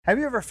Have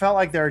you ever felt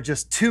like there are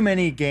just too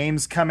many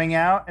games coming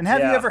out? And have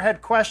you ever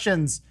had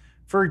questions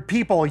for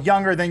people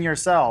younger than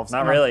yourselves?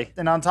 Not really.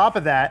 And on top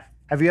of that,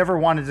 have you ever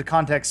wanted to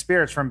contact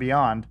spirits from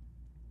beyond?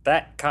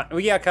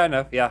 Kind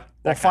of. Yeah.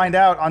 We'll find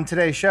out on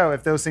today's show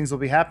if those things will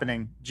be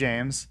happening,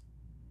 James.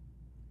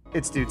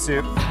 It's Dude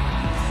Soup.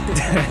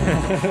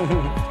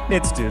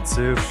 It's Dude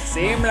Soup.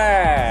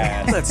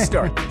 Seamless. Let's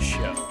start the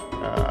show.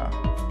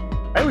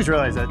 I always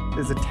realize that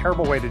is a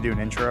terrible way to do an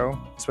intro,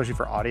 especially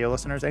for audio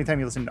listeners. Anytime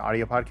you listen to an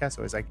audio podcast, it's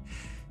always like,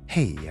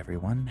 hey,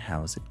 everyone,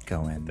 how's it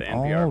going? The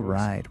NPR All voice.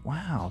 right.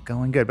 Wow,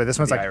 going good. But this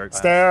one's The like, Ira Glass.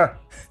 stare,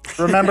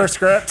 remember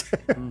script.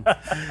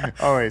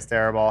 Always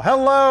terrible.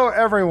 Hello,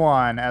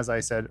 everyone. As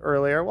I said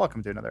earlier,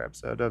 welcome to another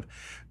episode of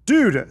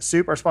Dude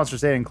Soup. Our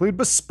sponsors today include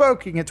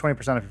Bespoke. You can get 20%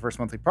 off your first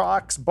monthly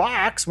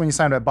box when you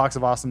sign up at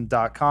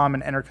boxofawesome.com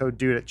and enter code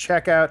DUDE at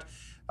checkout.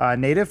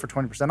 Native for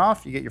 20%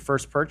 off. You get your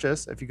first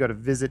purchase if you go to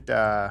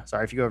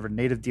if you go over to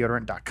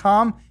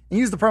nativedeodorant.com and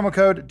use the promo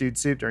code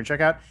DUDESOUP during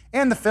checkout.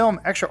 And the film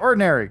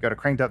Extraordinary. Go to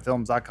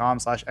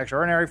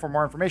crankedupfilms.com/extraordinary for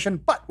more information,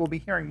 but we'll be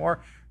hearing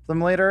more from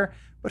them later.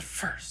 But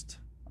first,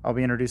 I'll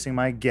be introducing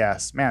my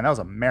guest. Man, that was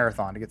a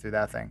marathon to get through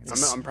that thing.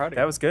 I'm proud of you.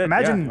 That was good.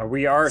 Imagine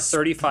We are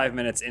 35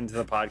 minutes into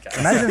the podcast.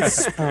 Imagine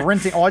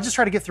sprinting. Oh, I just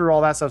try to get through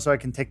all that stuff so I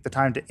can take the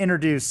time to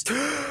introduce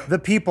the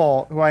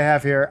people who I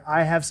have here.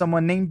 I have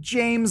someone named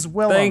James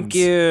Willems. Thank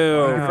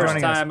you. for First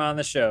joining us. time on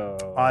the show.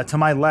 To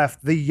my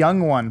left, the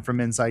young one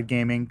from Inside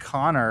Gaming,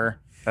 Connor.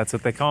 That's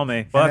what they call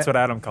me. Well, that's then- what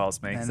Adam calls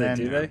me. And they- then,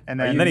 do they?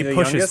 and Are then, And then he the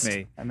pushes youngest?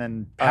 me. and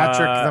then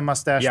Patrick the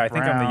mustache. Yeah, I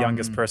think I'm the Brown.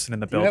 youngest person in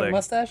the Do you have a building.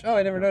 mustache? Oh,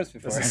 I never noticed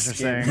before.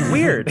 Interesting.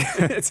 Weird.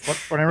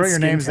 When I wrote your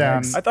names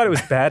down, I thought it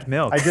was bad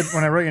milk. I did.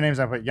 When I wrote your names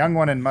down, I put young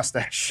one and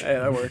mustache. Hey,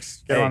 that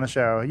works. Get Hey. on the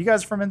show. You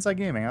guys are from Inside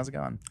Gaming. How's it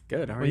going?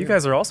 Good. How are Well, you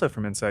guys are also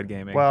from Inside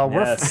Gaming. Well,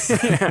 we're Yes.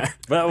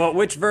 Well,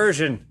 which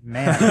version?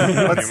 man.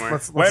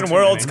 Let's when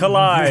worlds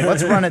collide.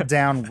 let's run it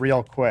down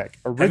real quick.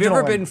 Have you Original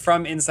ever been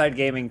from Inside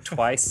Gaming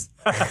twice?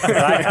 'Cause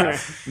I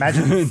have.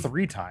 Imagine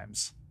 3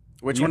 times.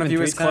 Which You've one of been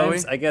you is 3 Chloe?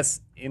 times? I guess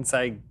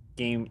Inside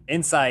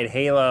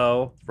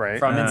Halo. Right.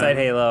 From Inside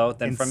Halo,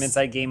 then Ins- from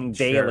Inside Gaming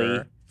Daily,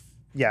 Sure.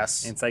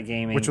 Yes. Inside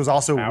Gaming, Which was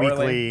also Hourly.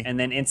 weekly. and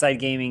then Inside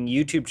Gaming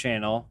YouTube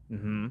channel,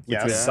 Mhm.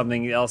 Yes. which was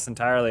something else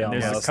entirely And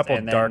there's a almost. couple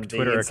and then dark the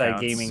Twitter Inside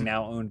accounts. Gaming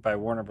now owned by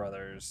Warner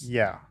Brothers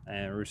Yeah.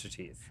 and Rooster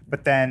Teeth.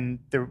 But then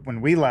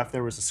when we left,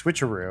 there was a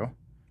switcheroo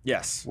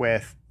Yes.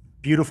 with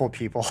beautiful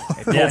people.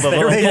 Yes, the- they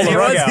were, pull the it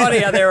rug was out. funny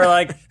how they were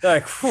like,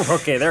 "Whew,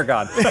 okay, they're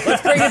gone.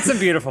 Let's bring in some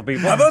beautiful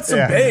people. How about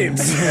Yeah.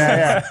 babes?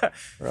 yeah.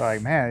 We're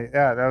like, man,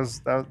 yeah,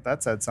 that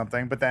said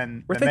something. But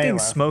then We're then they thinking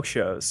left. smoke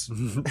shows.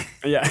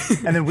 Yeah.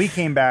 And then we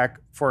came back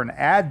for an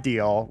ad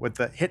deal with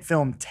the hit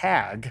film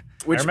Tag.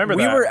 Which remember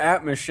we that. were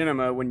at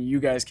Machinima when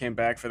you guys came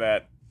back for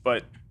that,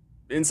 but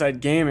Inside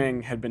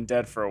Gaming had been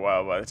dead for a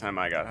while by the time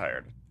I got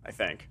hired, I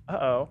think.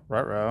 Uh-oh.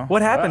 Ruh-roh.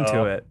 What happened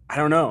Uh-oh. to it? I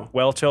don't know.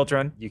 Well,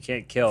 children, You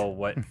can't kill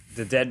what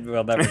the dead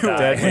will never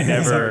die. dead we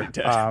never.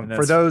 Dead. And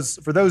For that's-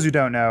 those who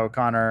don't know,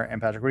 Connor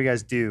and Patrick, what do you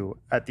guys do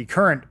at the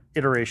current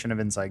iteration of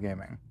Inside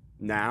Gaming?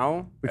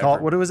 Now? We call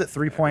it, what was it,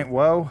 3.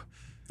 Whoa?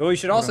 But we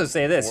should also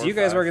say this: 4 or you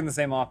guys 5. work in the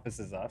same office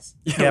as us.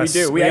 Yeah, Yes.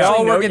 we do. We actually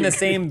all know work in you the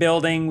same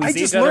building. We I see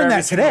just each other learned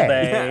every that single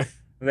today. day.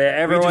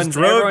 Everyone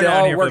drove down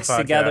all here for the works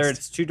together. podcast.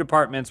 It's 2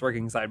 departments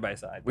working side by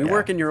side. We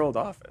work in your old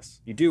office.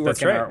 You do work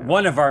That's in right.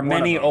 one of our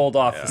many them. old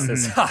Yeah.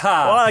 offices. Well, I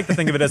Haha. like to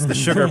think of it as the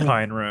Sugar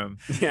Pine Room.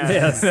 Yeah.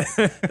 Yes,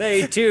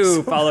 they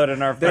too followed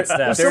in our There's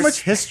footsteps. so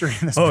much history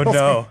in this Oh building.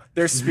 no,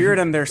 Their spirit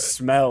and their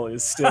smell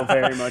is still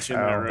very much in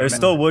their room. there's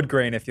still wood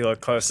grain if you look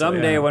closely.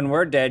 Someday Yeah. when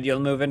we're dead, you'll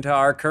move into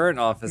our current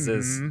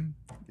offices.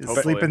 You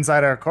Hopefully. sleep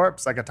inside our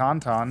corpse like a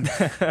tauntaun.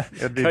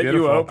 It'd be Cut you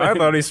beautiful. open. I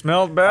thought he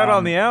smelled bad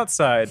on the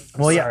outside.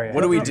 Well, yeah. Sorry,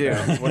 What do we do?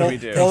 What do we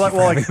do? Well,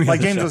 like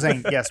James was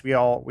saying, yes,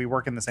 we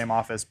work in the same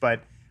office,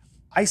 but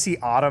I see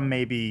Autumn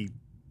maybe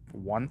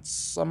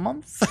once a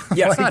month.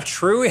 Yeah, it's not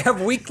true. We have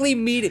weekly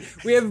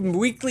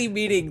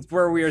meetings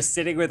where we are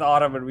sitting with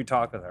Autumn and we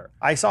talk with her.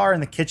 I saw her in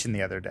the kitchen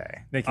the other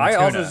day. Making I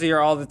tuna. also see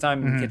her all the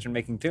time in the kitchen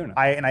making tuna.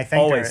 I thanked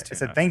Always her. I tuna.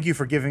 said, "Thank you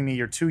for giving me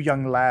your 2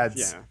 young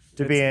lads Yeah,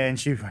 to be." And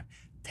she went,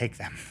 "Take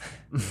them."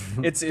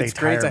 It's They great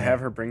tire to me.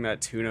 have her bring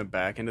that tuna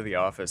back into the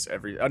office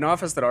an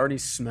office that already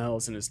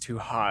smells and is too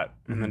hot,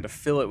 and then to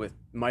fill it with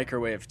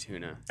microwave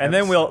tuna. And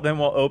then we'll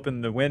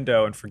open the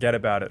window and forget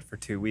about it for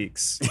 2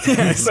 weeks. so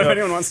if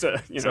anyone wants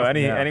to, So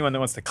anyone that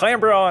wants to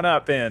clamber on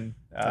up in,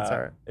 That's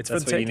all right. it's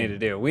That's for what the you need taking.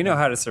 to do. We know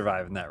how to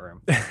survive in that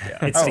room.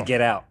 It's Oh. to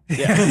get out.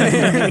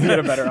 get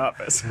a better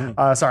office.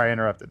 Sorry, I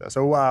interrupted though.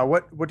 So,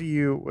 what are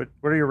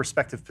your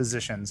respective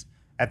positions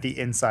at the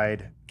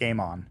Inside Game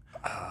On?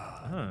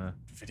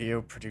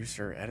 Video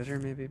producer, editor,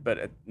 maybe,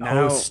 but now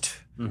Host,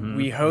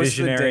 we host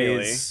the daily.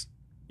 visionaries.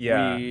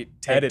 Yeah, We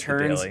take edit the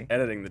turns daily.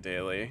 editing the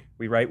daily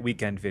We write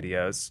weekend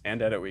videos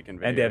and edit weekend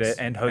videos and edit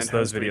and host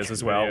those videos weekend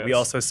as well. We videos.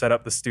 also set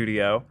up the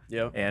studio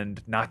Yep.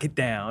 and knock it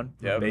down.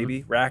 Yep.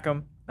 Maybe rack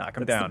them, knock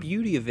them That's down. the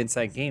beauty of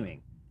Inside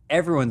Gaming.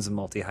 everyone's a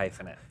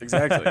multi-hyphenate.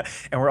 Exactly.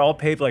 And we're all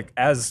paid like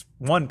as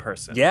one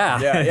person. Yeah.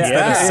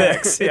 Instead of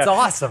six. It's Yeah.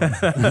 awesome.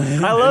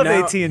 I love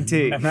now-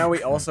 AT&T. Now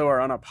we also are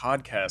on a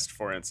podcast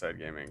for Inside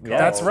Gaming. Yeah.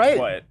 That's called, right.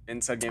 What?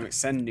 Inside Gaming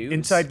Send News.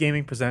 Inside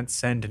Gaming presents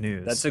Send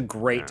News. That's a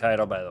great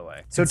title, by the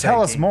way. So Inside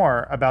tell us Gaming.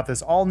 more about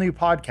this all new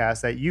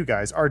podcast that you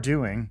guys are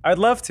doing. I'd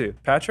love to.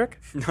 Patrick?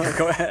 No,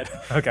 go ahead.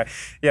 Okay.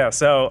 Yeah.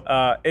 So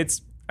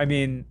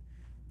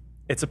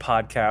it's a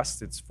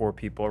podcast. It's 4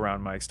 people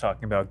around mics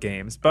talking about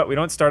games. But we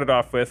don't start it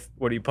off with,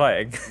 what are you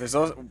playing? There's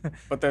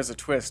a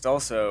twist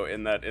also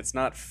in that it's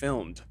not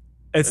filmed.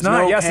 It's There's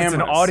not, no yes, it's an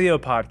cameras. audio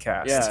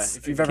podcast. Yeah,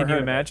 if you've ever Can you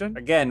heard of it. imagine?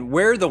 Again,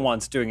 we're the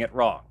ones doing it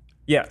wrong.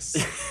 Yes.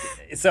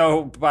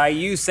 So by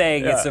you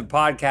saying it's Yeah. a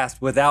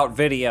podcast without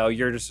video,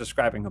 you're just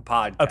describing a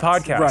podcast. A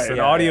podcast, Right, an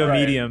yeah, audio right.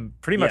 medium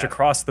pretty much Yeah.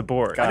 across the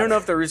board. I don't know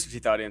if the Rooster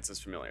Teeth audience is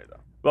familiar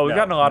though. Well, we've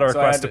No. gotten a lot of So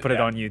I requests had to to- put it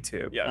yeah. on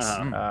YouTube. Yes.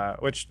 Uh-huh.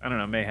 Which I don't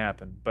know, may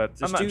happen, but I'm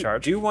Just not in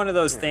charge. do one of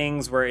those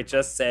things where it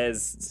just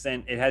says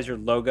it has your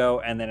logo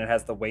and then it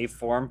has the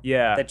waveform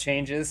Yeah. that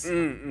changes.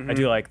 I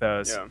do like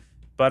those. Yeah.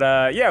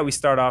 But we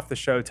start off the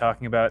show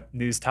talking about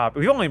news topics.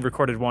 We've only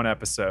recorded 1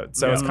 episode,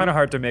 so it's kind of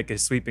hard to make a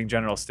sweeping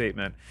general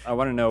statement. I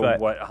want to know But-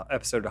 what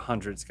episode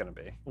 100 is going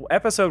to be. Well,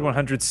 episode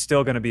 100 is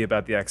still going to be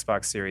about the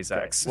Xbox Series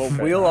X. Well,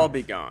 we'll all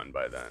be gone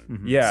by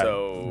then. yeah,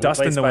 So dust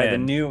in Replaced the by wind. the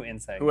new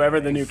Inside.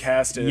 whoever the Gaming. new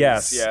cast is,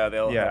 Yes. yeah,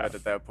 they'll Yeah. have it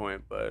at that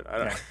point. But I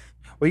don't.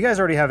 Well, you guys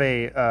already have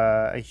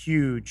a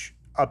huge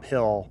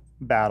uphill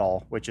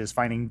battle, which is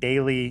finding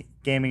daily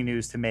gaming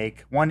news to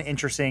make one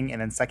interesting and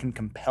then second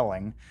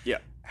compelling. Yeah.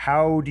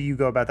 How do you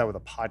go about that with a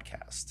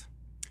podcast?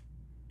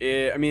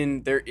 I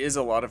mean, there is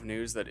a lot of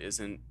news that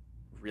isn't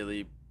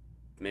really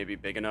maybe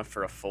big enough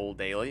for a full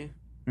daily.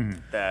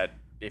 Mhm. That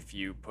if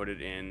you put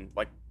it in,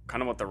 like,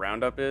 kind of what the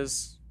roundup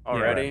is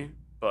already,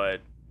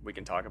 but we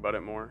can talk about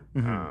it more.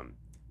 Mhm.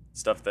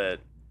 Stuff that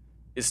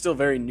is still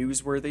very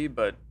newsworthy,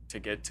 but to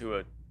get to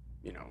a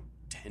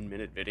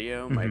 10-minute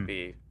video might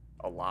be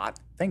a lot.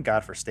 Thank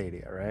God for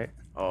Stadia, right?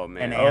 Oh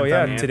man! And Oh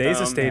yeah, Anthem. today's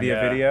a Stadia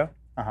yeah. video.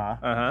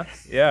 Uh-huh.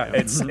 Yeah,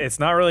 it's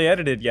not really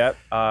edited yet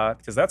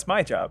because that's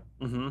my job,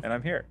 and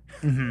I'm here.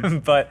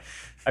 But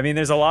I mean,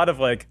 there's a lot of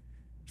like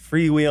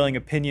freewheeling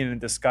opinion and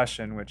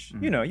discussion, which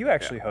you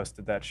actually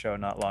hosted that show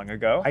not long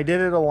ago. I did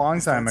it a long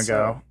time thought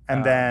ago. so.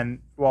 And then,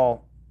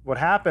 well, what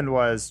happened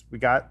was we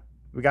got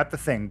the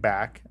thing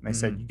back and they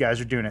said, you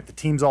guys are doing it. The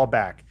team's all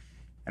back.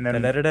 And then,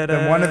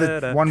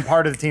 one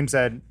part of the team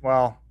said,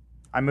 well,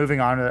 I'm moving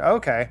on to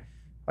okay.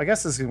 I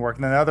guess this is gonna work.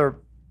 And then the other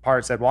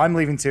part said, well, I'm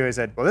leaving too. I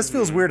said, well, this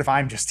feels weird if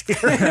I'm just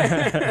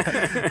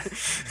here.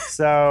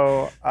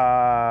 So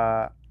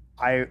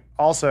I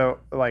also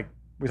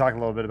we talked a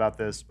little bit about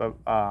this, but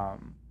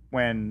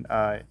when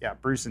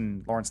Bruce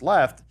and Lawrence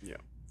left, Yeah.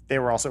 they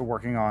were also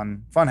working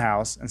on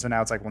Funhouse, and so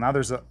now it's like, well, now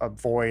there's a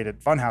void at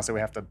Funhouse that we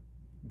have to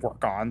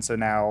work on. So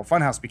now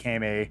Funhouse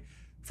became a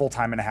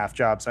full-time and a half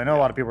job. So I know a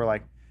lot of people are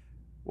like,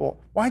 well,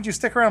 why'd you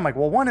stick around? I'm like,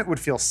 well, one, it would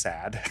feel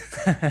sad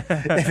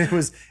if it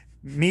was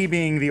me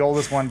being the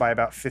oldest one by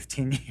about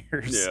 15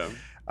 years. Yeah.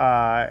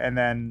 And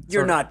then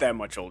You're not that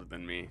much older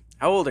than me.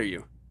 How old are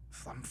you?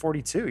 I'm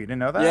 42. You didn't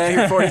know that? Yeah,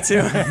 you're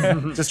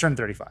 42. Just turned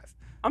 35.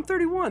 I'm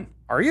 31.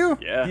 Are you?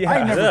 Yeah.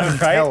 I never Yeah, can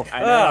right? tell.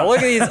 Oh, look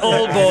at these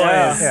old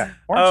boys. Yeah.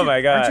 Oh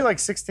my God. Aren't you like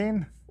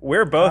 16?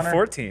 We're both Connor?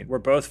 14. We're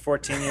both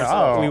 14 years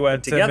Oh. old. We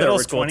went to together. middle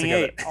We're school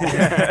 28.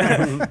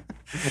 together.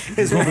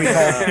 Is what we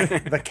call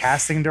the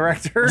casting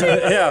director.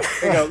 Yeah.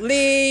 We go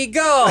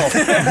legal.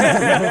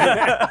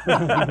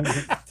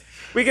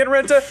 We can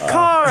rent a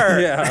car.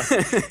 Yeah.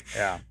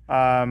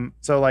 Yeah.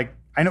 So like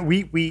I know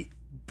we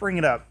bring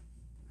it up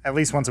at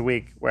least once a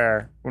week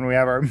where when we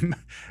have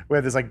we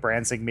have this like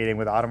brand sync meeting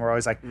with Autumn, we're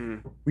always like,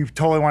 we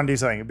totally want to do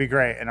something. It'd be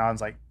great. And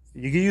Autumn's like,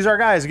 you can use our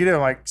guys. You can do it.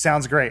 I'm like,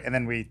 sounds great. And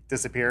then we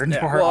disappear into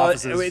our Well,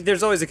 offices.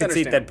 there's always a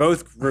conceit that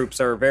both groups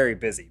are very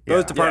busy.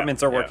 Both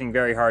departments are Yeah. working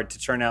very hard to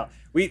churn out.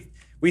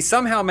 We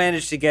somehow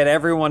managed to get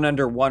everyone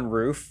under one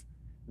roof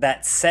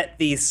that set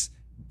these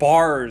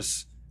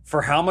bars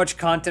for how much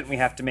content we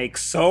have to make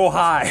so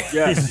high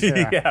Yes.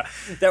 Yeah.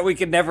 that we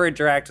could never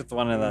interact with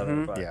one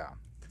another. But Yeah.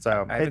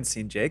 So I haven't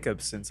seen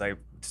Jacob since I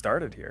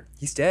started here.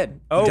 he's dead.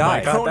 Oh He my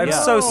died. God, I'm Yeah.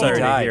 so He sorry to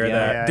died, hear yeah.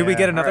 that. Yeah, Did we yeah.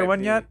 get another R.I.P.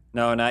 one yet?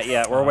 No, not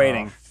yet. We're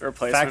waiting. The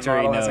replacement Factory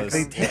model has a knows.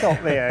 they take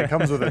it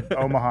comes with an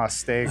Omaha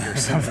steak or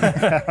something.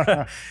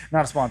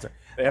 Not a sponsor.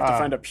 They have to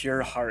find a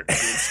pure heart to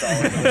install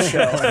it on the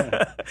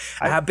show.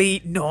 I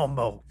be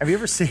normal. Have you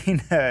ever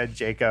seen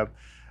Jacob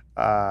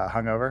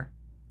hungover?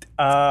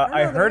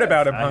 I heard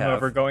about him I have.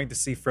 hungover going to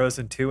see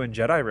Frozen 2 in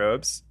Jedi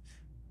robes,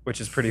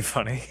 which is pretty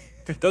funny.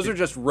 Those are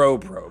just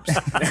robes.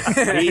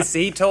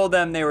 he told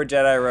them they were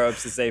Jedi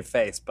robes to save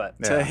face,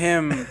 but To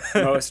him,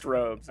 most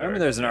robes. I remember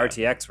there's an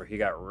RTX where he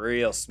got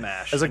real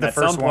smashed. It was like and the at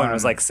first some point one.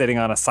 was like sitting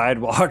on a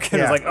sidewalk and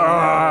Yeah. was like,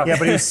 oh. Yeah,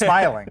 but he was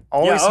smiling.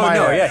 Always Yeah,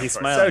 smiling. oh no, yeah, he's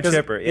smiling. So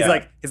chipper.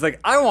 Yeah. He's like,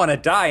 I want to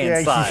die Yeah,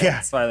 inside.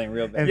 yeah. Smiling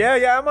real big.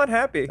 yeah, I'm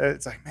unhappy.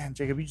 It's like, man,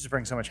 Jacob, you just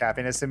bring so much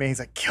happiness to me. He's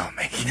like, kill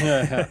me.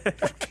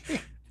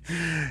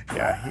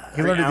 Yeah, he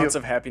Every learned to ounce deal.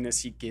 of happiness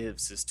he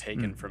gives is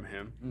taken from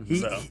him.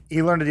 So,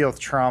 He learned to deal with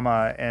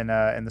trauma in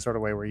the sort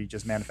of way where you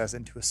just manifest it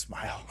into a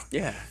smile.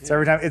 yeah. So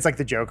every time it's like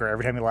the Joker.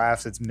 Every time he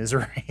laughs, it's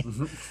misery.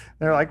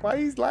 They're like, "Why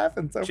he's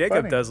laughing so Jacob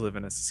funny?" does live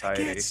in a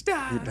society.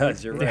 He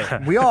does. You're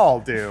right. We all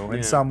do in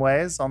Yeah. some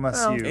ways,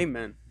 unless you.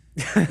 Amen.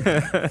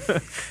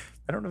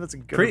 I don't know if it's a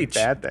good Preach. or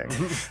bad thing.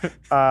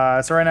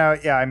 So right now,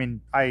 yeah, I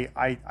mean,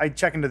 I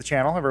check into the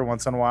channel every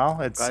once in a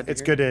while. It's Glad to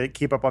it's hear. good to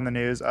keep up on the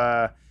news.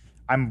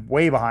 I'm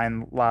way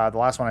behind. The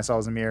last one I saw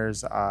was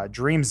Amir's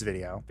Dreams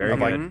video Very of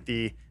good. like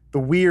the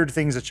weird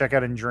things to check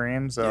out in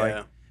Dreams. So Yeah.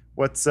 like,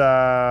 what's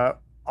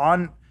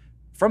on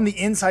from the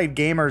inside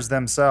gamers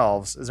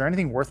themselves? Is there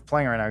anything worth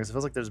playing right now? Because it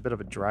feels like there's a bit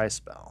of a dry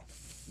spell.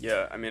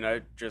 Yeah, I mean,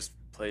 I just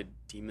played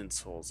Demon's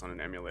Souls on an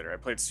emulator. I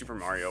played Super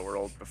Mario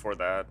World before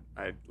that.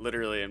 I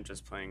literally am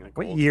just playing like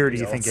What old year do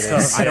you videos. think it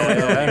is? I don't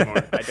know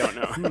anymore. I don't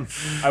know.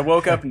 I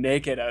woke up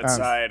naked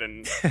outside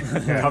and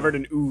covered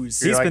in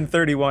ooze. He's like- been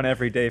 31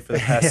 every day for the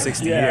past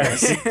 60 Yeah.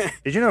 years.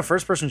 Did you know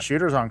first-person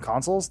shooters on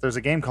consoles? There's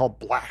a game called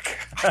Black.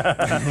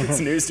 It's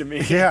news to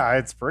me. Yeah,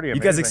 it's pretty You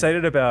amazing. guys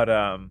excited about?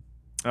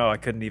 I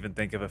couldn't even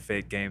think of a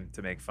fake game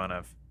to make fun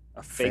of,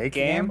 A fake, Fake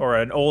game? game? or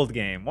an old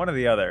game, one or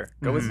the other.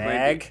 Go with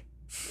Mag?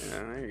 Yeah,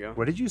 there you go.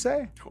 What did you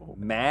say?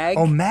 Mag?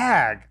 Oh,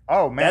 Mag.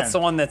 Oh, man. That's the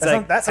one that's That like,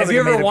 sounds- that sounds have like you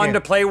a ever made-up wanted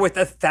game. to play with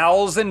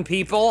 1,000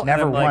 people? And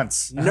Never I'm like,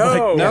 once.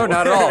 No. No,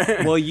 not at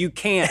all. Well, you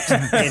can't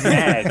in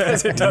Mag.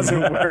 It doesn't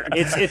work.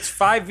 It's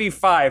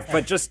 5v5,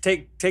 but just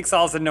take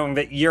solace in knowing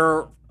that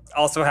you're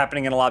also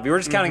happening in a lobby. We're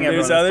just counting everyone.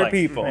 There's that's other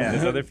playing. people. Yeah.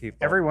 There's other people.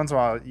 Every once in a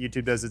while,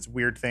 YouTube does its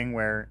weird thing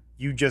where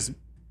you just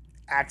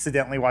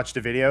accidentally watched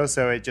a video,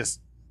 so it just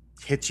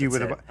hits you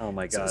with That's a. it. Oh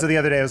my God. So the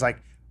other day, I was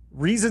like,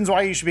 reasons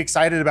why you should be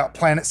excited about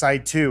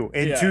PlanetSide 2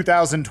 in Yeah.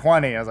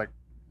 2020. I was like,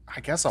 I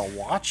guess I'll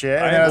watch it.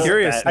 And I'm then I was-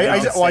 curious I,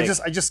 now.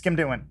 I just skimmed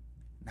it and went,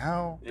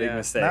 no. Big Yeah.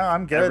 mistake. No,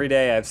 I'm good. Every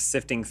day I'm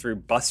sifting through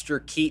Buster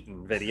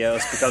Keaton videos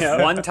because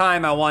Yeah. one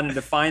time I wanted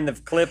to find the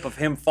clip of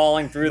him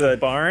falling through the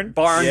barn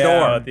yeah,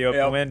 door, door. the open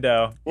Yep.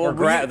 window. Or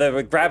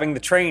grabbing the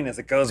train as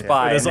it goes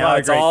by. There's And a lot now of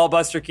it's great- all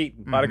Buster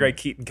Keaton. A lot of great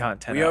Keaton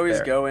content. We out always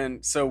there. go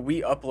in. So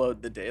we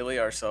upload the daily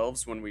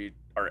ourselves when we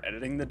are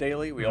editing the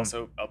daily. We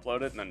also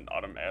upload it and then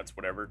Autumn adds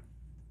whatever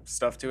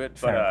stuff to it.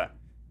 Fair. But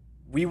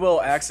we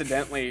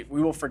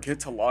will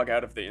forget to log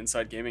out of the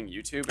Inside Gaming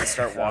YouTube and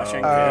start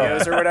watching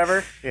videos or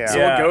whatever. Yeah. So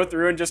Yeah. we'll go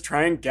through and just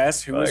try and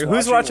guess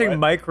Who's watching what.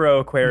 micro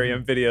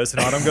aquarium videos,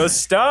 and Autumn goes,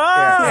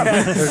 "Stop!"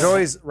 There's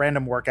always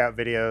random workout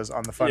videos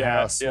on the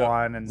Funhouse Yeah.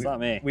 one. And It's not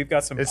me. We've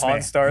got some It's Pawn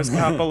me. Stars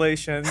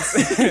compilations.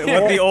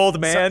 What the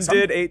old man some-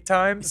 did 8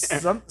 times.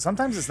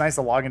 sometimes it's nice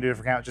to log into a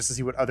different account just to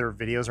see what other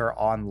videos are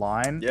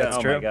online. Yeah.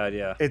 Oh true. my God,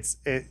 yeah. It's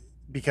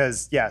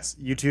because yes,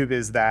 YouTube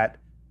is that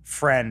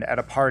friend at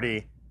a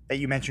party that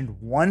you mentioned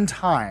one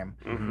time.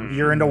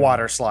 You're into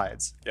water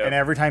slides, Yep. and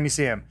every time you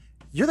see him,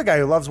 you're the guy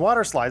who loves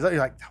water slides. You're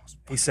like, that was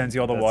He sends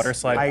you all the water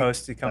slide I-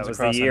 posts he comes That was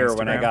across. the year on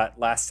when I Instagram. got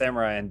Last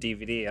Samurai and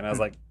DVD, and I was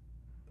like,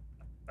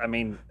 I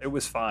mean, it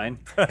was fine.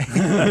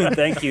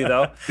 Thank you,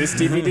 though. This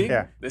DVD?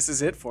 Yeah. This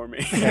is it for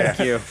me. Thank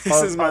you.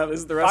 This is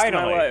the rest of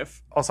Finally. my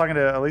life. I was talking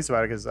to Elise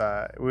about it because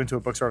we went to a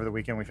bookstore over the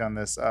weekend. We found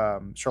this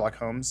Sherlock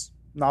Holmes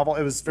novel.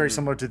 It was very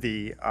similar to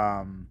the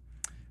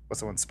what's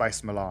the one,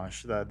 Spice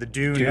Melange, the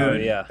Dune.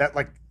 Dune, yeah. That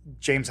like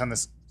James on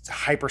this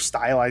hyper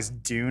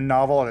stylized Dune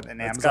novel at an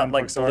It's Amazon got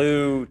like bookstore.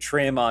 blue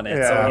trim on it,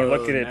 so Yeah. when you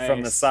look at it from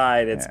the Nice.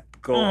 side, it's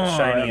gold,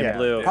 shiny, and Yeah.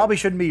 blue. Probably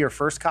shouldn't be your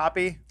first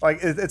copy. Like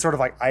it's sort of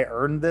like I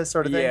earned this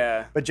sort of thing.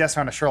 Yeah. But Jess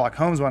found a Sherlock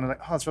Holmes one. And like,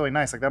 oh, that's really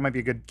nice. Like that might be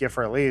a good gift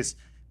for Elise.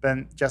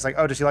 Then Jess like,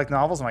 oh, does she like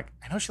novels? I'm like,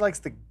 I know she likes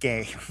the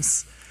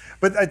games.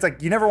 But it's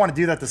like you never want to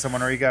do that to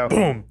someone, or you go,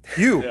 boom,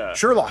 you Yeah.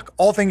 Sherlock,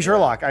 all things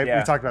Sherlock. Yeah.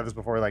 We talked about this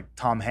before, like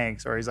Tom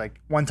Hanks, or he's like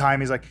one time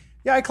he's like,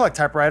 yeah, I collect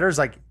typewriters,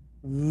 like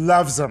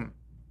loves them.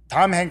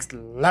 Tom Hanks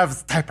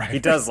loves typewriters. He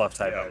does love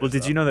typewriters. Well,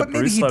 did you know that But maybe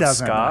Bruce he loves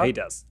doesn't. ska? No, he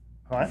does.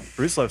 What?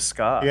 Bruce loves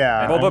ska.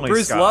 Yeah. and Well, but only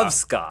Bruce ska. loves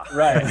ska.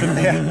 Right.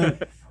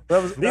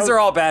 Yeah. These are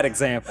all bad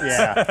examples.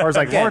 Yeah. Or it's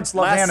like Again, Lawrence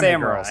loves Last anime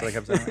Samurai. girls. So they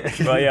kept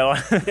saying Well,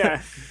 yeah.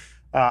 Yeah.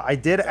 I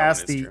did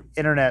ask is the true.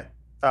 internet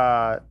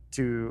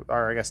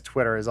or I guess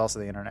Twitter is also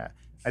the internet.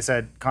 I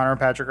said, Connor and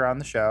Patrick are on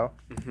the show.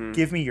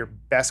 Give me your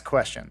best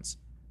questions.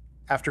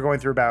 After going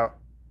through about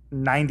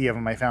 90 of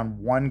them, I found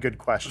one good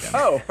question.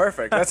 Oh,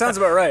 perfect. That sounds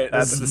about right.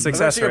 That's the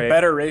success actually rate. a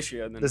better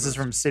ratio than This is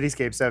most. from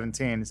Cityscape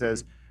 17. It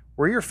says,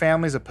 were your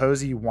families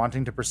opposed to you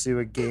wanting to pursue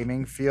a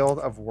gaming field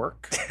of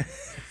work?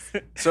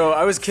 So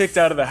I was kicked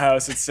out of the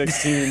house at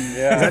 16.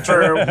 Yeah.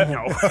 For,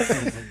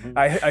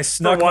 I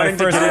snuck my wanting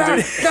to first. get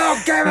into- No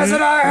gamers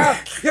and I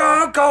have. Your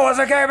uncle was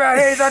a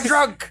gamer. He's a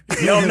drunk.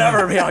 You'll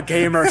never be a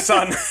gamer,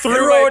 son. You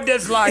ruined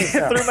his life.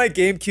 Threw my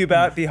GameCube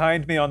out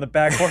behind me on the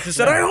back porch and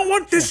said, "I don't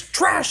want this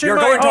trash in You're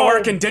my going to home."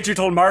 work in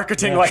digital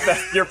marketing like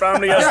that your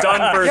family has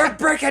done You're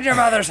breaking your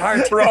mother's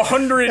heart. for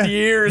 100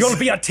 years. You'll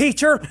be a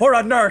teacher or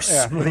a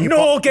nurse. But then you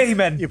No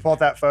gaming. You pulled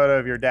that photo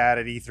of your dad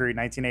at E3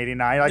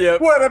 1989. You're like,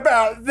 Yep. what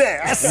about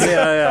this?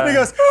 And he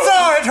goes,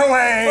 throw it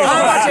away.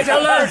 I want you to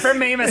learn from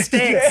me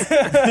mistakes.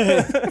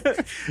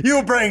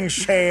 You bring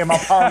shame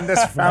upon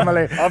this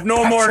family. I've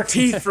no more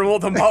teeth from all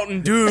the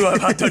Mountain Dew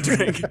I've had to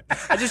drink.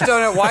 I just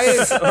don't know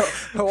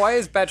why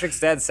is Patrick's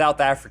dad South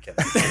African?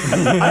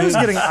 I was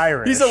getting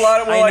Irish. He's a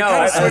lot of, I know,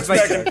 kind of I was switch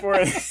back like- and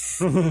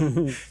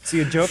forth. See,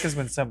 a joke is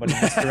when somebody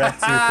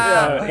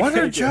misdirects you. What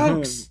are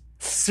jokes?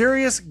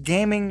 Serious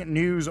gaming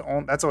news.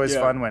 That's always Yeah.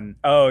 fun when.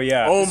 Oh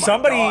yeah. Oh, my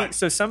God.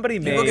 Somebody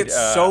People made get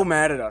so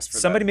mad at us for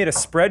somebody that. made a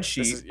spreadsheet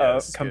This is- yeah,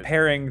 this is good.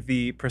 comparing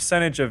the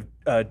percentage of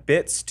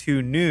bits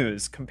to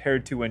news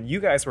compared to when you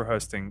guys were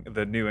hosting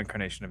the new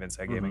incarnation of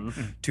Inside Gaming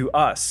to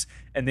us,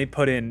 and they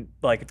put in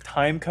like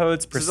time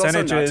codes, This is also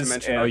not to percentages.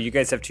 mention- and Oh, you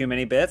guys have too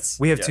many bits?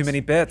 we have Yes. too many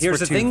bits. Here's We're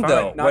the too thing, fine.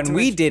 though. Not When to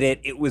we mention- did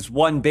it was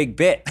one big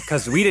bit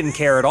because we didn't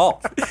care at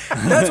all.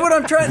 That's what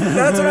I'm trying.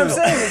 That's what I'm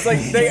saying. It's like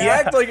they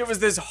act like it was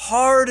this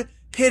hard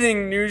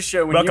hitting news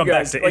show when Welcome you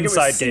guys back to like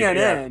Inside it was CNN.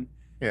 Gaming,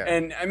 Yeah.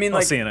 And I mean,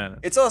 Well, like CNN.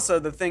 it's also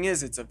the thing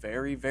is it's a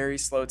very very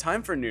slow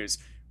time for news.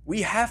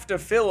 We have to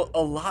fill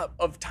a lot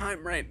of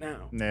time right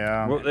now.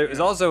 Yeah. Well,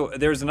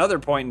 there was another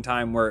point in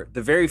time where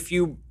the very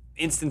few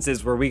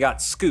instances where we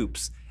got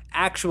scoops,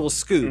 actual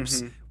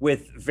scoops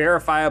with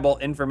verifiable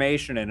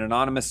information and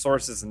anonymous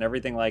sources and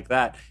everything like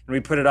that, and we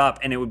put it up,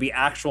 and it would be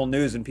actual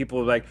news, and people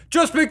would be like,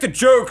 "Just make the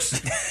jokes,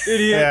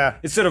 idiot!" Yeah.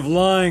 Instead of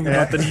lying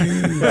about the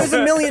news. There's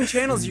a million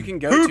channels you can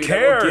go Who to that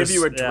will give cares?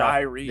 you a dry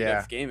read Yeah.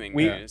 of gaming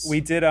we news.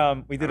 we did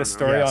a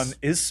story Yes. on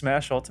is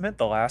Smash Ultimate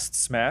the last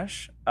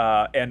Smash,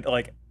 and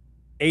like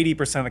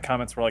 80% of the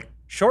comments were like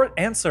short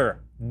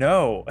answer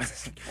no.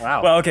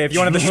 Wow. Well, okay, if you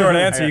wanted the short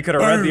answer, you could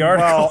have read the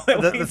article.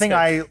 Well, that the we thing did.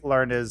 I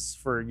learned is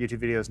for YouTube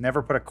videos,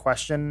 never put a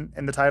question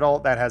in the title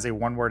that has a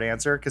one-word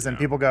answer, because then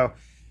people go,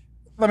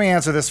 "Let me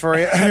answer this for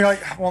you," and you're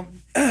like, "Well,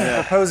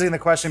 we're posing the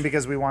question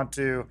because we want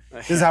to."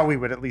 This is how we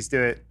would at least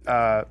do it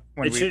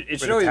when It should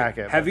we always, attack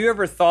it. have you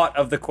ever thought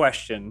of the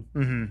question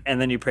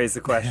and then you praise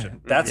the question?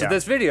 That's Yeah. what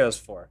this video is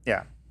for.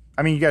 Yeah,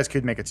 I mean, you guys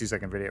could make a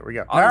 2-second video. We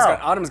go.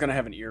 Autumn's gonna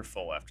have an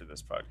earful after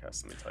this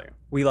podcast. Let me tell you.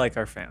 We like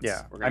our fans.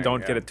 Yeah. We're gonna- Don't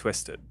yeah. get it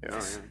twisted.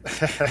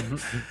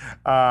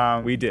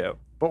 No. We do.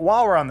 But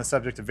while we're on the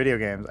subject of video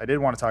games, I did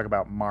want to talk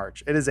about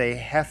March. It is a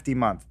hefty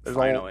month. There's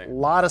Finally. a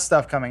lot of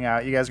stuff coming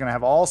out. You guys are going to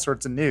have all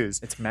sorts of news,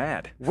 It's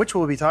mad. which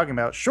we'll be talking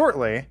about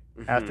shortly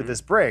after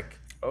this break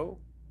Oh.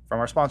 from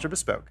our sponsor,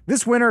 Bespoke.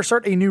 This winter,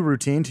 start a new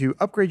routine to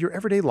upgrade your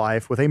everyday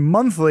life with a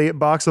monthly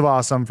box of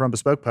awesome from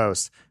Bespoke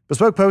Post.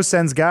 Bespoke Post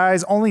sends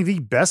guys only the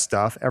best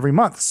stuff every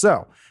month.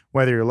 So,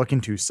 whether you're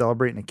looking to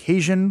celebrate an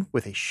occasion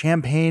with a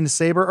champagne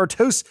saber or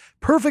toast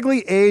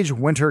perfectly aged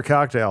winter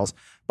cocktails,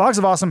 Box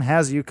of Awesome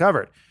has you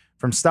covered.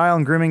 From style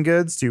and grooming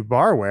goods to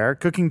barware,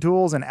 cooking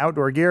tools, and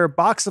outdoor gear,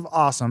 Box of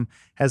Awesome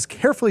has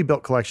carefully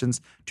built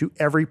collections to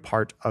every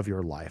part of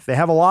your life. They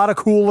have a lot of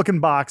cool looking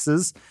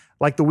boxes,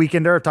 like the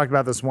Weekender. I've talked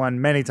about this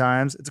one many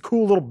times. It's a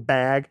cool little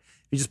bag.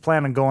 If you just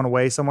plan on going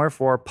away somewhere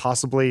for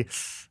possibly,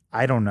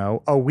 I don't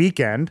know, a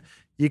weekend,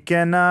 you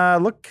can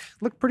look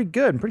pretty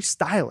good and pretty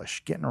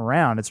stylish getting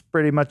around. It's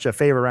pretty much a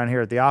favorite around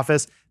here at the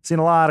office. Seen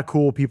a lot of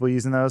cool people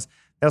using those.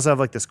 They also have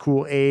like this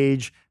cool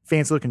age,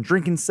 fancy looking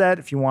drinking set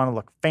if you want to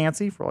look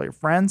fancy for all your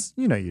friends.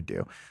 You know you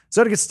do.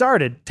 So to get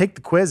started, take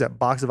the quiz at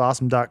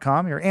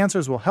boxofawesome.com. Your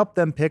answers will help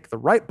them pick the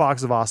right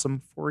box of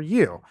awesome for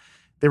you.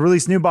 They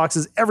release new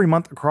boxes every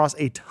month across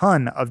a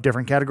ton of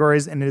different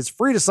categories, and it is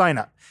free to sign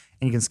up.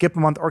 And you can skip a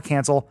month or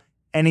cancel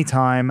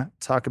anytime.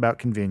 Talk about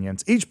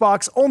convenience. Each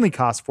box only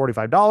costs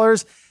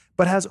 $45,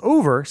 but has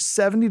over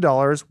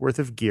 $70 worth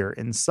of gear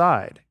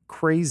inside.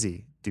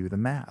 Crazy. Do the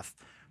math.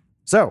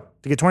 So,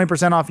 to get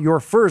 20% off your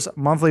first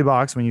monthly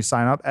box when you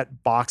sign up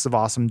at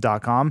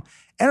boxofawesome.com,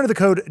 enter the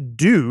code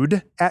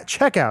DUDE at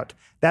checkout.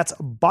 That's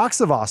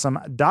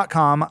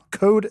boxofawesome.com,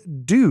 code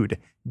DUDE,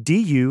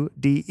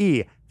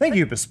 D-U-D-E. Thank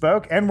you,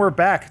 Bespoke. And we're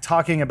back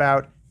talking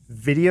about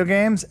video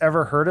games.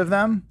 Ever heard of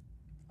them?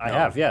 I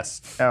have,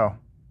 yes. Oh,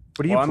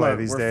 what do you play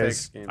these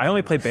days? I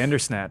only play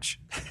Bandersnatch.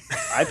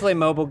 I play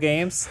mobile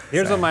games.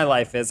 Here's what my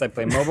life is. I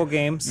play mobile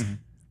games.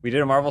 We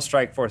did a Marvel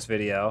Strike Force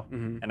video,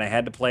 and I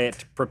had to play it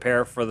to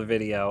prepare for the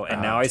video,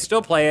 and now I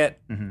still play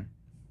it.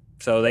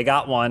 So they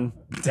got one.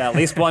 At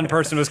least one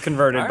person was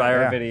converted by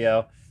our Yeah.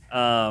 video.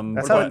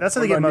 That's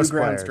how they get most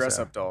players. Newgrounds dress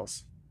so. up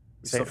dolls.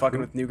 You Say still fucking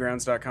who? with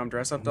Newgrounds.com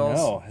dress up dolls?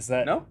 No, is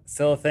that No?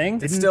 still a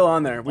thing? It's still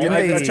on there. Didn't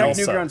I they- checked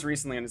Elsa. Newgrounds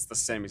recently, and it's the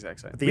same exact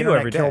site. The We go internet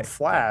every killed day.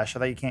 Flash. I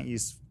thought you can't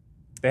use.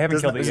 They haven't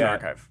Doesn't- killed it It's an yet.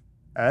 archive.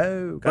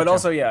 Oh, But gotcha.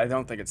 also, yeah, I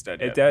don't think it's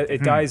dead yet.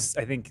 It dies,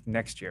 I think,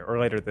 next year or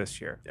later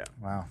this year. Yeah.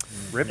 Wow.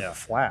 Rip Yeah.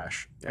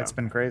 Flash. That's Yeah.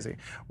 been crazy.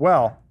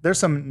 Well, there's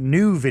some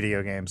new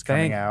video games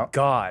coming Thank out.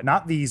 God.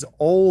 Not these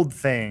old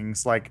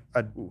things like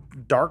a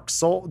Dark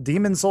Soul,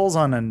 Demon Souls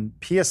on a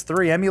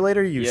PS3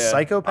 emulator, you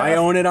psychopath. I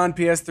own it on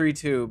PS3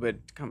 too, but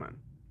come on.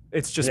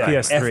 It's just Yeah.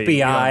 PS3.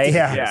 FBI.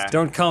 Yeah. Yeah.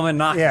 Don't come and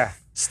knock. Yeah.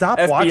 Stop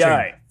FBI,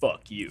 watching.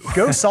 fuck you.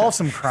 Go solve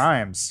some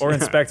crimes. Or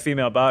inspect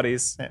female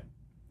bodies.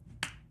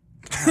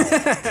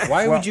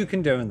 Why would you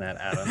condone that,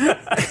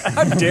 Adam?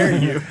 How dare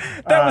you?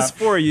 That was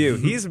for you.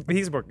 He's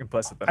more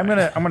complicit than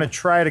I am. I'm gonna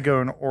try to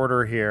go in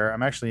order here.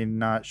 I'm actually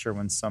not sure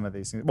when some of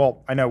these things.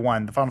 Well, I know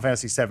one, the Final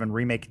Fantasy VII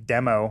remake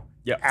demo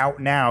out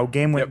now.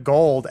 Game went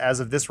gold as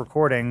of this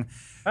recording.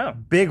 Oh.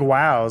 Big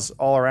wows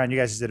all around. You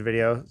guys just did a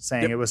video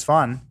saying it was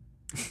fun.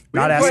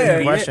 Not didn't play asking the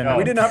it. question.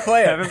 We did not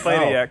play I it. haven't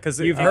played it yet because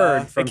You've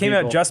heard from it came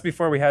people. out just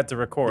before we had to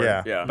record.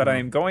 Yeah. But I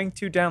am going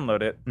to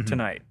download it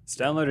tonight. It's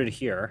downloaded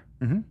here.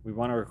 We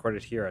want to record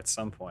it here at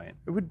some point.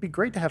 It would be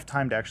great to have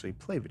time to actually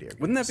play video games.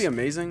 Wouldn't that be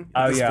amazing?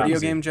 Oh, This yeah. video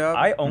game job.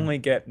 I only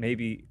get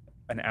maybe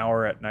an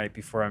hour at night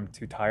before I'm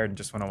too tired and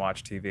just want to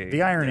watch TV.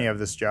 The irony of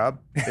this job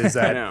is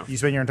I that know. you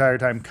spend your entire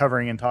time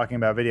covering and talking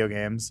about video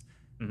games.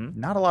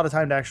 Not a lot of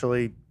time to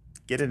actually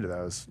get into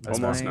those. I was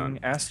Almost playing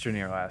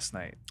Astroneer last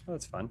night. Oh,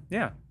 that's fun.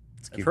 Yeah.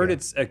 It's a I've cute heard game.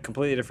 it's a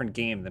completely different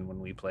game than when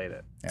we played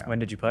it. Yeah. When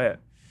did you play it?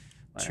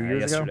 2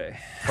 years ago? yesterday.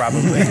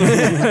 Probably.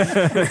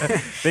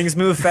 Things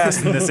move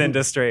fast in this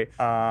industry.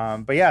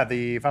 But yeah,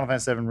 the Final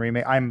Fantasy VII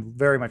remake. I'm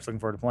very much looking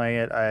forward to playing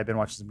it. I've been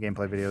watching some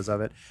gameplay videos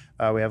of it.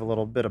 We have a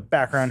little bit of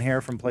background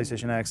here from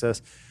PlayStation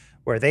Access,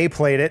 where they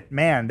played it.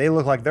 Man, they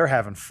look like they're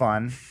having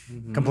fun.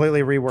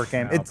 Completely reworked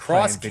game. It's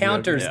Cross Playing video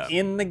counters games.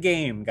 in the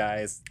game,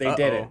 guys. They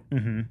did it.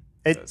 Uh-oh.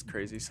 it That's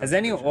crazy. Has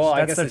any? Well, I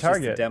That's guess their it's just the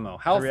target. demo.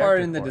 How The far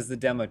reactor in core. does the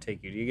demo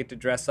take you? Do you get to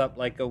dress up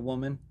like a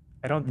woman?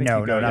 I don't think No,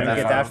 you no, go not You that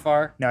get far. that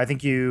far? no, I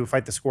think you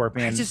fight the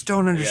scorpion. I just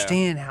don't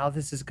understand how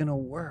this is gonna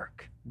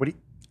work. what do you,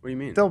 What do you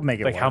mean? they'll make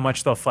it Like work. how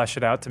much they'll flesh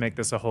it out to make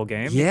this a whole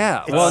game?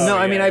 Yeah. Well, no,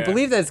 I mean, yeah, I yeah.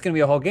 believe that it's going to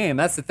be a whole game.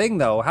 That's the thing,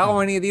 though. How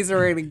many of these are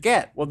we going to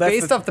get? Well, that's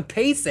based the- off the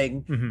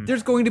pacing,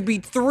 there's going to be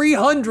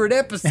 300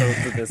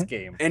 episodes of this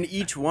game. And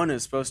each one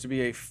is supposed to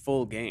be a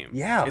full game.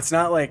 Yeah. It's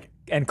not like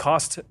And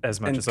cost as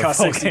much and as a cost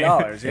full game.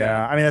 $60.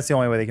 Yeah, I mean that's the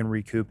only way they can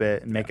recoup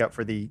it and make up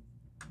for the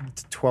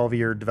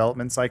 12-year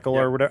development cycle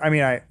or whatever. I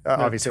mean,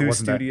 obviously it Two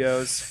wasn't that.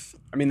 studios.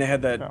 I mean, they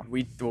had that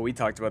what we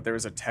talked about. There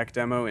was a tech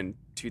demo in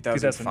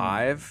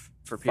 2005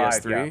 for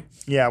PS3.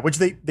 Yeah, which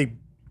they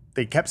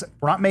kept saying,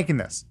 we're not making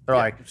this. They're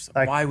like,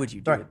 why would you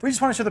do they're like, it? we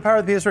just want to show the power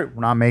of the PS3.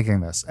 We're not making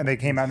this. And they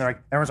came out and they're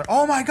like, everyone's like,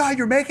 oh my god,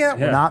 you're making it.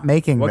 We're Yeah. not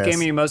making What this.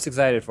 game are you most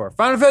excited for?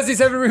 Final Fantasy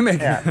VII Remake.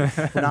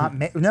 Yeah, we're not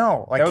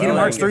no. Like That would Kingdom be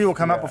Hearts like 3 will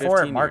come out before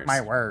it. 15 Mark years.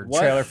 my words. What?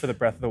 Trailer for the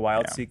Breath of the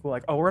Wild Yeah. sequel.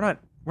 Like, oh, we're not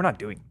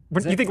doing.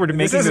 You think we're making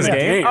this isn't a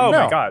game? game. Oh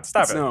No. my god,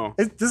 stop it. No.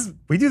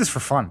 We do this for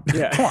fun.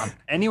 Yeah. Come on.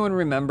 Anyone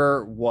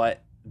remember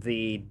what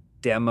the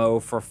demo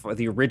for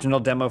the original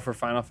demo for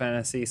Final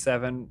Fantasy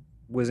VII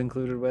was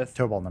included with?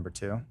 Toe ball number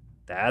 2.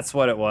 That's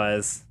what it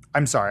was.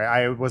 I'm sorry,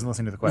 I wasn't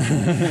listening to the question.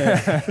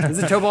 Is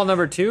it Toe Ball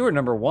number 2 or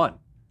number 1?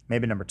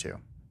 Maybe number 2.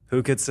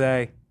 Who could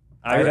say?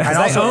 I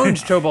also- owned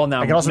Toe Ball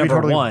I could also be number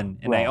totally 1,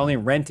 and I wrong. only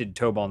rented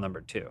Toe Ball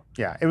number 2.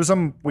 Yeah, it was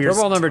some weird.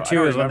 Toe Ball number I 2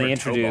 don't is when they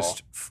remember Toe Ball.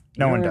 introduced.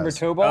 No You one remember does.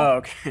 Toe Ball? Oh,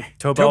 okay.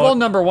 Toe Toe Ball Ball,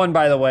 number 1,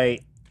 by the way,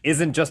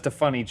 isn't just a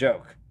funny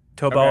joke.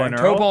 Toe Ball and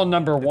Toe Earl. Ball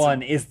number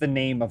 1 is the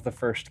name of the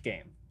first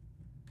game.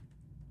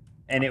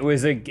 And it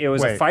was a Wait.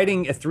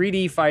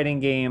 3D fighting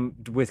game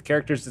with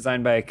characters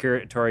designed by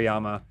Akira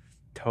Toriyama.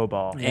 Toe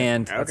Ball.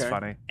 And That's Okay.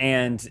 funny.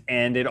 and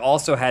it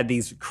also had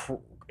these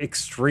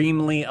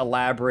extremely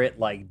elaborate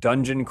like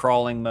dungeon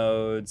crawling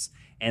modes,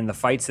 and the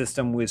fight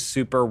system was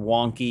super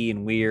wonky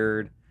and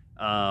weird.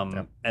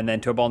 And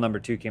then Toe Ball number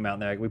 2 came out,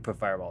 and they're like, we put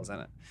fireballs in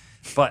it.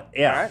 But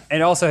yeah, Alright.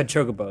 and it also had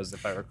chocobos,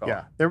 if I recall.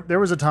 Yeah, there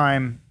was a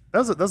time that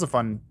was a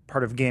fun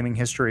part of gaming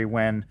history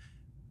when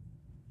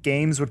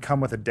games would come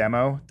with a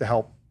demo to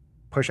help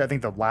push. I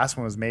think the last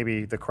one was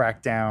maybe the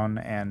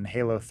Crackdown and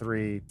Halo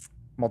 3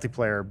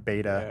 multiplayer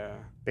beta,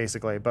 Yeah.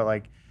 basically. But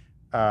like You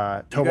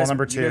Toe Ball guys-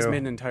 number You guys 2. made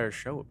an entire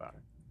show about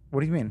it.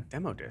 What do you mean?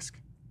 Demo disc.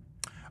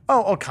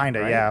 Oh, kind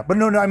of, Right? yeah. But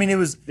no. I mean, it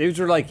was These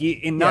were like,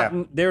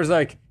 there's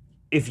like,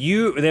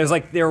 there's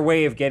like their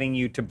way of getting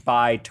you to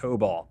buy Toe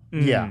Ball.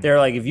 yeah. They're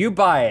like, if you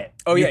buy it,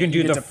 Oh, you yeah, can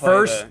you do get the to play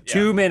first the-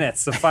 2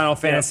 minutes of Final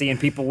Fantasy, and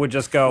people would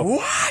just go,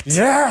 What?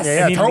 Yes.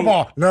 Yeah. And Toe you-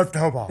 Ball. Love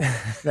Toe Ball.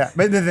 Yeah.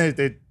 But then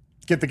they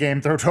get the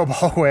game, throw Toe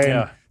Ball away,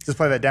 Yeah. and just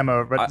play that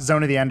demo. But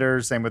Zone of the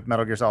Enders, same with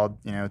Metal Gear Solid,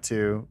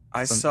 2.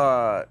 I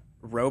saw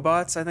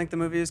Robots, I think the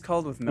movie is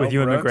called, with Mel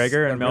Ewan Brooks.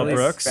 McGregor and That Mel really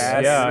Brooks.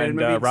 bad Yeah, animated and,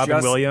 movie,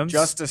 Robin Williams.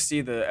 Just to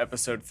see the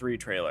episode 3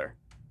 trailer.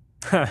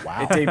 Wow.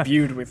 It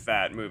debuted with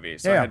that movie,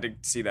 so Yeah. I had to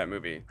see that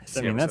movie.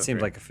 I mean, that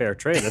seems like a fair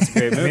trade. That's a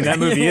great I movie. mean, that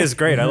movie is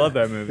great. I love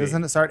that movie.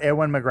 Doesn't it start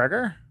Ewan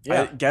McGregor?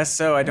 I guess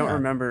so. I don't Yeah.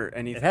 remember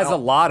anything. It has a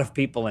lot of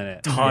people in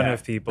it. Ton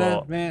of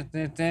people.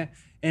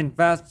 And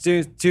fast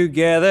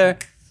together.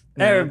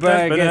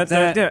 Everybody gets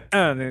that.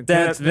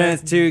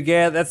 That's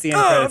together. That's the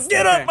end credits.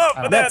 Get up,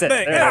 up with That's that it.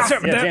 thing. There it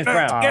is.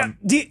 Yeah,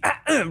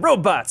 James Brown.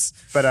 Robots.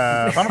 But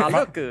I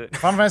look good.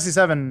 Final Fantasy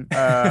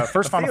VII,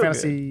 first Final feel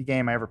Fantasy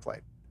game I ever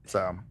played.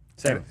 So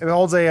Same. it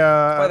holds a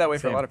Play that way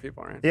for a Same. lot of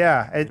people, right?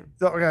 yeah.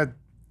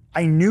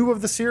 I knew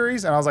of the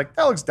series and I was like,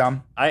 that looks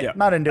dumb. I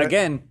Not into it.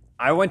 Again,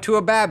 I went to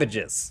a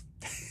Babbage's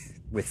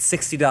with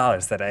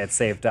 $60 that I had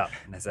saved up,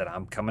 and I said,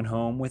 I'm coming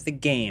home with a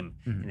game,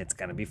 and it's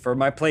gonna be for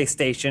my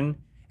PlayStation.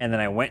 And then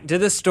I went into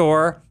the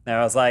store, and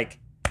I was like,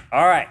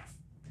 all right,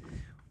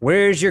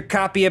 where's your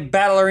copy of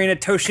Battle Arena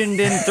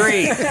Toshinden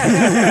 3?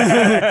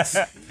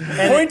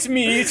 Point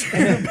me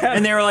to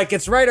And they were like,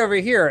 it's right over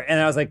here. And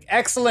I was like,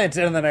 excellent.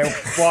 And then I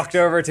walked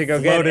over to go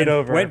get it Floated and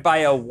over. went by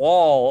a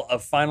wall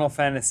of Final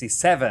Fantasy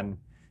VII. And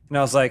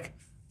I was like,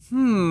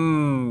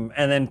 And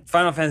then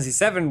Final Fantasy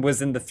VII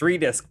was in the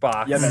 3-disc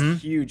box. Yeah, that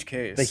huge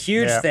case. The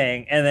huge Yeah.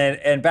 thing.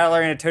 And Battle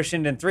Arena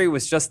Toshinden 3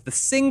 was just the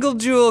single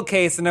jewel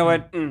case. And I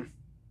went,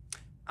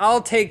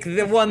 I'll take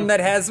the one that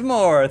has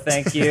more,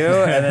 thank you.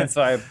 And then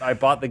so I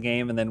bought the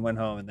game and then went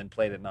home and then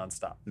played it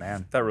nonstop.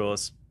 Man. That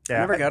rules. I Yeah.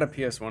 never got a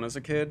PS1 as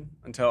a kid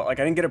until I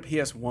didn't get a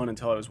PS1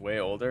 until I was way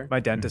older. My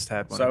dentist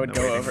had one. So I would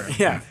go over.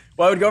 Yeah.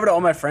 Well, I would go over to all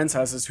my friends'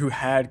 houses who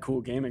had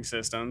cool gaming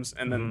systems,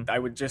 and then I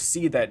would just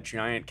see that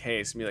giant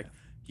case and be like,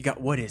 "You got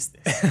what is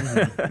this?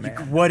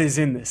 What is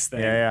in this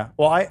thing?" Yeah.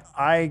 Well,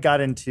 I got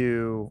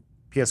into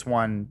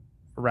PS1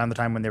 around the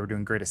time when they were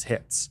doing greatest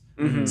hits.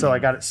 So I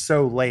got it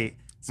so late.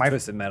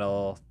 Twisted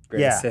Metal,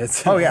 greatest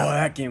hits. Oh Oh, yeah.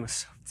 that game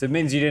was. So it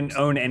means you didn't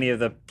own any of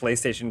the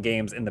PlayStation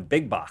games in the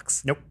big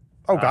box. Nope.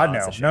 Oh God,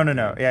 that's no. a shame.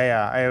 No.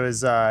 Yeah.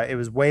 It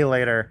was way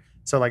later.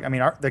 So like, I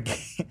mean, the game,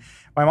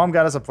 my mom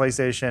got us a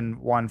PlayStation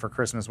 1 for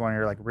Christmas one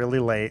year, like really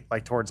late,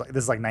 like towards like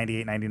this is like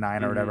 98,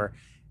 99 or whatever.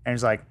 And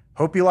she's like,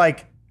 hope you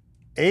like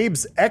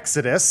Abe's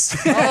Exodus.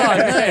 Oh,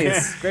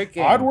 nice. Great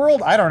game.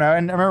 Oddworld? I don't know.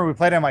 And I remember we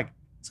played it. I'm like,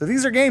 so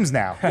these are games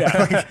now.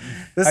 Like,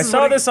 this I is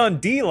saw what this on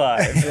D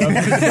Live.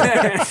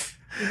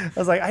 I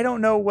was like, I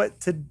don't know what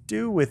to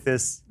do with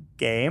this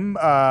game.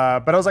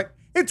 But I was like,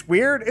 it's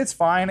weird. It's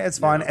fine. It's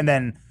fun. And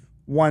then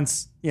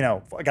once,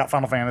 I got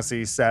Final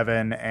Fantasy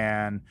 7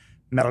 and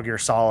Metal Gear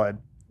Solid,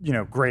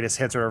 greatest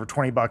hits are over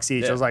 $20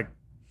 each. I was like,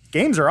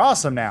 games are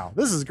awesome now.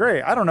 This is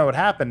great. I don't know what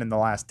happened in the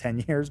last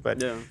 10 years,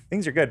 but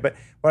things are good. But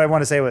what I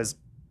want to say was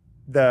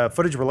the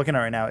footage we're looking at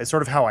right now is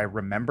sort of how I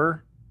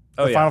remember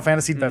the Final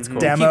Fantasy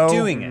demo. Keep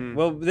doing it.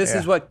 Well, this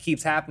is what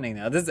keeps happening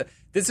now.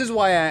 This is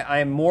why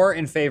I'm more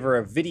in favor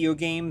of video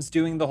games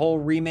doing the whole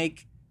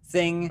remake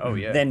thing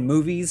than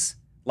movies.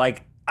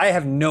 Like, I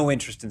have no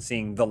interest in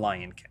seeing The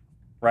Lion King,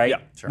 right? Yeah,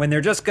 sure. When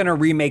they're just going to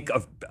remake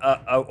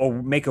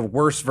make a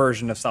worse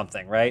version of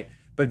something, right?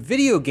 But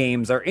video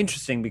games are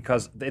interesting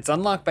because it's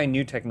unlocked by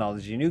new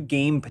technology, new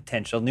game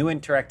potential, new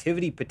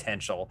interactivity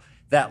potential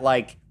that,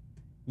 like,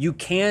 you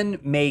can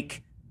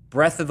make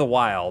Breath of the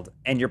Wild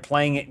and you're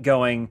playing it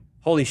going,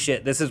 holy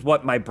shit, this is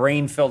what my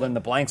brain filled in the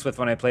blanks with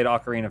when I played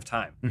Ocarina of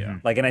Time. Yeah.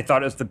 Like, and I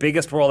thought it was the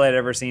biggest world I'd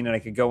ever seen and I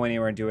could go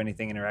anywhere and do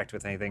anything, interact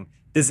with anything.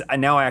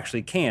 Now I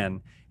actually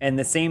can. And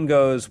the same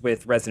goes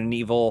with Resident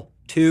Evil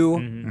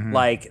 2.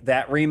 Like,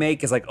 that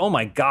remake is like, oh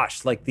my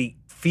gosh, like the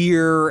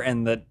fear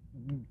and the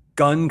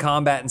gun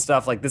combat and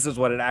stuff, like this is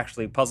what it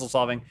actually puzzle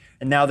solving.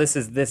 And now this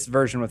is this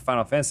version with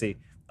Final Fantasy.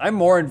 I'm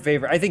more in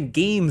favor. I think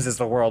games is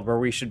the world where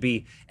we should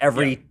be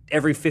every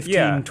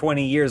 15,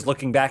 20 years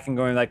looking back and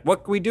going like,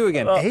 what can we do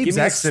again? Give Abe's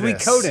me a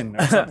Exodus. Suikoden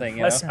or something.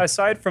 You know?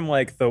 Aside from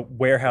like the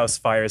warehouse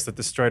fires that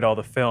destroyed all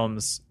the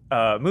films,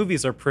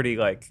 movies are pretty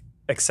like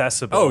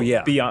accessible. Oh,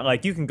 yeah. Beyond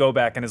like you can go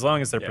back and as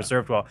long as they're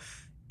preserved well.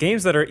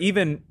 Games that are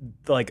even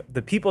like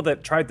the people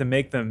that tried to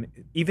make them,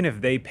 even if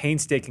they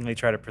painstakingly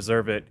try to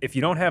preserve it, if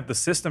you don't have the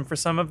system for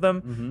some of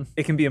them,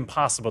 it can be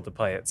impossible to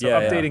play it. So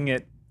updating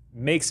it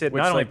makes it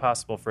not only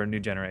possible for a new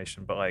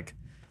generation, but like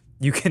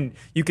you can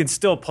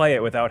still play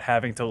it without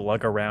having to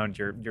lug around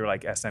your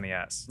like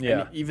SNES.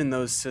 Yeah. And even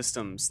those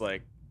systems,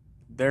 like,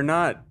 they're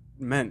not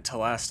meant to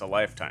last a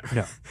lifetime.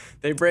 No.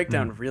 They break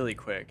down really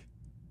quick.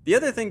 The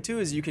other thing too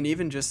is you can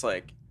even just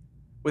like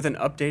with an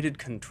updated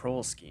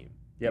control scheme,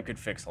 you could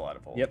fix a lot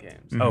of old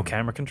games. Oh,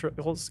 camera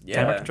controls?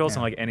 Camera controls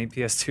on like any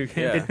PS2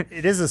 game? Yeah.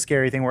 It is a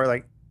scary thing where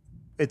like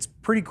it's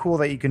pretty cool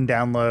that you can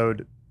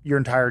download your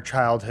entire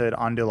childhood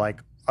onto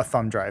like a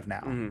thumb drive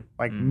now.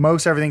 Like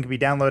most everything can be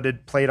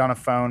downloaded, played on a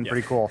phone,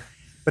 pretty cool.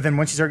 But then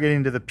once you start getting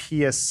into the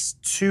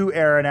PS2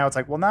 era, now it's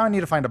like, well, now I need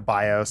to find a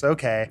BIOS.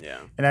 Okay. Yeah.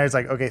 And now it's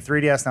like, okay,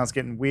 3DS, now it's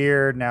getting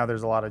weird. Now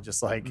there's a lot of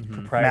just like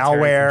Proprietary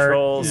malware.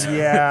 controls.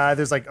 Yeah.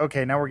 There's like,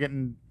 okay, now we're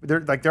getting,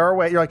 there are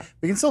ways, you're like,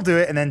 we can still do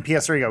it. And then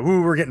PS3, you go,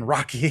 ooh, we're getting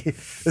rocky.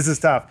 This is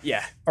tough.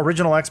 Yeah.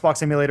 Original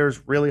Xbox emulators,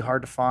 really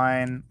hard to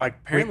find. Like,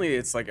 Apparently,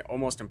 it's like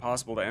almost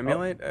impossible to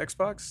emulate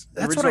Xbox.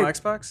 That's Original what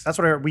Xbox. That's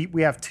what I heard.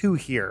 We have two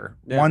here.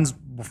 Yeah.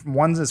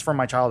 One's is from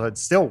my childhood,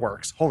 still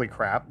works. Holy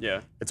crap.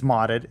 Yeah. It's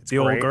modded. It's The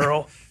great. old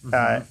girl.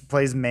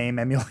 Plays MAME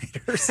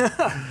emulators.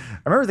 I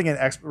remember thinking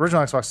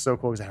original Xbox was so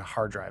cool because it had a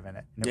hard drive in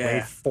it. And it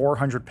weighed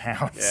 400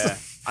 pounds. Yeah.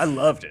 I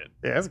loved it.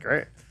 Yeah, it's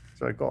great.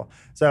 It's really cool.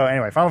 So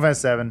anyway, Final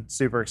Fantasy VII,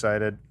 super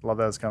excited. Love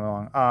that it's coming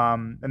along.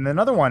 And then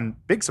another one,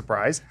 big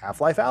surprise,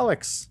 Half-Life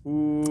Alyx.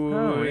 Ooh,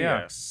 Oh,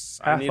 yeah.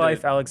 yes.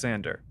 Half-Life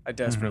Alexander. I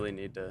desperately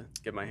need to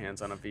get my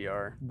hands on a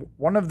VR.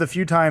 One of the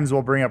few times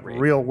we'll bring up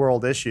real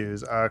world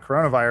issues.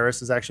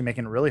 Coronavirus is actually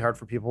making it really hard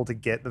for people to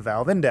get the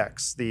Valve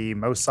Index, the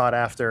most sought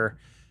after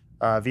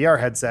VR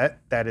headset.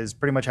 That is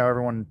pretty much how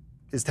everyone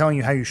is telling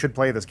you how you should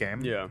play this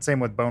game. Yeah. Same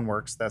with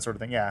Boneworks, that sort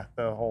of thing. Yeah,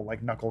 the whole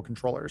like knuckle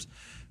controllers.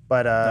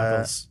 But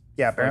Knuckles.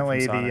 yeah,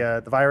 apparently from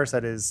Sonic. the virus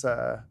that is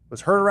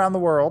was heard around the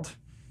world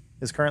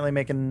is currently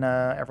making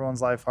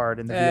everyone's life hard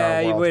in the VR Yeah,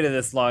 you world. waited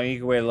this long. You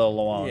can wait a little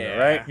longer, Yeah.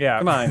 right? Yeah.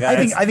 Come on,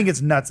 guys. I think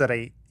it's nuts that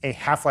a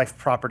Half-Life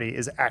property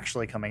is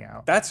actually coming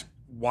out. That's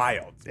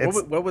wild.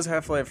 It's- What was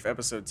Half-Life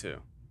episode 2?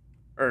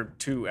 Or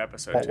 2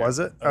 episode What 2? was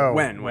it?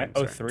 When?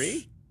 Oh, Sorry.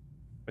 3?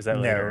 Was that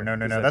later? No.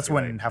 Was that That's too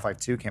when late? Half-Life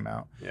 2 came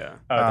out. Yeah.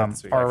 Oh,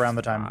 that's Or around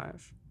the time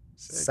 5,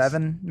 6.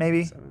 7,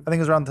 maybe. 7. I think it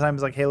was around the time it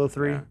was like Halo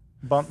 3 Yeah.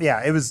 bump.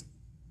 Yeah, it was.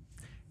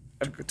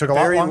 Took a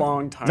Very lot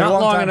long time. Took a Not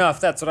long long time.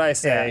 enough. That's what I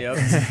say.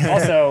 Yep.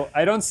 Also,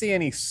 I don't see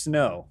any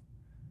snow.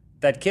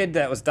 That kid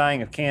that was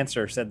dying of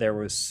cancer said there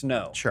was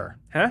snow. Sure.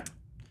 Huh?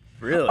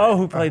 Really? Oh,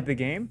 who played the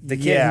game? The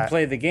kid Yeah. who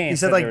played the game He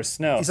said said, like- there was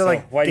snow. he said,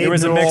 like, why Gabe There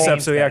was a Newell- mix-up,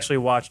 so he that? actually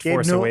watched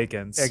Force Newell-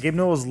 Awakens. Yeah, Gabe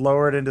Newell was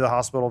lowered into the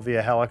hospital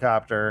via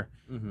helicopter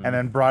and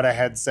then brought a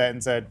headset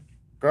and said,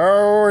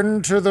 "Go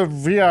into the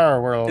VR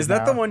world." Is that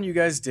now." the one you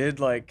guys did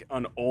like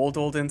on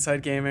old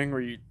Inside Gaming where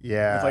you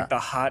Yeah. with like the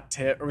hot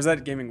tip, or was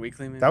that Gaming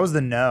Weekly? Maybe? That was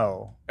the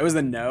No. it was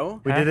the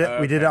No. We did it.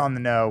 Oh, We did it okay. on the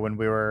No when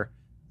we were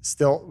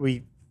still.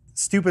 We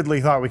stupidly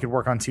thought we could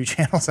work on 2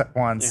 channels at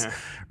once. Yeah.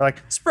 We're like,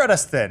 spread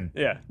us thin.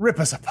 Yeah. Rip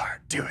us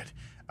apart. Do it.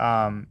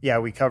 Yeah,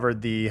 we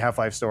covered the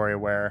Half-Life story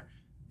where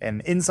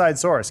an inside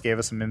source gave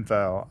us some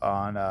info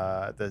on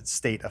the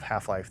state of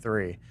Half-Life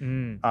 3,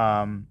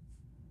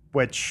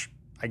 which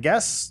I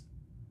guess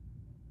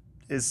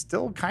is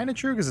still kind of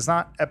true because it's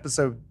not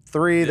episode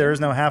 3. There is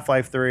no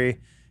Half-Life 3.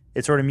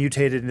 It sort of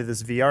mutated into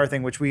this VR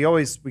thing, which we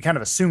kind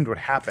of assumed would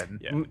happen.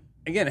 Yeah.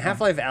 Again,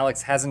 Half-Life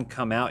Alyx hasn't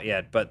come out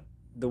yet, but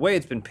the way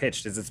it's been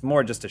pitched is it's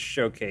more just a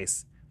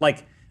showcase.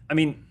 Like, I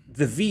mean,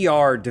 the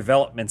VR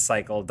development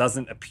cycle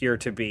doesn't appear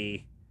to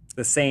be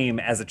the same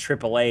as a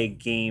AAA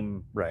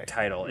game Right.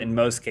 title in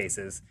most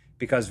cases,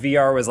 because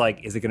VR was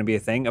like, is it going to be a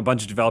thing? A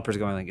bunch of developers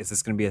going like, is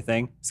this going to be a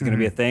thing? Is it going to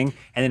be a thing?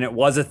 And then it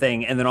was a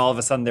thing, and then all of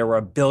a sudden there were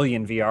a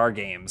billion VR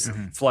games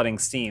flooding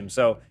Steam.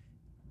 So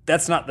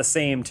that's not the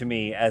same to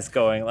me as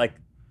going like,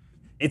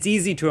 it's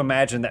easy to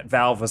imagine that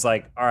Valve was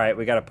like, all right,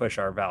 we got to push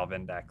our Valve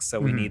index, so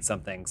we need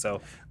something.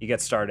 So you get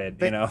started,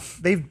 you know.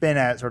 They've been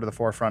at sort of the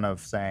forefront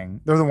of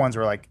saying, they're the ones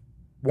who are like,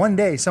 one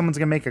day someone's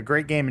gonna make a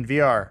great game in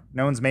VR.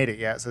 No one's made it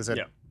yet, so I said,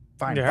 Yeah.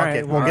 fine, Yeah, fuck alright,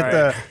 it.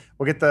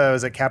 We'll get the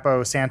was it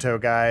Capo Santo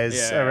guys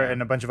Yeah.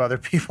 and a bunch of other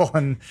people,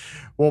 and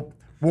we'll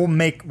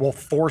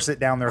force it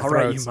down their All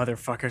right, you throats.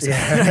 motherfuckers.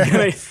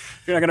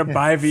 If you're not gonna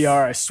buy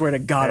VR, I swear to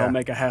God, Yeah. I'll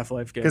make a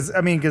Half-Life game.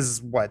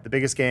 Because what the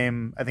biggest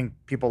game I think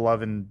people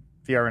love in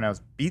VR right now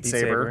is Beat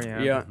Saber,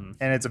 Yeah.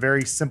 and it's a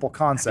very simple You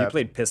concept.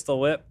 played Pistol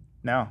Whip?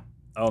 No,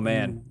 Oh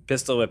man,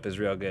 Pistol Whip is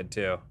real good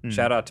too.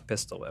 Shout out to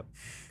Pistol Whip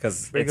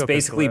because Way to it's go,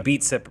 basically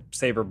Pistol Beat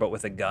Saber but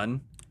with a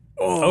gun.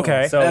 Oh,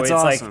 Okay. So That's it's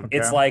awesome. like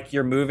it's Okay. like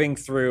you're moving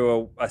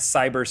through a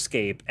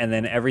cyberscape, and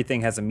then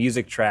everything has a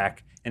music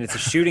track, and it's a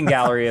shooting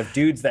gallery of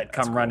dudes that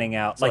come running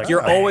out. Like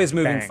you're bang, always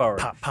moving bang, forward.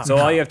 pop, pop, so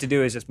all pop. you have to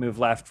do is just move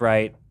left,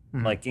 right,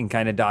 like and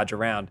kind of dodge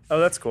around. Oh,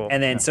 that's cool.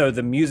 And then so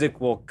the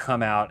music will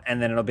come out,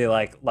 and then it'll be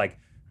like,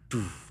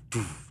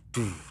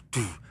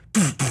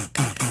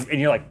 and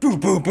you're like boom,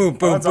 boom, boom,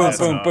 boom, that's boom,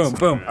 awesome. boom, boom,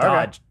 boom,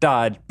 dodge,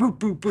 dodge, boom,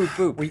 boom, boom,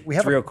 boom. we It's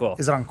have real cool.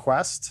 Is it on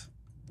Quest?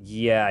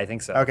 Yeah, I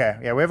think so. Okay,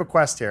 yeah, we have a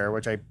Quest here,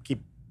 which I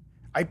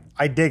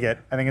dig it.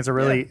 I think it's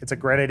it's a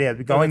great idea.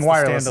 Oh, Going that's the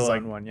wireless is standalone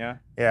like, one, yeah.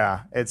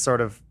 yeah, it's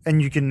sort of,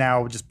 and you can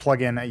now just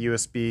plug in a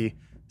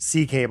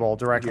USB-C cable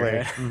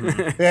directly.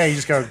 Yeah, you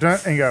just go dun,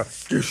 and you go.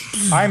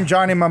 I'm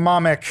Johnny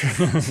Mnemonic.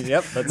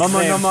 Yep, that's Mama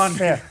the name. Naman.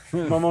 Yeah,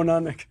 Momo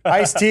Nanak.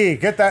 Ice-T,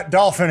 get that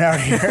dolphin out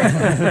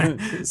here.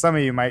 Some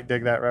of you might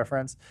dig that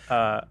reference.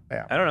 I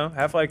don't know.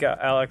 Half-Life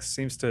Alyx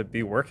seems to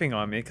be working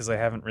on me because I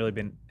haven't really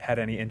had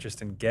any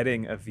interest in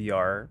getting a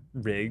VR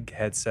rig,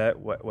 headset,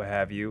 what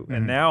have you.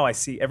 And now I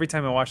see every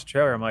time I watch the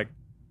trailer, I'm like,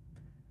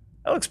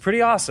 that looks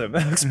pretty awesome.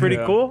 That looks pretty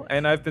Yeah. cool.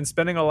 And I've been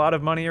spending a lot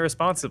of money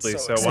irresponsibly,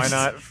 so why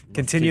not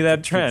continue Keep- that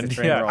keep the trend?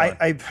 train Yeah.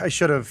 rolling. I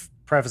should have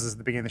prefaced this at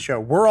the beginning of the show.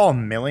 We're all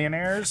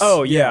millionaires.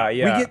 Oh yeah,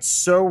 yeah. We get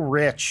so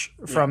rich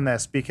from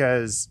this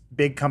because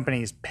big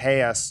companies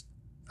pay us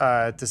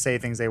to say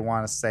things they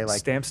want us to say. Like,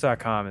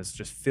 Stamps.com is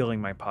just filling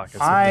my pockets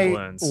with I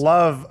doubloons.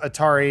 love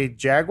Atari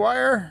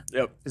Jaguar.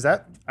 Yep. Is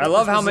that? I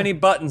love how many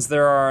buttons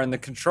there are in the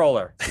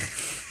controller.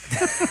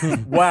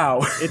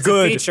 Wow. It's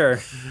a feature.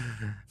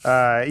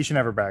 You should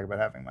never brag about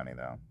having money,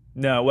 though.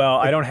 No, well,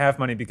 I don't have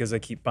money because I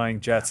keep buying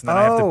jets, and then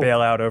I have to Oh.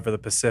 bail out over the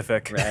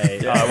Pacific, Right.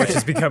 which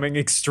is becoming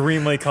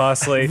extremely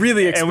costly.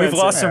 Really And we've expensive.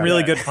 lost some Yeah.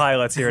 really good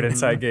pilots here at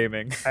Inside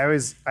Gaming. I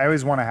always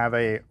want to have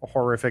a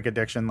horrific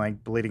addiction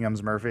like Bleeding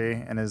Gums Murphy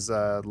and his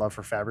love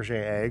for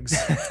Fabergé eggs.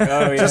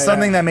 Oh, yeah, Just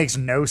something that makes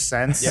no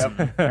sense. Yep.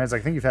 And I was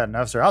like, I think you've had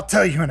enough, sir. I'll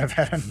tell you when I've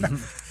had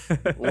enough.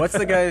 What's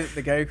the guy?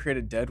 The guy who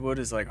created Deadwood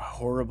is like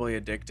horribly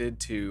addicted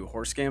to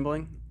horse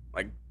gambling,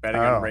 like betting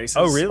Oh. on races.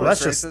 Oh, really? Well, horse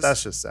that's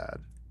races. just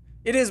sad.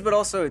 It is, but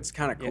also it's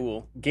kind of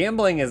cool.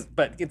 Gambling is,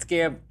 but it's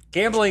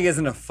gambling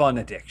isn't a fun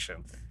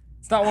addiction.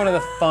 It's not one of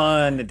the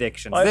fun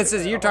addictions. Well, This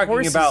is you're talking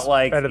horse is about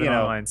like better than you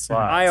know, online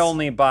slots. I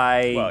only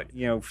buy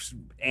Well,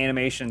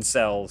 animation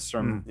cells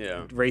from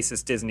Yeah.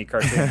 racist Disney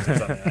cartoons or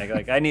something.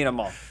 Like I need them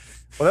all.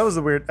 Well, that was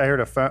the weird. I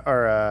heard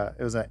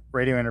it was a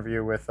radio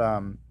interview with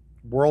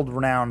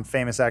world-renowned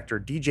famous actor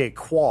DJ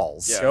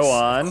Qualls. Yes, Go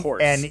on. Of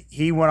course. And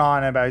he went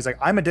on about, he's like,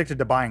 I'm addicted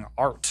to buying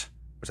art,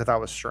 which I thought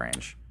was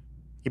strange.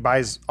 He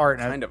buys art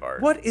and kind of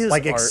art. What is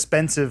like art?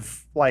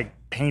 expensive like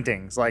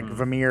paintings, like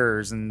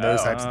Vermeers and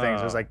those types of things.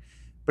 It was like,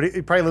 but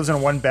he probably lives in a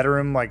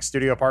 1-bedroom like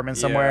studio apartment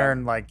somewhere Yeah.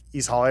 in like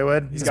East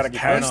Hollywood. He's got a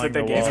couch on that they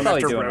your gave wall. him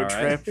Probably after doing road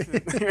all right.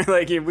 trip. You're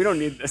like, yeah, we don't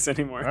need this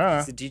anymore.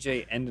 Uh, He's a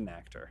DJ and an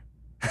actor.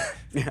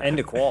 And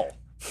a qual.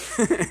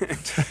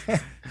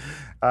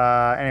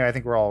 anyway, I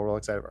think we're all real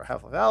excited about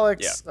Half-Life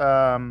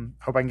Alyx.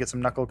 Hope I can get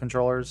some Knuckle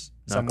controllers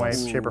some way,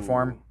 Knuckles. shape, or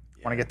form.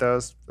 Ooh, Want to get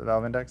those for the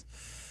Valve Index.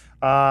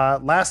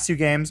 Last 2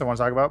 games I want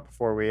to talk about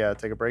before we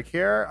take a break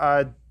here.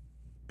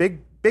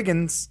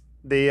 Biggins,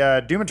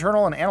 the Doom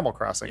Eternal and Animal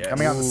Crossing Yes.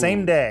 coming out the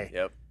same day.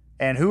 Yep.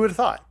 And who would have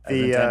thought? As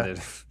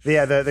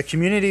intended. The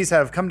communities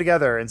have come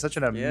together in such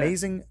an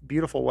amazing,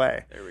 beautiful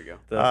way. There we go.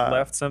 The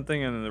left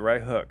something and the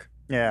right hook.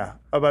 Yeah.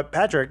 Oh, but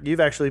Patrick, you've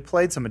actually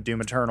played some of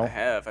Doom Eternal. I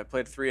have. I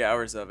played 3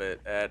 hours of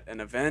it at an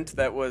event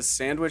that was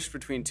sandwiched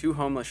between 2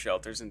 homeless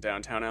shelters in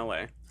downtown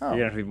LA. Oh. You're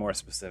gonna have to be more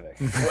specific.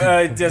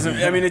 It doesn't.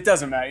 I mean, it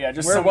doesn't matter. Yeah,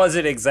 just Where was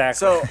it exactly?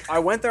 So I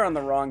went there on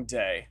the wrong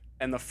day,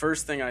 and the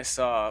first thing I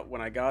saw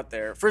when I got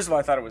there, first of all,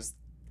 I thought it was.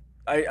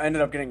 I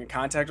ended up getting in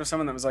contact with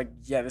someone that was like,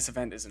 "Yeah, this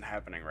event isn't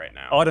happening right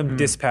now." Autumn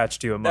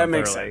dispatched you a month That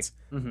makes early. sense.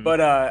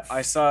 But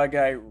I saw a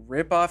guy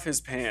rip off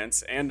his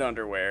pants and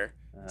underwear.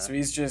 So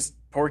he's just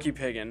Porky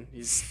Piggin.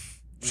 He's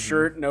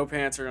shirt, no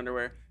pants or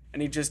underwear.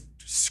 And he just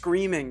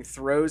screaming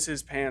throws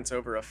his pants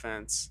over a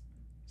fence.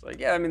 It's like,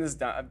 yeah, I mean,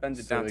 I've been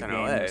to So the downtown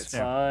game LA. was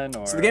fun,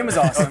 or... So the game was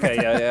awesome. Okay,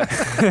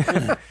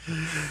 yeah.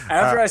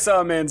 After I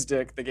saw a man's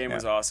dick, the game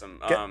was awesome.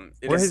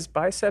 It Were is- his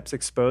biceps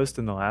exposed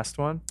in the last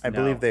one? I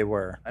believe they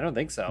were. I don't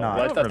think so. No, I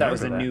Well, I don't thought that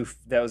was a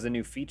remember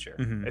new feature.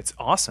 It's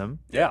awesome.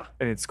 Yeah.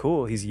 And it's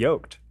cool. He's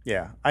yoked.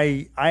 Yeah.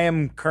 I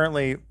am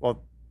currently,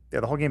 well, yeah,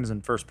 the whole game is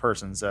in first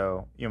person,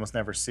 so you almost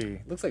never see.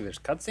 Looks like there's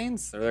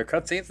cutscenes. Are there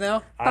cutscenes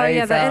now? Oh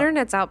yeah, the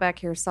internet's out back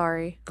here.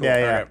 Sorry. Yeah,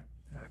 yeah. Alright.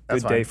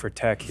 That's Good day fine. for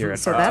tech here at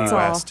So RT that's all.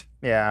 West.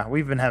 Yeah,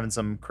 we've been having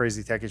some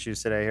crazy tech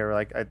issues today here.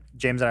 Like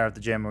James and I are at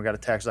the gym. We got a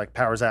text like,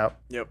 "Power's out.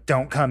 Yep.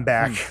 Don't come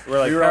back." We're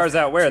like, We were powers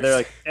out where? They're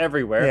like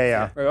everywhere. Yeah,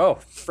 yeah. We're, oh,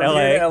 From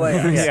here to LA.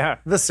 yeah.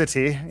 The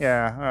city.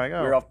 Yeah. I'm like,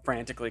 oh. We were all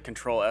frantically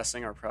control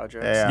S-ing our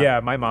projects. Yeah. Yeah,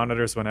 my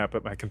monitors went out,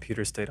 but my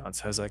computer stayed on.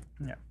 So I was like,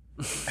 Yeah.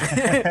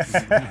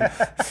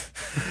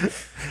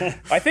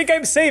 I think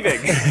I'm saving.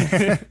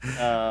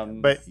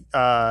 But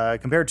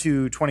compared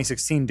to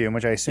 2016 Doom,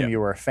 which I assume you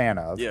were a fan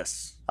of,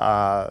 Yes.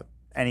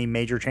 any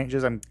major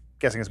changes? I'm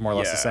guessing it's more or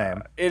less the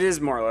same. It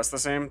is more or less the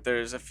same.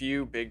 There's a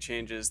few big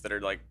changes that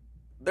are like,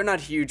 they're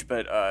not huge,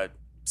 but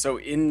so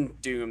in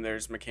Doom,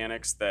 there's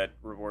mechanics that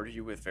reward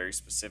you with very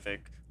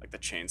specific, like the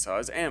chainsaw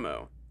is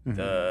ammo.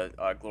 The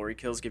glory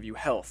kills give you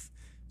health.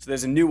 So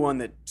there's a new one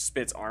that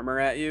spits armor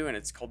at you, and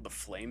it's called the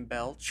Flame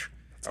Belch.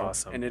 That's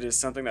awesome. And it is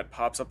something that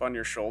pops up on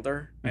your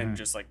shoulder and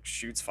just like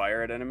shoots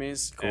fire at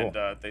enemies. Cool.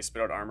 And they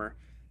spit out armor.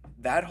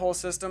 That whole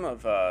system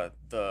of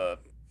the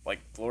like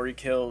glory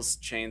kills,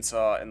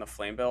 chainsaw, and the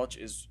flame belch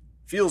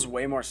feels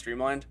way more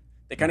streamlined.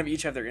 They kind of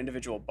each have their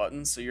individual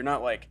buttons, so you're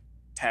not like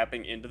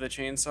tapping into the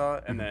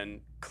chainsaw and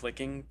then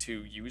clicking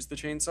to use the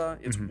chainsaw.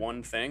 It's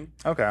one thing.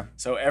 Okay.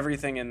 So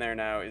everything in there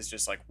now is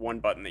just like one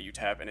button that you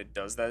tap and it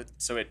does that.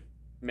 So it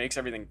makes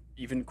everything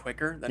even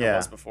quicker than it Yeah.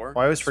 was before.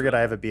 Well, I always forget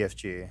I have a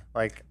BFG.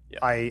 Like Yeah.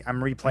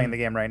 I'm replaying the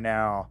game right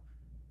now,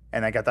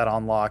 and I got that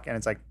on lock, and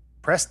it's like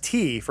press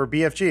T for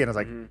BFG, and I was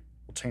like,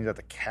 we'll change that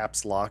to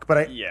caps lock.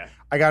 But Yeah.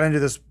 I got into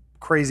this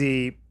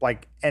crazy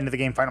like end of the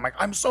game fight. I'm like,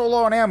 I'm so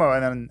low on ammo,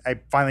 and then I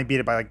finally beat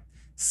it by like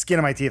skin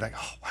of my teeth. Like,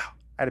 oh wow,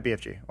 I had a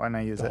BFG. Why didn't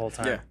I use the it? whole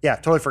time. Yeah. Yeah,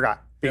 totally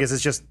forgot because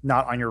it's just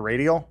not on your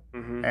radial.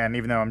 Mhm. And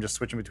even though I'm just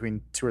switching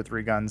between 2 or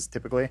 3 guns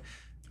typically,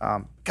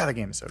 God, the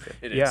game is so good.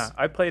 It is. Yeah,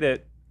 I played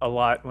it a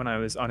lot when I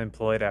was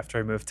unemployed after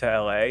I moved to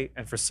LA,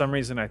 and for some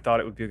reason I thought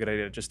it would be a good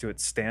idea to just do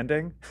it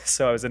standing.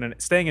 So I was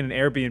staying in an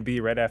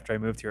Airbnb right after I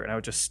moved here, and I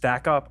would just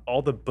stack up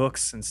all the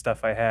books and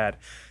stuff I had,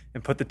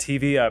 and put the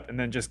TV up, and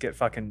then just get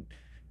fucking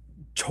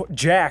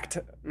jacked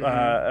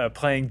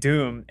playing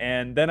Doom,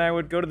 and then I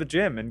would go to the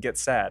gym and get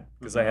sad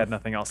because I had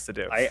nothing else to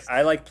do.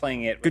 I like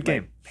playing it with Good my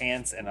game.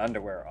 pants and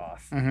underwear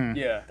off.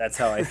 Yeah. That's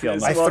how I feel.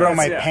 It's I Well, throw that's-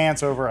 my yeah.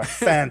 pants over a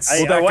fence. I,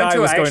 that I went guy to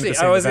was going to actually. the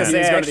same I was gonna event.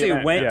 say I He was going to the actually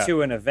event. went Yeah.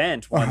 to an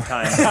event one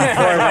time before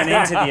I went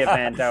into the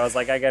event. I was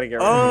like, I gotta get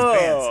rid of these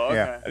pants. Oh, okay.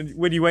 Yeah. And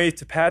when you waved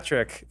to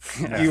Patrick,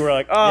 you were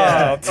like, "Oh,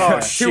 Yeah. oh,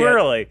 Shit. too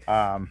early."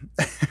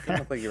 You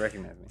look like you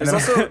recognize me. There's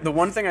also the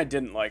one thing I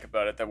didn't like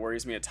about it that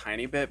worries me a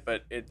tiny bit,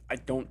 but I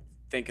don't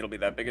think it'll be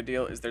that big a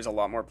deal, is there's a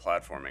lot more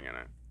platforming in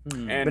it.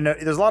 And But no,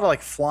 there's a lot of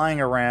like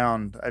flying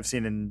around. I've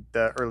seen in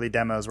the early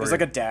demos where there's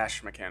like a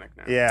dash mechanic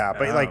now. yeah,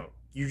 but like Oh.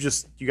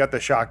 you got the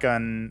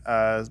shotgun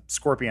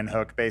scorpion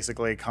hook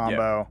basically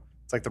combo.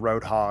 It's like the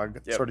Roadhog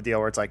Yep. sort of deal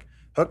where it's like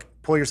hook,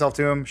 pull yourself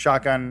to him,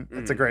 shotgun.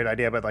 It's a great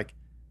idea, but like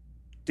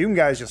Doom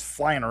guys just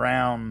flying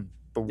around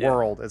the Yeah.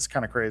 world. It's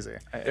kind of crazy.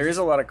 There is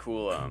a lot of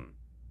cool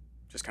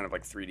just kind of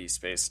like 3D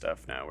space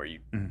stuff now where you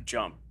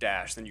jump,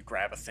 dash, then you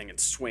grab a thing and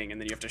swing,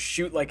 and then you have to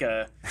shoot like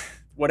a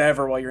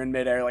whatever while you're in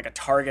midair, like a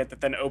target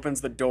that then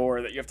opens the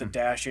door that you have to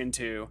dash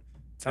into.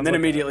 And then like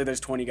immediately there's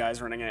 20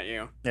 guys running at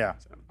you. Yeah,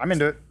 I'm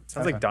into it.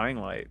 Sounds like Dying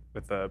Light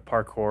with the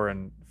parkour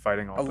and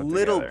fighting all A put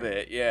little together.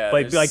 bit, yeah.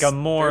 Like There's- a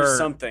more there's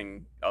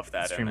something of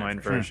that streamlined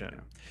in there for sure.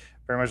 version.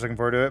 Very much looking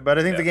forward to it. But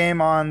I think the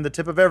game on the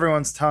tip of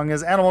everyone's tongue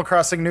is Animal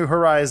Crossing New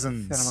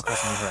Horizons. Animal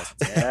Crossing New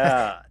Horizons.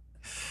 Yeah.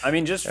 I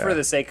mean, just for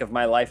the sake of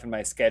my life and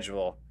my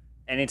schedule,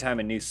 anytime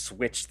a new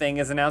Switch thing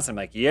is announced, I'm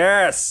like,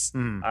 yes,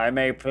 I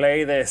may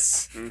play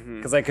this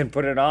because I can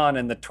put it on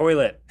in the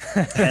toilet.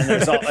 And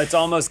it's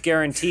almost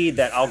guaranteed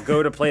that I'll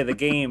go to play the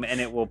game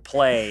and it will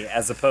play,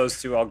 as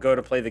opposed to I'll go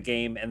to play the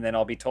game and then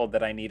I'll be told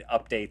that I need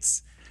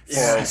updates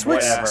for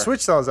whatever.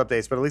 Switch still has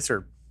updates, but at least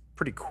they're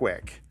pretty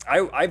quick.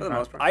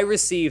 I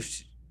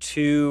received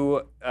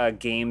 2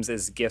 games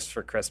as gifts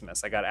for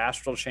Christmas. I got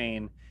Astral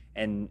Chain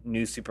and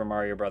New Super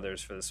Mario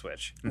Brothers for the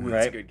Switch. Ooh, right?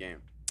 that's a good game.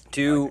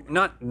 2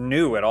 not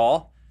new at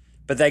all,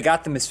 but they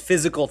got them as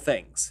physical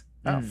things,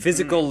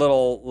 physical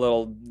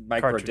little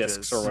micro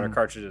discs or whatever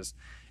cartridges.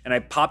 And I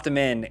popped them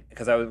in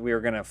because we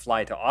were gonna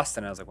fly to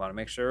Austin. I was like, want to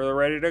make sure they're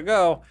ready to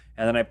go.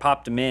 And then I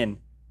popped them in,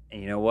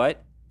 and you know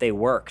what? They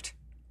worked.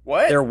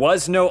 What? There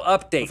was no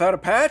update Without a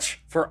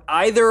patch? for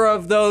either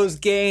of those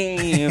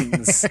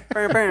games.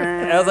 I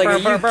was like, are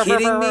you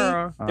kidding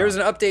me? There was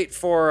an update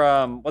for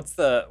what's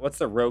the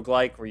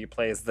roguelike where you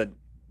play as the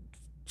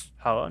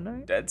Hollow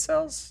Knight? Dead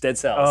Cells? Dead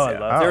Cells. Oh, I yeah.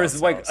 love there Dead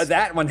was like Cells.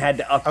 that one had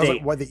to update. I was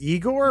like, what, the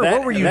Igor? That-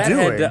 What were you that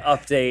doing? had to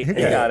update. You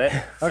got it.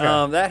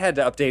 Okay. That had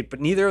to update, but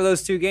neither of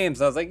those 2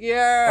 games. I was like,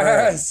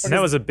 yes. And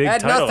that was a big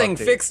Add title nothing,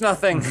 update. fix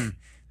nothing.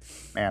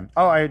 Man.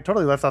 Oh, I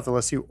totally left off the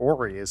list too.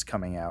 Ori is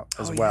coming out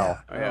as well.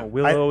 Oh, yeah.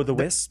 Willow the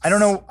Wisp. I don't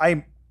know.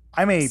 I'm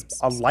a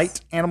light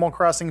Animal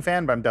Crossing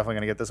fan, but I'm definitely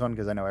gonna get this one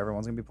because I know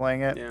everyone's gonna be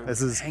playing it. Yeah.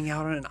 This is Hang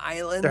out on an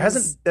island. there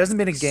hasn't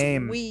been a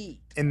game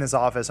Sweet. in this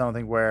office, I don't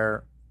think,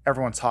 where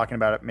everyone's talking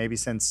about it maybe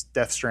since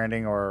Death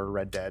Stranding or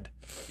Red Dead.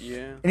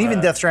 Yeah. And even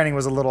Death Stranding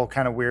was a little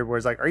kind of weird where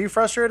it's like, are you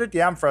frustrated?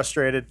 Yeah, I'm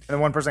frustrated. And then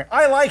one person like,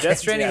 I like Death it.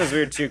 Stranding was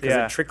weird too because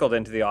Yeah. it trickled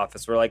into the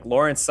office. Where like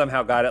Lawrence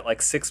somehow got it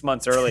like 6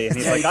 months early, and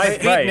he's like, "I've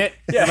beaten right. it."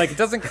 Yeah, like it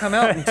doesn't come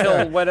out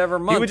until whatever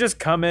month. He would just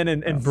come in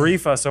and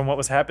brief us on what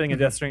was happening in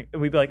Death Stranding.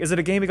 And we'd be like, is it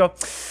a game? He'd go,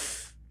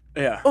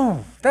 Yeah.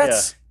 oh,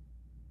 that's...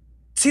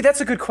 See,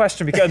 that's a good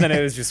question because then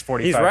it was just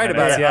 45 He's right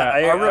minutes. about it. Yeah.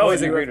 I Our always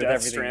review agreed of with Death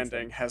everything.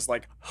 Stranding has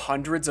like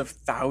hundreds of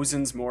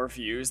thousands more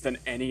views than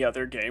any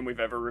other game we've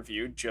ever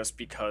reviewed just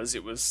because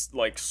it was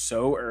like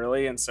so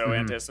early and so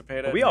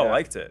anticipated. We all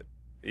liked it.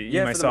 You,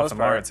 Yeah, for the myself, most and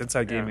part. Lawrence.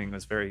 Inside Yeah. Gaming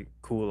was very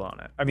cool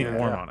on it. I mean, Yeah.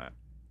 warm Yeah. on it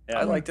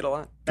I liked it a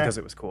lot. because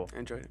it was cool. I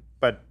enjoyed it.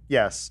 But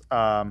yes.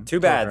 Too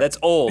bad. That's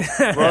old.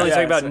 We're only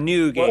talking about so-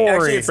 new games. Well,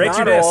 actually, it's Break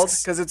your not old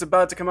discs. because it's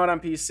about to come out on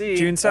PC.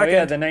 June Oh 2nd.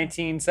 yeah, the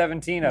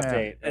 1917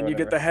 update. and you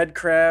get the head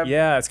crab.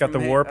 Yeah, it's got the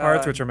from war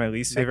parts, uh, which are my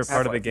least favorite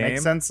part of the game.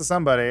 Makes sense to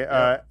somebody.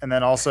 And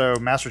then also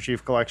Master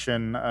Chief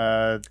Collection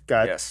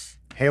got Yes.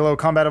 Halo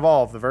Combat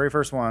Evolved, the very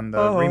first one. The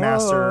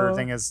remaster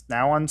thing is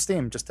now on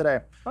Steam just today.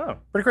 Oh,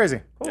 Pretty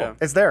crazy. cool. Yeah.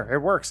 It's there. It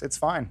works. It's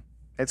fine.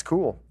 It's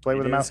cool. Play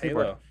with a It mouse is and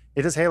keyboard. Halo.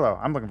 It is Halo.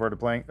 I'm looking forward to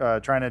playing.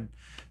 Trying to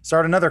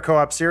start another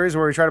co-op series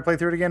where we try to play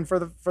through it again for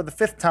the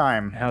 5th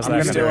time. How's You that I'm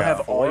gonna still do? do it.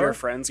 have all your Four?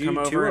 friends You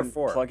come do 2 over or and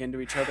 4? plug into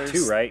each other's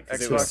 2, right?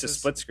 Because it was Xboxes. just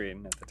split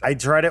screen at the time. I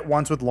tried it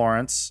once with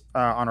Lawrence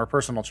on our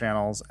personal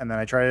channels, and then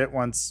I tried it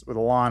once with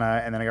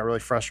Alana, and then I got really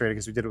frustrated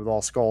because we did it with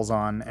all skulls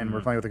on, and we're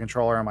playing with the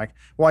controller. I'm like,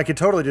 well, I could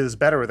totally do this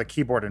better with a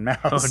keyboard and mouse.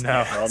 Oh,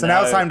 no. Well, So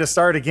now it's time to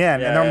start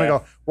again, and then I'm yeah. gonna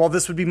go, well,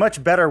 this would be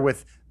much better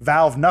with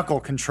Valve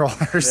knuckle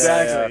controllers.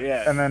 Exactly.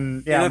 Yeah. And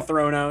then in a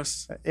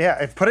Thronos.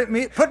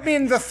 put me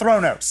in the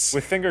Thronos.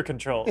 With finger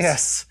controls.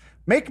 Yes.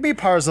 Make me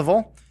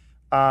Parzival.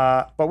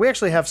 But we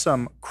actually have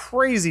some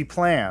crazy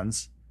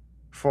plans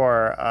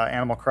for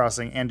Animal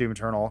Crossing and Doom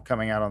Eternal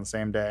coming out on the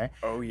same day.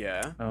 Oh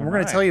yeah. Oh, And we're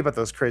going to my. tell you about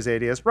those crazy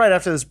ideas right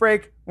after this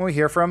break when we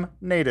hear from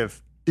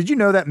Native. Did you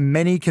know that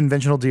many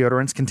conventional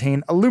deodorants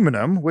contain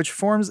aluminum, which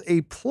forms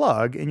a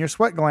plug in your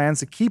sweat glands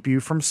to keep you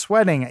from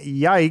sweating?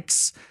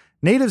 Yikes.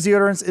 Native's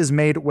deodorants is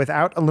made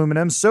without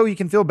aluminum, so you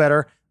can feel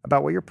better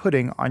about what you're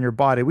putting on your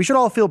body. We should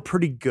all feel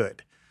pretty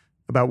good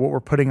about what we're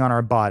putting on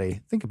our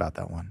body. Think about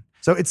that one.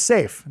 So it's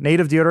safe.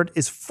 Native deodorant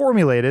is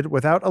formulated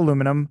without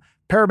aluminum,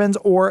 parabens,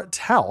 or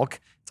talc.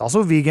 It's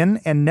also vegan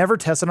and never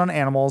tested on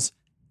animals.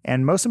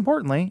 And most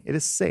importantly, it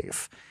is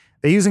safe.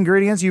 They use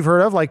ingredients you've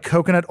heard of like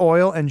coconut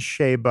oil and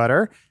shea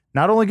butter.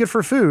 Not only good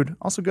for food,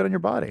 also good on your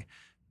body.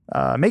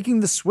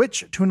 Making the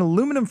switch to an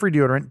aluminum-free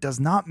deodorant does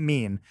not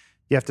mean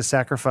you have to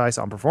sacrifice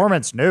on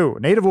performance. No,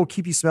 Native will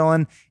keep you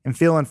smelling and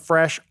feeling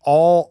fresh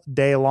all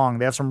day long.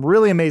 They have some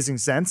really amazing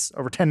scents,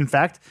 over 10 in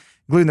fact,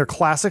 including their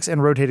classics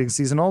and rotating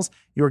seasonals.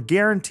 You're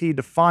guaranteed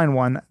to find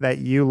one that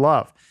you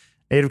love.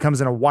 Native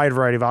comes in a wide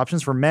variety of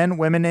options for men,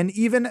 women, and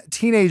even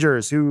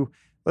teenagers who,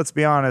 let's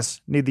be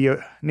honest, need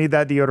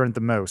that deodorant the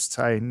most.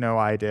 I know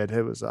I did.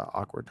 It was an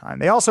awkward time.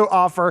 They also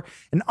offer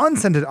an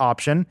unscented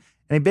option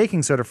and a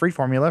baking soda-free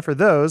formula for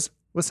those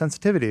with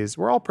sensitivities.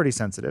 We're all pretty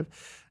sensitive.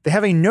 They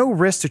have a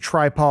no-risk to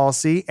try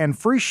policy and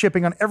free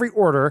shipping on every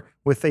order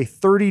with a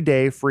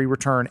 30-day free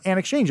return and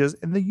exchanges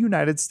in the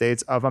United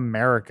States of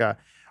America.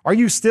 Are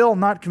you still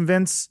not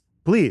convinced?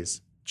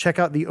 Please check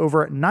out the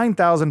over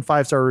 9,000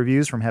 5-star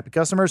reviews from happy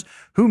customers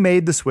who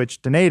made the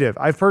switch to native.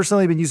 I've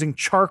personally been using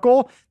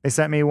charcoal. They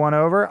sent me one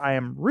over. I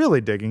am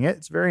really digging it.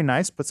 It's very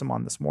nice. Put some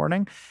on this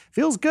morning.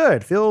 Feels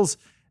good. Feels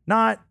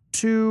not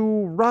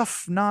too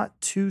rough, not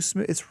too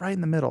smooth. It's right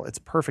in the middle. It's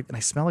perfect. And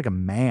I smell like a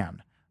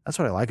man. That's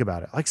what I like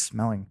about it. I like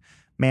smelling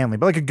manly,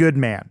 but like a good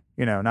man,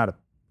 not a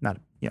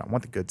I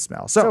want the good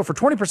smell. So for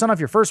 20% off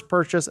your first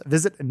purchase,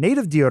 visit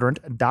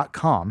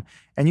nativedeodorant.com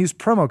and use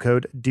promo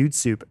code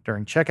DUDESOUP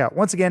during checkout.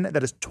 Once again,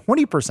 that is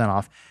 20%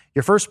 off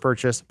your first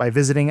purchase by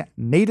visiting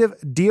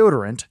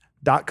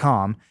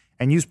nativedeodorant.com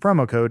and use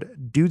promo code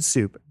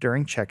DUDESOUP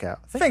during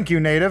checkout. Thank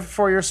you, Native,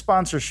 for your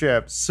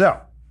sponsorship. So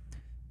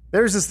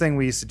there's this thing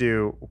we used to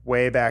do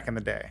way back in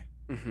the day,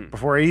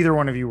 before either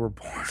one of you were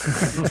born.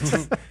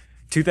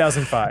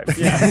 2005.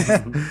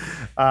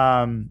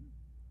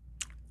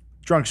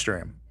 Drunk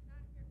stream.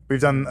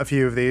 We've done a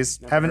few of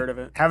these. Never heard of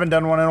it. Haven't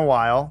done one in a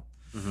while.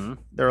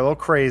 They're a little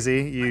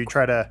crazy. You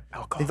try to.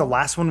 I think the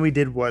last one we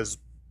did was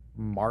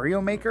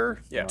Mario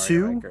Maker 2.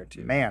 Mario Maker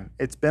 2. Man,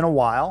 it's been a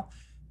while.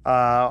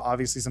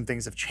 Obviously, some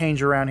things have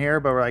changed around here,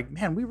 but we're like,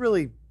 man,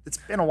 it's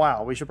been a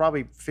while. We should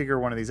probably figure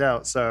one of these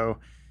out. So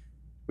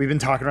we've been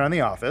talking around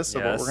the office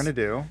of what we're going to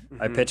do.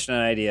 I pitched an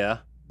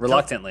idea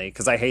reluctantly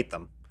because I hate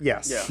them.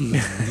 Yes.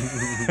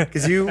 Yeah.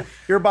 Because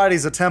your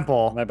body's a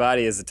temple. My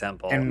body is a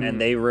temple, and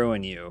they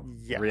ruin you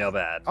real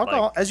bad.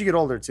 Alcohol, as you get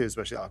older too,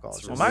 especially alcohol.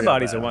 Well, my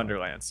body's a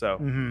wonderland, so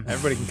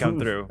everybody can come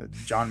through.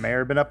 John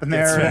Mayer been up in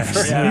there.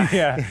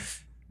 Yeah.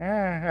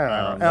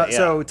 I don't know.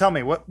 So tell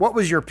me, what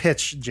was your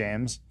pitch,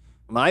 James?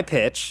 My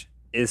pitch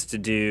is to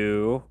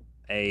do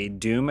a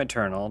Doom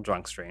Eternal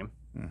drunk stream,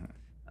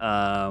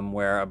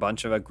 where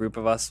a group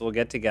of us will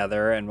get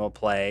together and we'll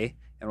play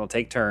and we'll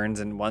take turns.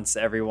 And once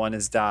everyone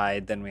has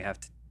died, then we have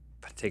to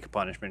take a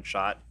punishment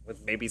shot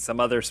with maybe some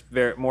other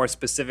more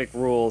specific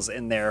rules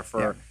in there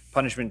for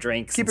punishment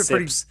drinks and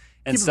sips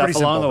and stuff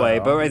along the way.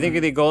 But I think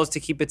the goal is to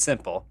keep it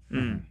simple.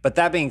 But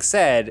that being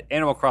said,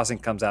 Animal Crossing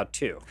comes out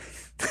too.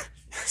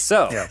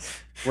 So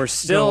we're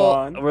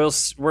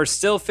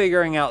still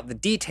figuring out the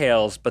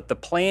details, but the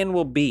plan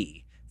will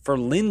be for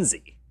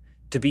Lindsay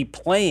to be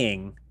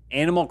playing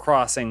Animal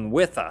Crossing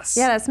with us.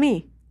 Yeah, that's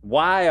me.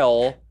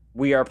 While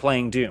we are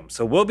playing Doom.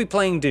 So we'll be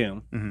playing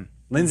Doom.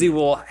 Lindsay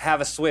will have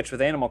a Switch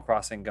with Animal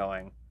Crossing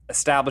going,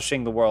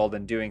 establishing the world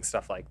and doing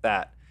stuff like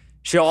that.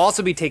 She'll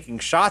also be taking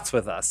shots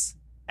with us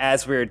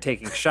as we're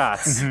taking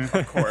shots,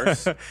 of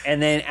course.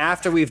 And then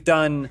after we've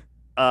done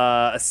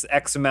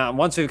X amount,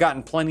 once we've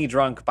gotten plenty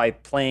drunk by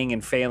playing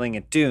and failing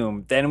at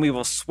Doom, then we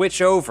will switch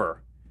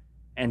over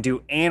and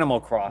do Animal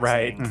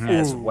Crossing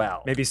as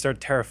well. Maybe start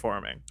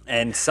terraforming.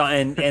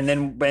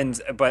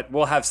 But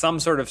we'll have some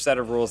sort of set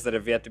of rules that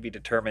have yet to be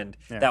determined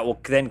that will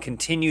then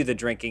continue the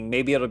drinking.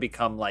 Maybe it'll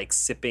become like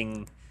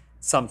sipping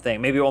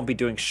something. Maybe it won't be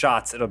doing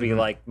shots. It'll be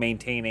like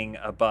maintaining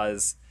a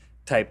buzz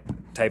type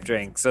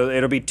drink. So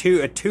it'll be a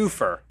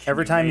twofer.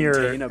 Every time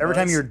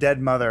your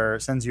dead mother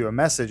sends you a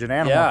message in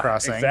Animal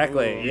Crossing,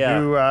 exactly.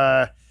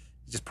 You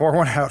just pour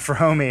one out for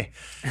homie.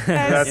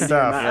 That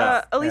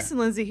stuff. Elise and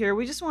Lindsay here.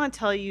 We just want to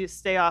tell you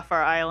stay off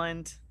our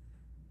island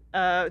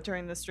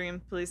during the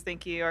stream. Please,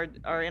 thank you.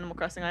 Our Animal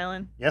Crossing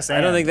island. Yes,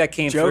 I don't think that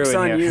came Joke's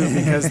through in on here. you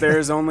because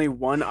there's only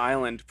one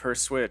island per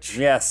Switch.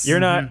 Yes. You're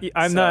not.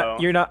 I'm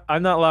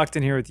not locked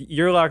in here with you.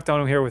 You're locked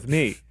on here with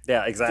me.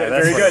 Yeah, exactly.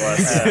 Very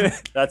That's what good. it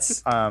was.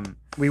 That's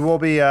we will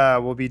be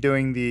we'll be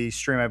doing the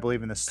stream, I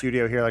believe, in the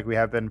studio here, like we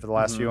have been for the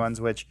last few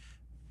ones, which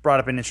brought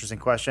up an interesting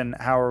question.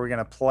 How are we going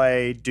to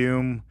play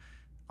Doom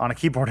on a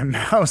keyboard and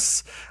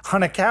mouse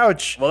on a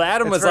couch? Well,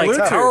 Adam was like,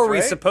 Bluetooth, "How are we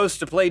right? supposed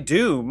to play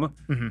Doom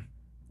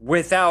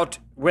with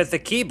the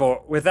keyboard,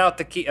 without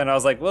the key?" And I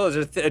was like, "Well,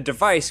 there's a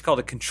device called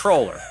a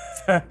controller."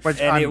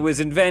 And it was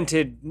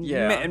invented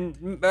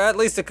at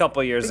least a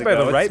couple years by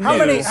ago. the right It's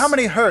man. new. How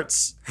many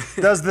hertz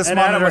does this And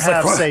Adam monitor was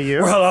like, have, say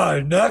you? Well, I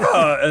never.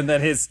 And then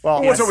his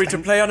Well, Are we to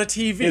play on a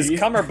TV? his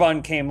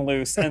cummerbund came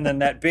loose, and then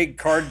that big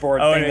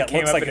cardboard Oh, thing and it that came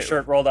looks up like and a it-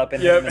 shirt rolled up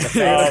in Yep. him in the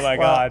face. Oh my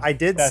God. I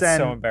did That's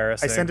send. so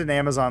embarrassing. I sent an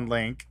Amazon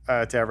link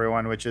to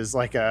everyone, which is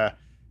like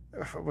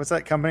what's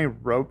that company?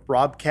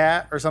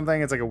 Robcat or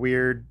something? It's like a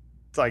weird,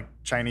 like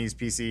Chinese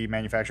PC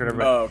manufacturer.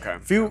 Oh, okay.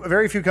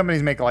 Very few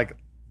companies make like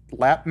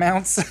lap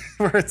mounts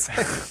where it's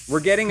like, We're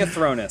getting a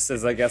Thronus,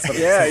 is I guess. What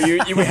Yeah, you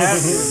have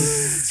to.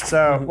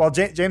 so. Well,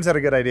 James had a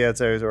good idea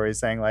too, where he's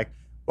saying like,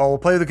 well, we'll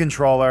play with the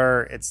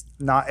controller. It's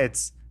not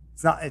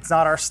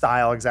our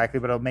style exactly,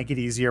 but it'll make it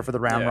easier for the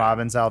round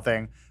robin style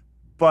thing.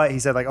 But he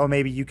said like, oh,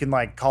 maybe you can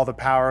like call the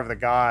power of the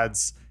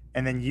gods,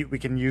 and then we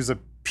can use a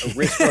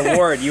risk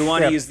reward. You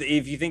want to use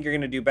if you think you're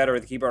going to do better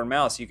with the keyboard and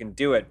mouse, you can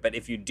do it. But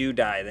if you do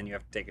die, then you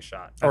have to take a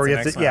shot. or you an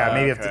have to, excellent-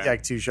 maybe you have to okay.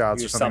 like 2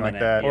 shots You or something like summon it,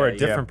 that. Or a Yeah,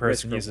 different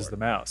risk person uses reward. the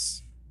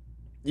mouse.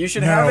 You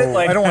should have it No,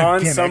 like I don't want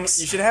on some.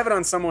 gimmicks. You should have it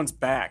on someone's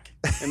back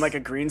in like a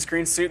green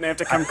screen suit, and they have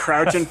to come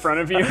crouch in front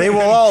of you. They will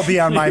all be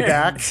on my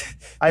back.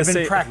 I've been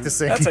same-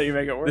 practicing. That's how you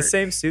make it work. The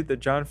same suit that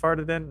John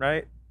farted in,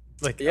 right?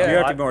 Like Yeah, You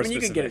have to be more you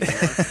can get it.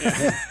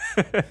 specific.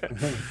 if you want. Yeah.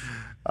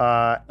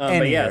 But yeah,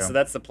 Anywho. so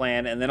that's the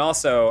plan. And then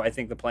also, I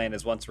think the plan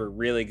is once we're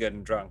really good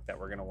and drunk that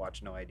we're going to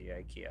watch No Idea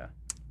IKEA.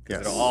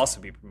 Because Yes. it'll also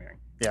be premiering.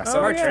 Yeah. Oh,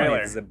 So March yeah.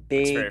 20th is a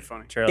It's very big,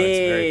 funny. Trailer looks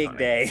very big funny.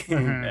 day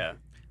Yeah.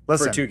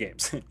 listen, for 2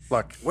 games.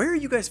 look, Where are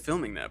you guys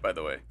filming that, by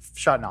the way?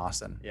 shot in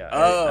Austin. Yeah.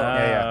 Oh.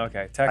 yeah.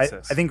 Okay, I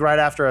Texas. think right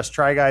after us,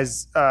 Try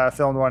Guys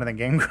filmed one and then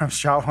Game Grumps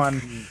shot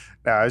one.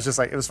 No, it was just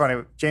like, it was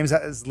funny. James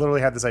has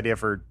literally had this idea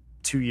for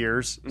 2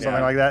 years, something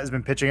like that. Has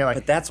been pitching it like,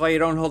 But that's why you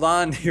don't hold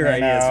on to your I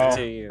ideas know, for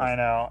 2 years. I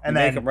know. And And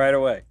make then them right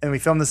away. and we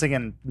filmed this thing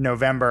in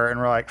November, and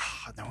we're like,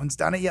 oh, no one's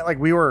done it yet. Like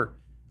we were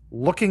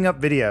looking up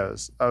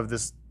videos of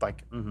this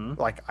like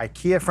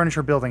IKEA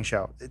furniture building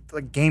show,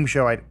 like game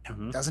show.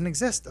 Doesn't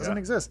exist. Doesn't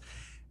exist.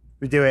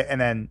 We do it, and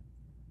then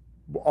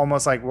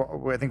almost like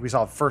I think we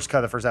saw the first cut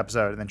of the first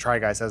episode, and then Try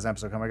Guys has an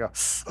episode coming. I go,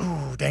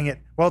 oh dang it.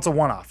 Well, it's a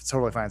one-off. It's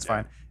totally fine. It's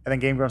fine. And then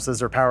Game Grumps says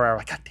their power hour.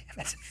 Like, God damn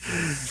it.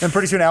 And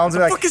pretty soon Alan's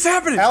like, What is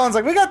happening? Alan's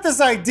like, we got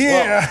this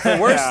idea. Well,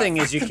 the worst thing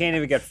is you can't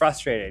even get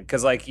frustrated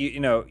because, like,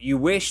 you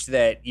wish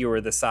that you were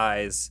the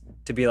size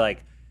to be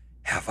like,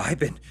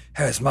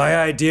 has my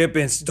idea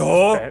been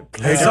stolen?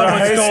 Has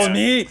someone stole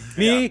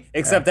me?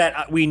 Except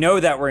that we know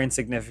that we're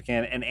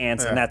insignificant and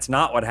ants, and that's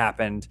not what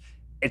happened.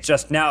 It's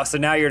just now. So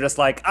now you're just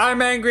like, I'm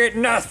angry at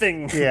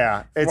nothing.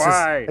 Yeah, it's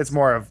Why? just, it's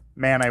more of,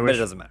 man, I But wish. it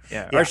doesn't matter.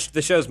 Yeah.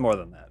 The show's more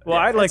than that. Well,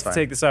 I'd like to fine.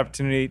 take this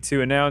opportunity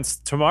to announce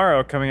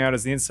tomorrow coming out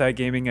is the Inside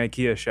Gaming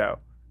IKEA show,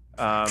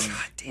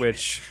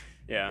 which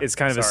Yeah. is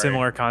kind of a Sorry.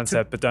 similar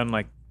concept, but done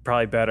like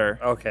probably better.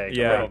 Okay.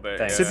 Yeah. A little bit,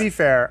 Thanks. To be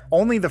fair,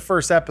 only the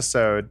first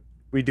episode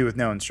we do with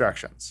no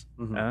instructions.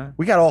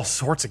 We got all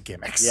sorts of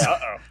gimmicks.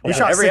 Yeah. We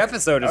shot Every 6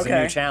 episode is a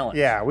Okay. new challenge.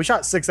 Yeah, we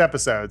shot 6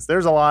 episodes.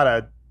 There's a lot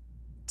of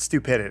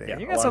stupidity.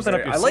 You got something up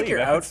your I like sleeve.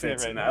 your I can see it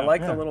outfits, right and now. I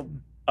like the little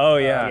Oh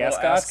yeah, Yes.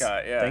 little Ascots?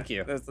 ascot. Yeah. Thank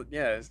you.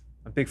 Yeah.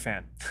 I'm a big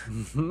fan.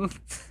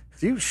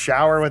 Do you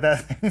shower with that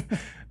thing?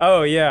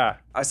 Oh yeah,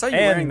 I saw you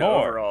And wearing the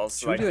more. overalls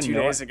Should we like do a 2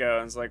 note? days ago.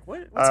 I was like,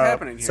 what's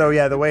happening here? So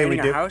yeah, the way we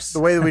Painting do a house? the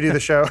way that we do the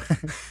show,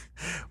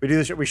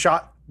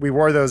 we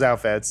wore those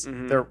outfits.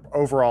 They're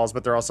overalls,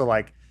 but they're also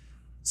like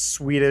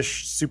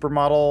Swedish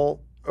supermodel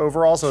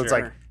overalls. So it's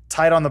like Sure.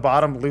 tight on the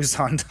bottom, loose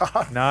on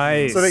top.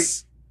 nice. So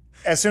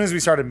as soon as we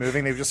started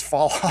moving, they would just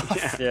fall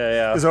off.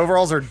 Yeah. His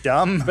overalls are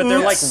dumb. But they're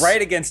like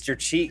right against your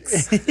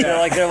cheeks.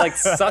 They're like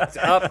sucked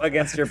up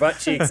against your butt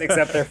cheeks,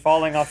 except they're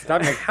falling off the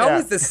top. I'm like, how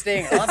is this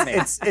staying on me?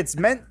 it's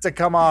meant to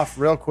come off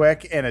real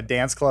quick in a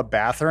dance club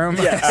bathroom.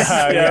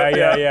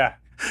 yeah.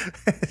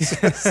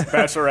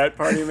 Bachelorette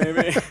party,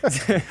 maybe.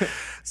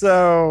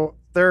 So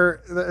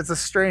it's a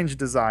strange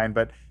design,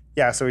 but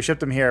yeah. So we shipped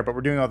them here, but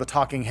we're doing all the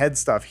talking head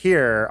stuff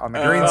here on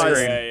the green Oh,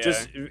 screen. yeah.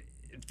 Just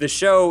the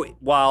show,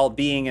 while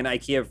being an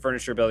IKEA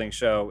furniture building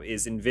show,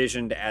 is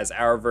envisioned as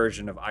our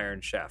version of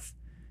Iron Chef.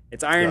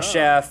 It's Iron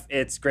Chef.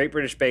 It's Great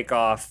British Bake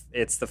Off.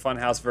 It's the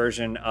Funhouse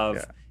version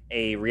of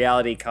a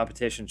reality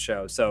competition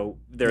show. So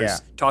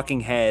there's talking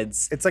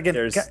heads. It's like it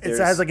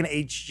has like an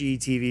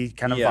HGTV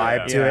kind of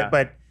vibe to Yeah. it,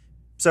 but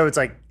so it's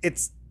like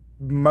it's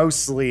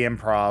mostly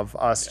improv,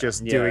 us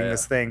just doing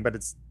this thing, but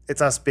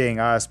it's us being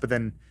us. But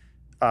then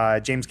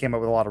James came up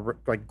with a lot of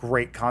like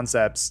great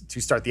concepts to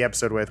start the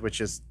episode with, which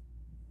is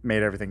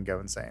made everything go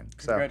insane.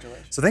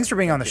 Congratulations. So thanks for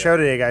being on the show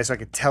today, guys, so I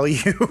could tell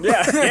you.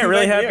 Yeah,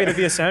 really happy to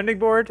be a sounding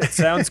board. It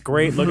sounds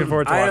great. Looking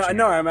forward to watching. I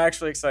know. I'm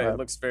actually excited. It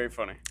looks very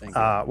funny.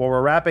 Well,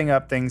 we're wrapping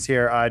up things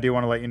here. I do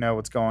want to let you know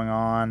what's going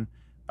on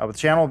with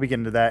the channel. We'll be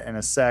getting to that in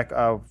a sec.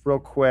 Real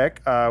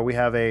quick, we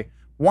have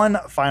one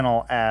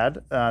final ad.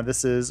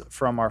 This is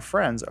from our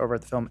friends over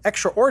at the film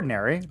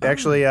Extraordinary. They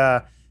actually,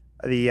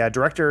 the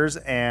directors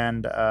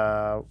and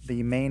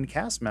the main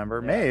cast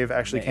member, Maeve,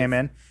 actually came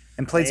in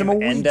and played some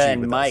Ouija Enda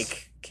and with us.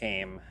 Mike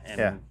came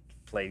and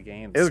played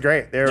games. It was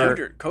great. They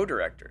were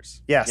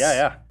Co-directors. yes,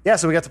 Yeah.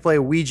 So we got to play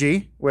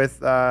Ouija with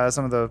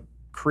some of the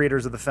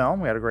creators of the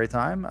film. We had a great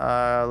time.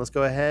 Let's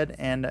go ahead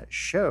and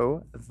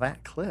show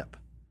that clip.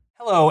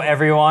 Hello,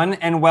 everyone,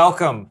 and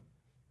welcome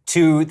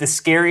to the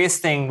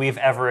scariest thing we've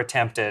ever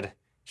attempted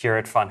here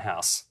at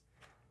Funhouse.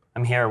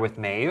 I'm here with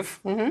Maeve,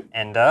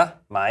 Enda,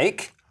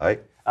 Mike. Hi.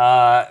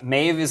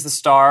 Maeve is the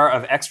star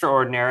of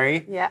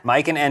Extraordinary. Yeah.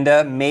 Mike and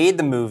Enda made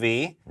the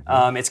movie.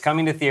 It's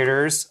coming to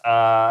theaters,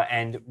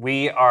 and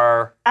we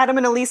are. Adam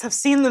and Elise have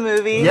seen the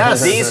movie.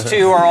 Yes. These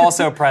two are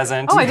also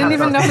present. Oh, I didn't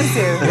even notice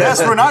you. Yes,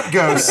 we're not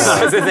ghosts.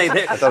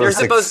 They're was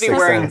supposed to be Sixth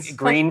wearing Sense.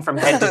 green from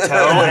head to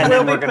toe, and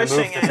then We'll we're be going to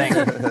move pushing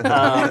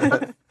the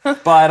thing.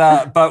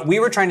 But we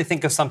were trying to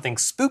think of something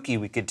spooky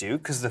we could do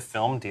because the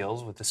film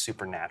deals with the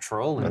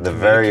supernatural. And The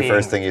very communicating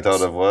first thing you with thought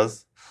us. of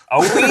was? A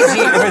Ouija.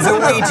 It was a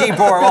Ouija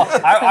board.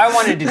 Well, I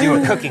wanted to do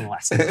a cooking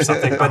lesson or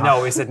something, but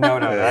no, we said no,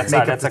 that's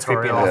not. That's a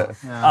creepy tutorial.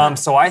 enough.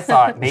 So I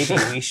thought maybe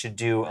we should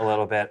do a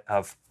little bit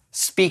of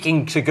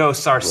speaking to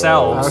ghosts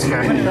ourselves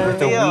with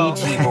the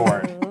Ouija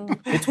board.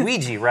 It's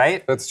Ouija,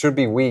 right? It should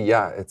be we,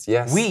 yeah. It's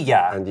yes.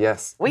 Ouija. And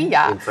yes. We,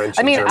 yeah. In French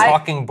I and mean, German.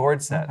 Talking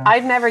board set.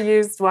 I've never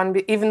used one,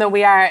 even though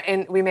we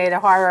made a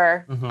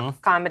horror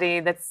comedy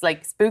that's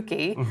like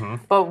spooky,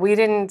 but we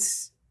didn't.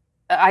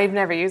 I've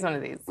never used one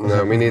of these.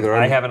 No, me neither.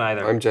 I haven't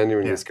either. I'm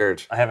genuinely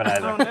scared. I haven't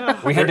either.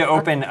 We had to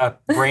open a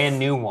brand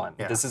new one.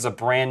 This is a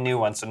brand new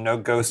one, so no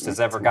ghost has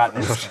ever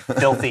gotten his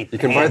filthy. You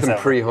can buy them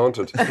over.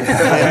 pre-haunted.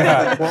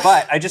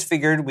 But I just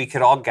figured we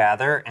could all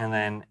gather and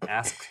then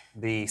ask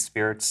the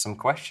spirits some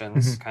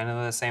questions, kind of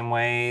the same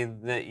way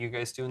that you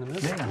guys do in the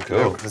movie.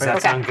 Cool. Does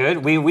that sound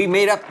good? We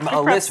made up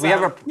a list. We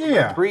have a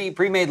Yeah.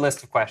 pre-made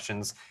list of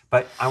questions,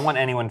 but I want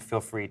anyone to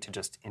feel free to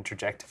just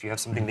interject if you have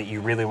something that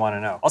you really want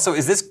to know. Also,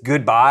 is this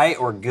goodbye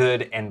or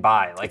good and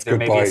bye? Like there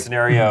may be a goodbye.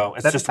 scenario.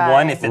 It's just Bye.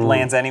 one if it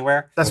lands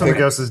anywhere. That's when the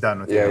ghost is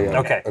done with Yeah, you. yeah.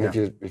 Okay.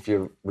 And if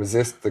you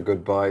resist the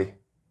goodbye,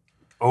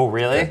 Oh,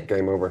 really?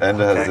 game over. And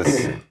has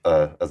this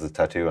as a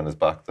tattoo on his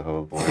back the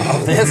whole boy.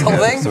 This whole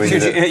thing? So we Should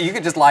did you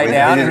could just lie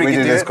down and we we could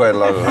do do this it? quite a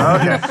lot.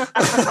 Okay.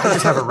 I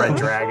just have a red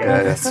dragon.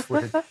 That's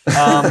weird.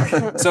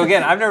 So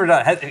again, I've never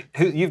done it.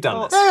 You've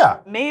done this. Yeah.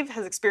 Maeve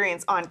has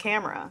experience on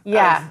camera.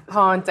 Yeah,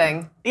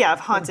 haunting. Of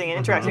haunting and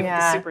interacting with the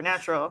Yeah.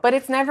 supernatural. But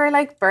it's never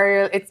like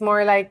burial. It's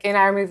more like in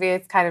our movie,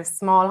 it's kind of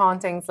small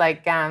hauntings,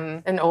 like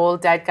an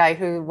old dead guy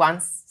who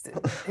wants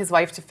his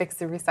wife to fix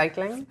the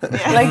recycling,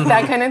 like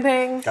that kind of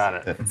thing.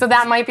 Got it. So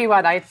that might be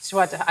what I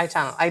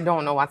channel. I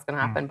don't know what's going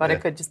to happen, but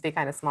it could just be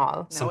kind of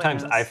small.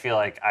 Sometimes knows. I feel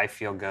like I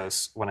feel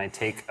ghosts when I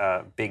take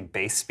a big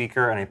bass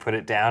speaker and I put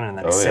it down and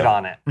then Oh, sit yeah.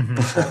 on it.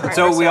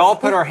 So we all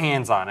put our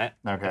hands on it,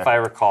 Okay. if I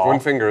recall. One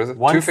finger, is it?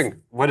 One Two f- finger.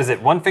 What is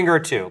it? One finger or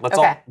two? Let's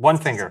all Okay. one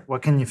finger.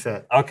 What can you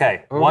fit?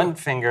 Okay, one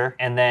finger,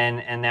 and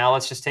now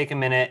let's just take a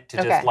minute to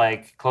just Okay.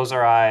 like close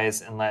our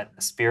eyes and let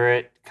a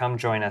spirit come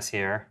join us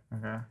here.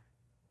 Okay.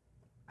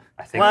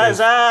 I think What's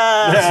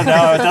up?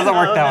 no, it doesn't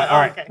work that way. All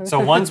right, Okay. so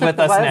one's with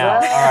us What's now.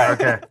 up? All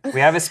right, Okay. we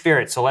have a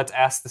spirit, so let's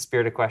ask the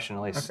spirit a question.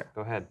 Elise,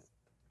 go ahead.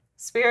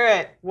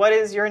 Spirit, what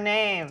is your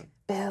name?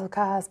 Bill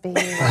Cosby.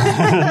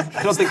 I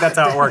don't think that's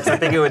how it works. I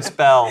think it would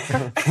spell.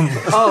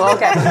 Oh,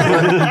 okay.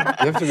 You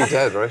have to be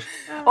dead, right?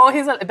 Oh,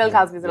 Bill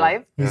Cosby's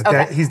alive. He's Okay.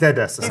 dead. He's dead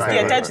to society.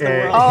 Yeah, dead to the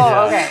world.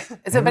 Oh, okay.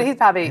 So, but he's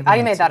probably.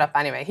 I made that up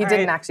anyway. He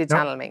didn't right. actually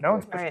channel me. No.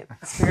 All right,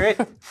 Spirit,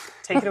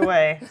 take it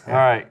away. All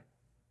right,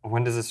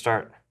 when does it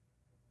start?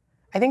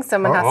 I think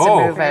someone has Oh.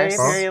 to move Very, it.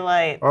 very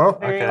light. Oh,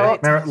 Very okay.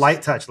 light. Remember,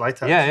 light touch, light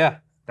touch. Yeah.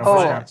 Don't Oh.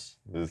 push down.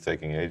 This is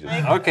taking ages.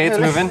 Okay, it's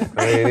moving.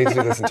 Oh, you need to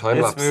do this in time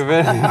It's lapse.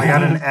 moving. I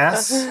got an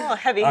S. Oh,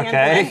 heavy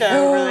Okay. hand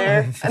over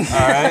there. All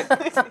right.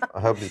 I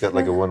hope he's got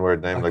like a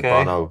one-word name like Okay.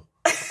 Bono.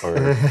 Or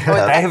I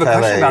have a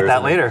question about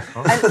that later.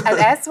 An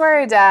S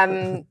word,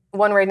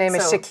 one word name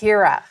is So-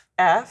 Shakira.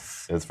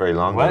 F. It's very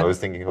long. What? I was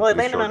thinking. Well, it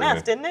hopefully landed on shortening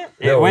F, didn't it?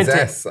 It No, it went was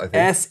to S, I think.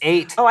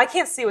 S8. Oh, I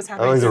can't see what's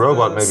happening. Oh, he's a through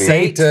robot, those. maybe.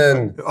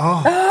 Satan.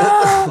 Oh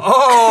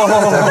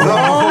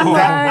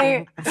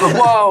my!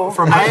 Whoa!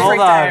 For my, Hold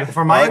on.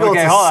 for my angle,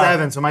 Okay, it's hold a on.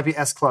 7, so it might be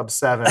S Club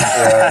 7.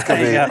 Yeah, it could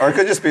be, or it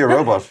could just be a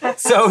robot.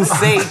 So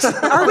Sate.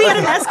 Are we at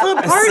an S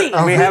Club party?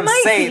 We have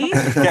might Sate. be.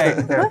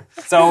 Okay.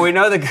 So we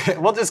know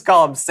we'll just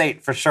call him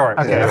Sate for short.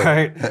 Okay. All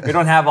right. We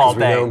don't have all We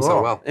know day. him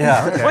so well.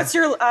 Yeah. What's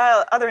your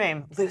other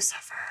name?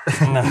 Lucifer.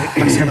 No.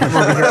 We'll be here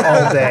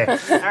all day.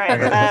 All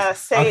right.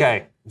 Say.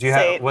 Okay. Do you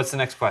have? Sate. What's the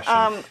next question?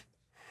 I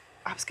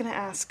was gonna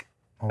ask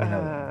I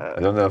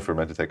don't know if we're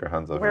meant to take our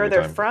hands off where every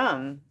they're time.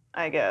 from.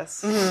 I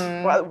guess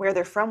where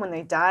they're from when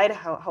they died,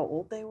 how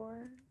old they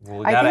were.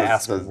 we I gotta think-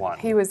 ask one.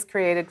 He was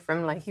created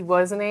from he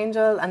was an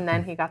angel, and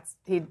then he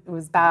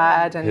was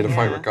bad, and He had a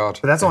fight with God.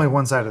 But that's only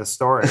one side of the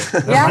story.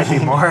 There Yeah. might be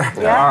more.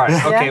 Yeah. All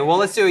right. Okay. Yeah. Well,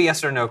 let's do a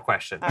yes or no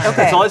question.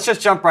 Okay. So let's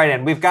just jump right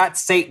in. We've got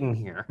Satan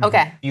here.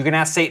 Okay. You can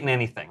ask Satan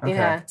anything.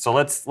 Yeah. So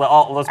let's put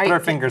our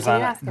fingers can on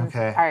you it. ask him,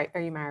 Okay. All right,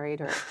 are you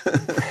married or?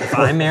 If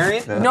I'm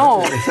married,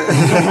 No.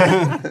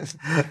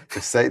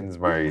 If Satan's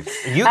married,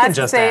 you can Ask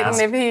just Satan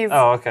ask. if he's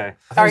Oh, okay.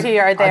 or he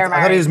or they I are thought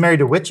he married. was married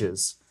to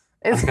witches.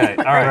 Okay.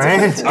 All right.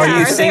 Right? Are you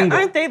Aren't they- single?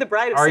 Aren't they the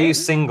bride of Are you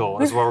Satan? single?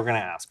 Is what we're gonna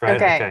ask, right?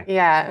 Okay.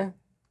 Yeah.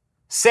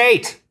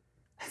 Sate,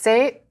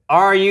 Say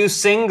are you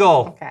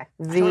single? okay.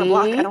 wanna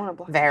block- I don't wanna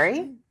block.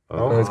 Very.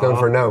 Oh, he's going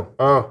for no.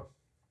 Oh.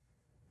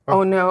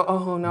 Oh no.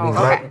 Oh no. He's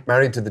Okay.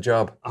 married to the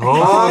job.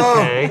 Oh,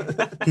 okay.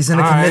 He's in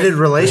a committed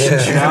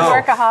relationship.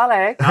 No.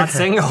 Workaholic. Not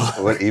single.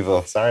 what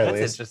evil? Sorry, That's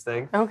Elise.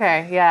 interesting.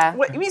 Okay. Yeah.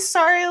 What you mean?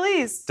 Sorry,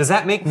 Elise. Does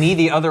that make me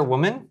the other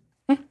woman?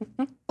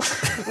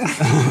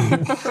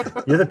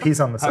 You're the piece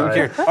on the I'm side.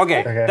 curious.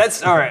 Okay,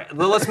 that's all right.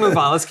 Well, let's move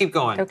on. Let's keep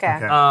going.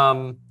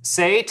 Okay.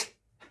 Sate,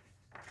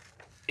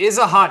 is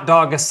a hot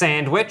dog a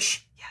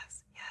sandwich?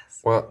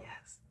 Well,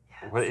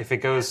 What if it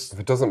goes? if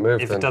it doesn't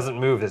move, If then it doesn't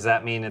move, does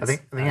that mean it's? I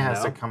think it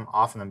has no? to come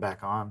off and then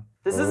back on.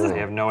 This is I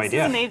have no This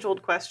idea. is an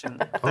age-old question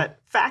that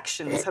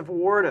factions have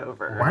warred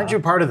over. Why aren't you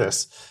part of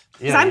this?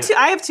 Yeah,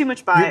 I have too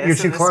much bias You're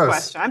too in this close.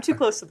 question. I'm too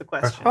close to the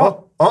question.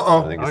 Oh, I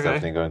uh-oh. think it's Okay.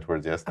 definitely going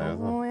towards yes now.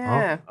 Isn't it? Oh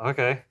yeah.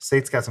 Okay.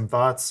 Sate's got some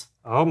thoughts.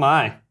 Oh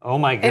my. Oh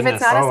my If goodness.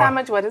 it's not a Oh,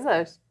 sandwich, what is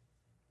it?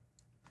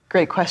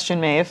 Great question,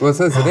 Maeve. well, it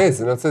says it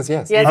is, and it says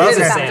yes. Yeah, Oh, it is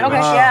it's a a sandwich.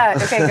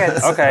 Okay. sandwich. Yeah.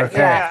 Okay. Good. Okay.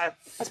 Yeah.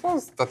 I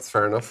suppose that's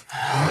fair enough.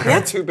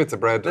 Yeah. 2 bits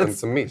of bread and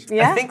some meat.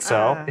 Yeah. I think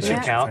so. It should yeah.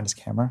 Find count. his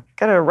camera.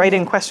 Got a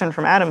write-in question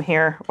from Adam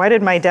here. Why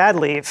did my dad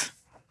leave?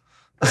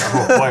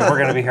 Oh boy, we're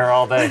gonna be here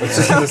all day.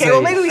 Okay,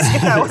 well maybe we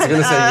skip that one. I was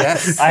going to say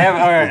yes. I have.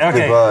 All right.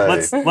 Okay. Goodbye.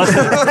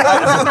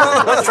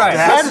 Let's try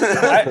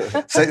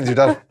it. Satan's your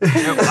dad.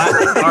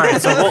 All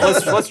right. So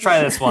let's try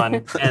this one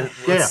and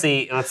Yeah.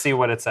 let's see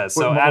what it says.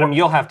 So What- Adam,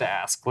 you'll have to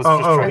ask. Let's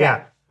just Oh, try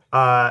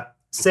yeah.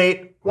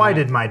 Sate, why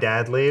did my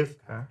dad leave?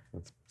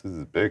 This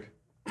is big.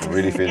 I'm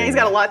really feeling. Yeah, he's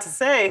got a lot to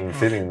say. I'm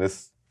feeling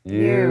this.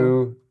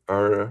 You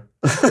are.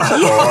 You.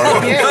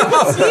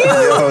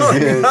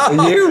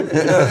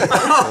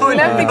 We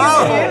love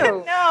because of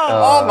you. No.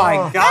 Oh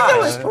my That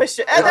was gosh.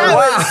 pushing. That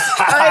was.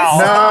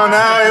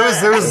 No, it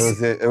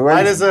was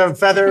light as a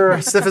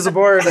feather, stiff as a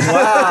board.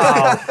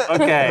 Wow.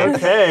 Okay.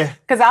 Okay.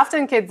 Because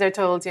often kids are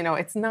told,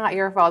 it's not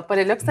your fault, but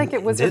it looks like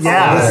it was your fault.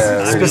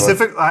 Yeah, Yeah.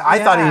 specific. I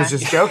thought he was Yeah.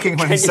 just joking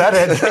when he said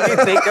it. Can you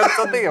think of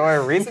something or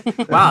a reason?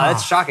 Wow,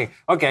 that's shocking.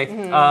 Okay.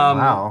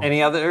 Wow.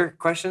 Any other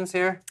questions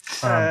here?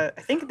 I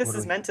think this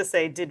is meant to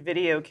say, did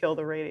video kill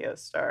the radio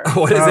star?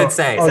 What does it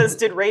say? It says,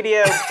 did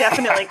radio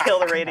definitely kill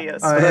the radio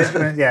star?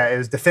 It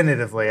was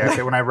definitively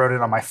actually when I wrote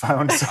it on my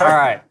phone. So. All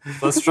right,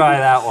 let's try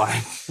that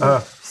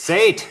one.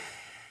 Sate,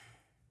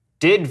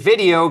 did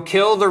video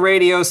kill the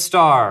radio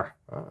star?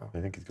 I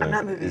think he's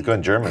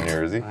going German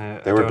here, is he?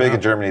 They were don't big know.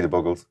 in Germany, the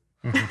Buggles.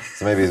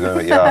 So maybe he's going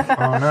with yeah.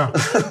 Oh no.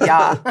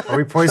 Yeah. Are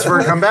we poised for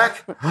a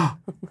comeback?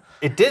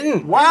 It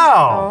didn't.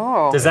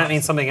 Wow. Oh. Does that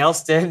mean something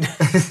else did?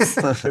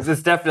 'Cause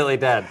it's definitely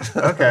dead.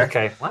 Okay.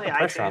 Okay. Wow, Yeah,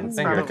 pressure on the iTunes,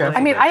 finger. probably.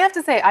 I mean, I have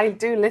to say, I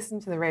do listen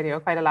to the radio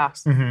quite a lot.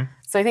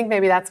 So I think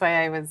maybe that's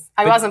why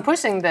I wasn't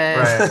pushing the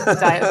Right.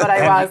 diet, but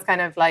I was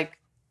kind of like,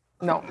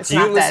 no, it's Do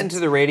you not listen dead. to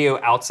the radio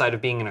outside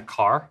of being in a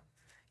car?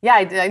 Yeah,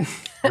 I did.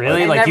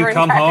 Really? I'm Like you never in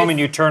come cars. home and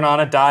you turn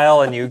on a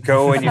dial and you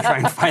go and you try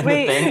and find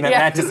Wait, the thing that yeah.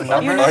 matches a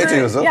number? I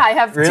do as well. Yeah, I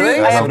have Really?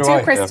 two. Yeah, I so have do two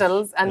I.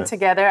 crystals and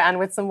together and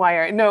with some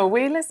wire. No,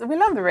 we listen. We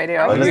love the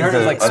radio. I listen heard to,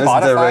 of, like, I listen to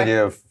Spotify?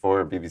 Radio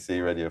 4, BBC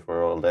Radio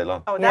 4 all day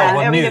long. Oh, Yeah. that,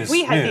 well, I mean, news, if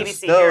we had news.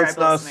 BBC No, here, it's I'd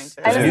be not. listening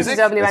to I it. listen Music?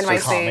 to It's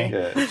just WNYC.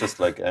 Yeah, it's just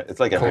like it's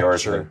like every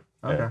Culture.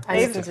 hour. Yeah. I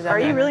listen to Are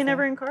you really WNYC.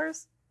 never in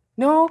cars?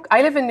 No,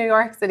 I live in New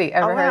York City.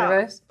 Ever Oh, heard wow. of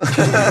it?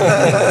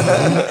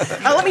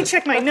 Let me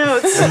check my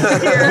notes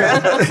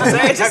here.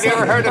 Sate, have you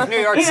ever heard of New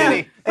York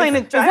City? Playing a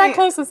Is that driving,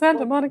 close to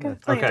Santa Monica?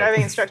 playing Okay.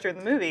 driving instructor in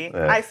the movie.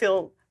 Yeah. I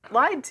feel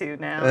lied to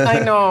now. I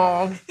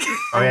know.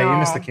 Oh yeah, you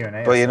missed the know.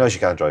 Q&A. But you know she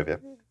can't drive yet.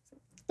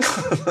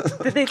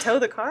 Did they tow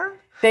the car?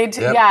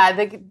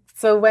 Yep.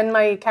 So when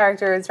my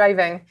character is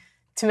driving,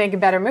 to make a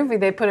better movie,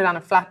 they put it on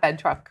a flatbed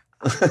truck.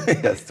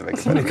 Yes, to make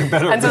it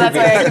better. And so that's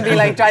why I can be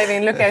like driving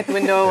and look out the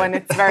window and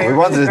it's very We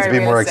wanted it to very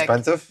be more realistic.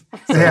 expensive.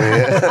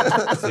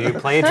 So So you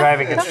play a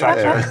driving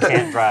instructor and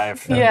can't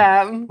drive.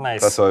 Yeah.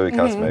 Nice. that's why we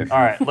cast Maeve. All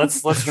right,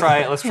 let's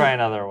try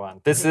another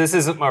one. This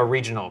isn't a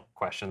regional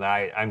question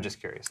that I'm just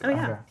curious Oh,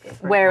 about. yeah.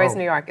 Where is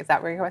New York? Is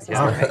that where your question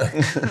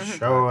is?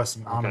 Show us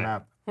on a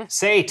map.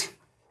 Sate,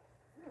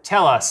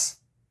 tell us,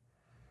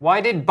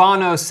 why did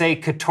Bono say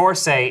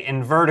catorce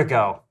in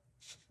Vertigo?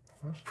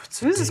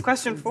 Who's this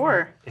question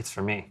for? It's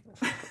for me.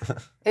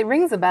 It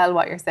rings a bell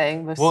what you're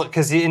saying, but Well,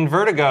 because in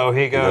Vertigo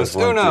he goes goes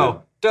one,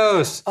 uno,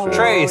 dos,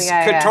 tres,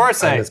 yeah, yeah.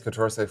 catorce. And it's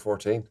Catorce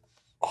 14.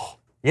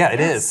 Yeah,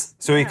 it is.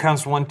 So he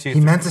counts 1, 2, He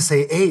 3. meant to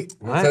say 8 It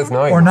says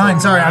 9. or 9.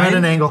 Sorry, I'm at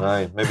an angle.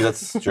 Right, maybe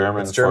that's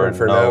German, German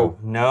for no.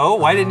 No,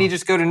 why didn't he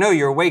just go to no?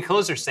 You're way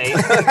closer, Sate.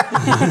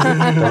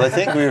 Well, I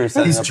think we were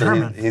setting He's up that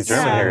German. he's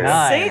German here.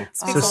 Nine. Sate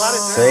speaks a lot of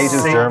Sage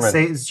is German.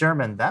 Sate is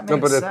German. That No,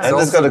 makes but it's sense. And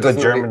it's got a good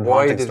doesn't German Why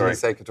haunting did story. he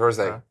say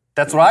Catorce?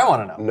 That's what I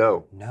want to know.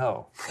 No.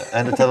 No.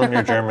 And tell them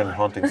your German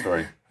haunting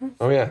story.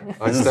 Oh, yeah.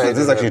 I This is- stayed this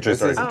is in actually a true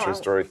This is story. a true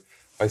story.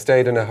 I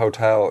stayed in a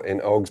hotel in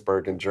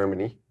Augsburg in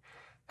Germany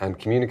and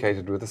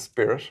communicated with a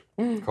spirit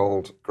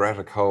called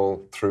Greta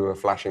Cole through a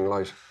flashing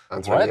light,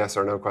 answering What? yes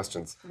or no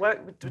questions.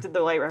 What did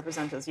the light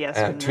represent as yes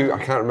or Two, no? I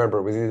can't remember.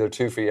 It was either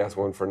 2 for yes,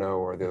 1 for no,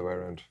 or the other way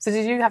around. So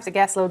did you have to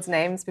guess loads of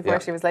names before Yeah.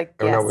 she was like,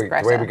 Oh, yes, no, the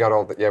Greta? way we got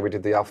all the, we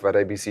did the alphabet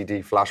A, B, C,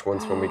 D flash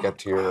once when we get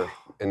to your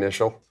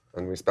initial,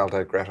 and we spelled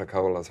out Greta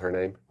Cole as her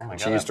name. And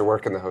she God. used to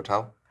work in the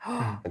hotel,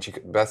 and the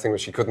best thing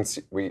was she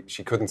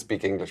couldn't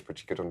speak English, but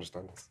she could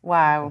understand us.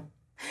 Wow.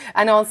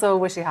 And also,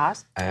 was she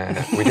hot?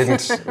 We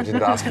didn't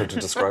ask her to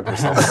describe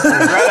herself.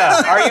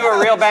 Greta, are you a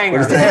real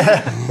banger?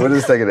 What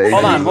is taking age?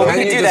 Hold on, well, we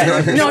Can could you do that.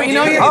 describe No, you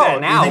know you're Oh,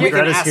 now think we can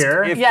Greta's ask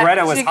here? if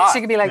Greta was she, hot. She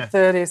could be like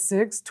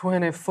 36,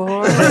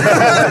 24,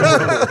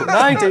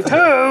 92.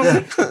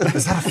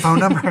 Is that a phone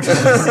number?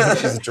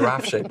 She's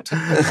giraffe shaped.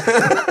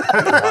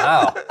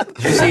 Wow.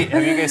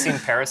 Have you guys seen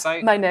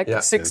Parasite? My neck, Yeah.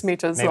 6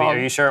 meters Maybe. long. Are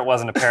you sure it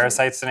wasn't a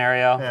Parasite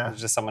scenario? Yeah. It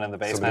was just someone in the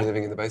Somebody basement.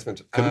 living in the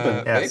basement.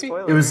 Yeah. Maybe.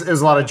 It was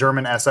a lot of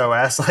German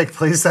SOS, like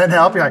please send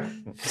help. You're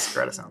like, this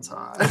Greta sounds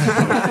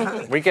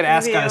hot. We could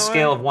ask on a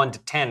scale of 1 to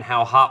 10,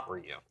 how hot were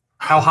you?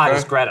 How hot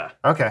is Greta?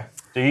 Okay,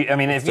 I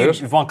mean, if do you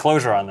it. want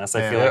closure on this,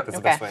 I feel Yeah. like that's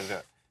the best Okay. way to do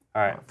it.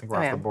 All right. I think we're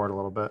off yeah. the board a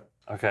little bit.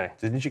 Okay.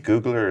 Didn't you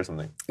Google her or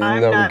something?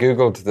 I'm No, we not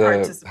googled the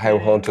participating. how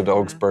haunted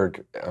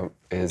Augsburg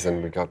is,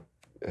 and we got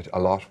it, a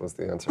lot was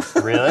the answer.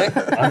 Really?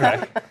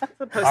 Okay.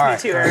 Post All me right.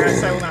 to her,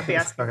 so I will not be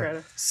asking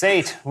Greta.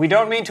 Sate, we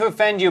don't mean to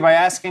offend you by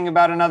asking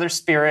about another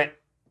spirit,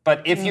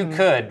 but if you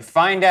could,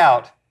 find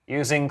out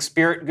using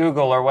Spirit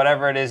Google or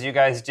whatever it is you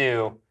guys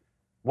do,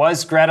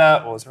 was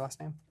Greta, what was her last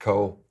name?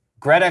 Cole.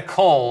 Greta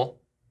Cole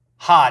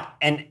hot,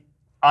 and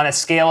on a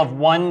scale of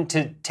 1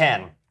 to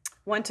 10,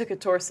 One took a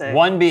torso.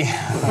 one being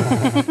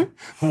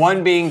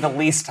the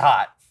least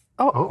hot.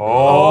 Oh.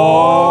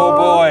 Oh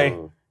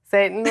boy.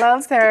 Satan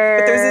loves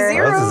her. There's a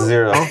Oh, that's a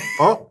 0.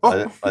 Oh,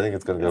 I think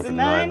it's going to go It's for a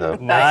the 9, 9. though.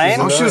 9?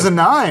 Oh, she was a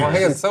 9. Well,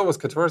 hang on, so was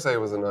Catorce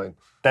was a 9.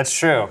 That's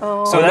true.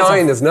 Oh. So that's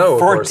 9 is no, of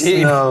course.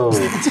 14. No.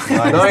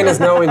 9 is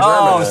no in German.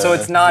 Oh, so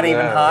it's not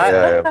even Yeah. hot?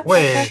 Yeah.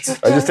 Wait.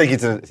 I just think he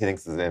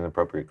thinks it's an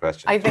inappropriate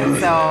question. I think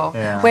so.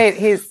 Yeah. Wait,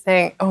 he's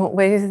saying,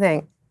 he's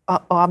saying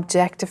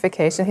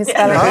objectification. He's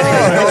spelling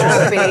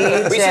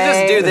it. We should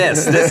just do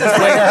this. This is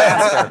way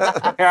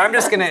faster. Here, I'm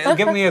just gonna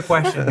give me a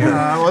question here.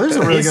 Well, there's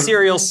a really Is good.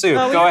 cereal soup?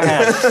 Oh, we- Go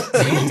ahead.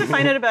 We have to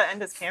find out about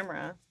Enda's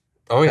camera.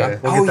 Oh, yeah.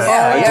 Look at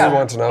that. I do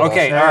want to know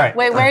Okay, that. all right.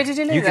 Wait, where did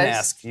you lose You can it?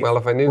 ask. Well,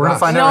 if I knew We're that. gonna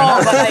find No,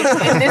 out right but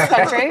like in this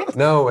country.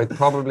 No, it's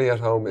probably at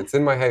home. It's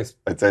in my house,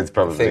 I'd say it's I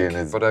probably in think,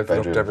 his but I've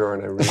bedroom. looked everywhere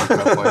and I really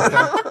can't find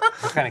it.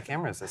 What kind of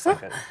camera is this?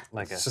 Like a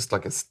It's just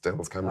like a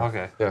stills camera.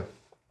 Okay. Yeah.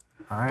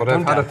 All right. But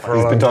I've had it for a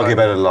He's long been talking time.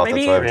 about it a lot.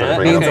 Maybe- That's why I'm trying to Really?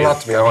 bring Means it a up.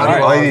 lot to me. All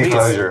right, I need please.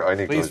 closure. I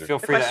need Please closure. feel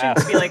The free to question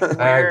ask. would be like,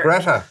 where?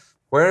 Greta,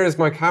 where is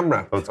my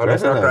camera? Oh, it's no,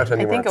 it's Greta not now. Greta I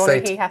anymore. think only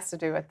Sate. he has to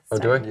do it. Oh, This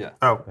do I? time. Yeah.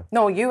 Oh.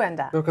 No, you and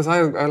that. No, because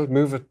I'll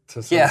move it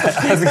to some... Yeah, I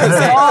was gonna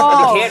say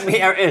Oh. it can't be.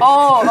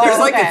 Oh, There's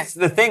like okay.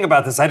 the thing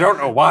about this. I don't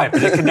know why,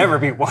 but it can never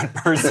be one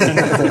person.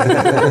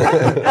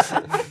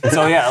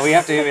 So yeah, we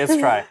have to. Let's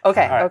try.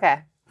 Okay, All right. okay.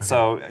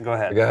 So go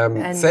ahead.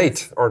 And-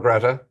 Sate or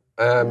Greta,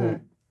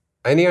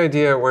 any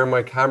idea where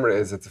my camera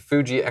is? It's a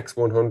Fuji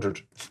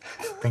X100.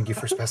 Thank you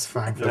for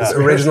specifying. For Yeah. this.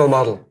 Original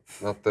model,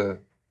 not the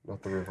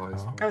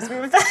revised. I was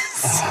moving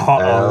fast.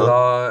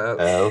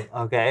 L.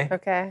 Okay.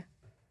 Okay.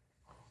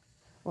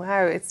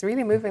 Wow, it's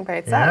really moving by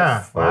itself.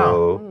 Yeah. Wow.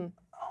 Oh.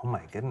 Oh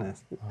my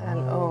goodness.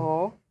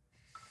 Oh.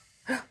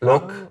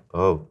 Look,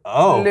 Oh.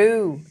 Oh.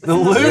 Lou. The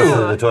This is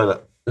loo. in the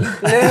toilet.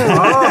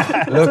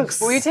 looks,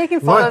 Were you taking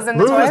photos in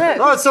the Moving. toilet?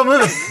 Oh, it's still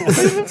moving.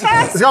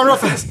 It's going real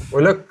fast.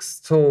 well, looks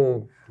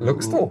to,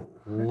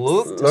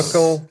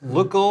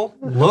 local.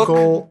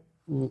 Local.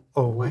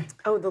 Oh wait.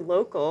 Oh, the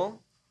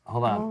local.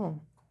 Hold on.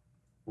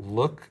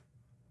 Look.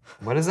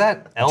 What is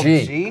that?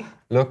 LG?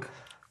 Look,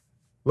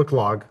 Look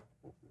log.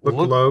 Look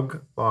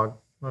log.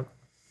 Look.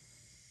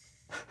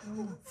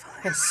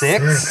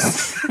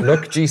 6?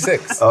 look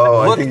G6.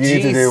 Oh, Look, I think you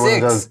need to do one of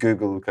G6. those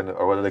Google kind of,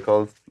 or what are they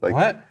called? Like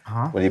What?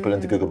 when you put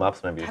into Google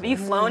Maps, maybe. Have you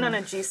flown on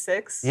a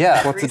G6?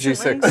 Yeah. What's a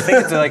recently? G6? I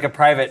think it's like a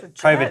private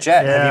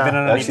jet. Have you been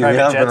on any Actually, we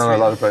private have jets? been on a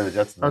lot of private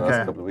jets in the Okay.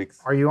 last couple of weeks.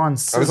 Are you on I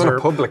was on a scissor?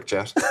 public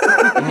jet.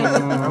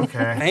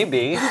 Okay.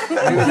 Maybe.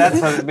 Maybe that's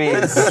what it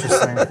means.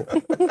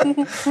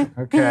 Interesting.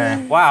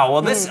 Okay. Wow.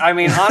 Well, this. I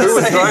mean, Who was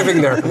honestly,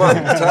 driving there? Come on,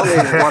 tell me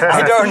what.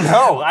 I don't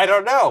know. I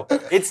don't know.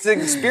 It's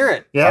the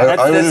spirit. Yeah.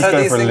 That's, I was that's just how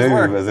going these for things loo,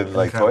 work. as in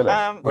like toilet.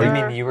 What do you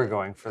we're- mean you were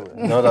going for the?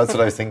 No, that's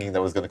what I was thinking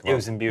that was going to come It up.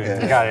 was imbued.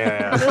 Yeah. Got it.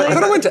 Yeah. I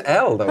thought I went to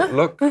L though.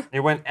 Look,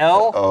 You went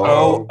L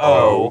Oh.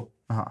 O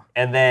O,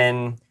 and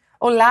then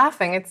Oh,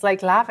 laughing. It's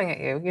like laughing at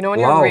you. You know when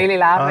Wow. you're really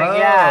laughing? Oh.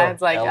 Yeah,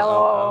 it's like,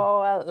 LOL.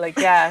 LOL. Like,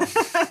 yeah.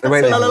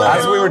 wait, Say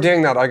as we were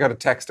doing that, I got a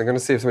text. I'm going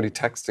to see if somebody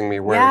texting me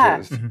where Yeah.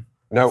 it is.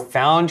 No,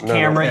 found No.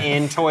 camera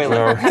in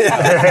toilet.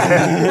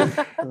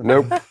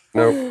 nope,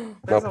 nope,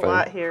 There's not a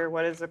lot found. here.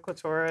 What is a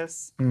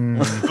clitoris?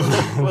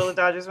 Will the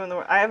Dodgers win the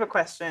war? I have a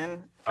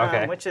question,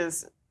 Okay. which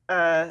is,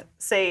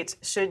 Sate,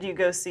 should you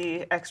go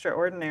see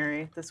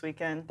Extraordinary this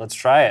weekend? Let's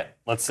try it.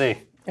 Let's see.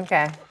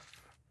 Okay.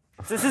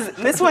 This is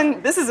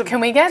a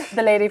Can we get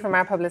the lady from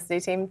our publicity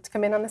team to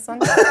come in on this one?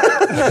 Do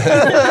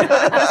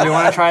you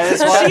want to try this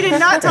She one? did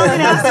not tell me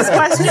to ask this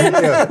question.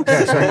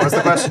 Okay, sorry, what's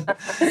the question?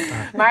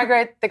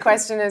 Margaret, the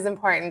question is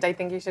important. I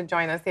think you should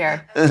join us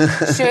here.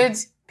 Should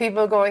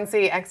people go and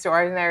see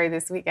Extraordinary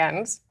this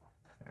weekend?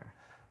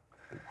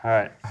 All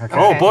right.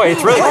 Oh boy,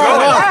 it's really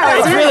going.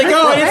 It's really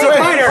going. It's a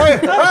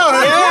fighter.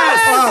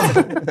 Yes.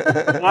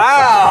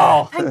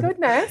 Wow. Thank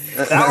goodness.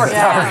 That worked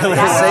out really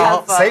that was well.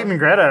 helpful. Satan and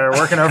Greta are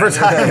working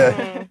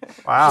overtime.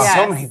 Wow. Yeah.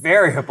 So many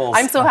variables.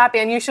 I'm so happy,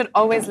 and you should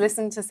always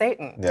listen to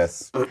Satan.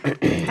 Yes.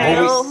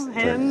 Hail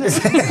him.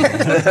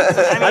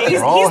 I mean,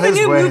 he's all the his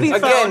new ways. movie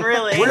Again, phone,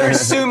 really. we're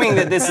assuming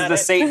that this is the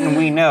Satan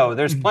we know.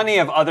 There's plenty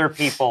of other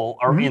people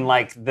or in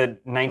like the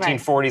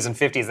 1940s and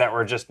 50s that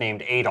were just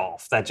named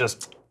Adolf that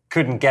just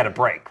couldn't get a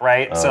break,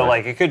 right? So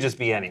like it could just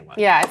be anyone.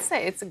 Yeah, I'd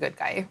say it's a good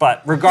guy.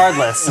 But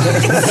regardless,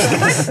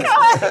 It's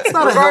not a hill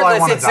I regardless,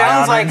 wanna it die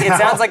sounds on like right it now.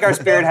 sounds like our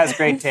spirit has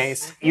great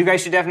taste. You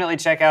guys should definitely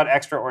check out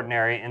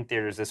Extraordinary in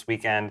theaters this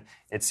weekend.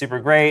 It's super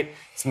great.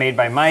 It's made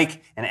by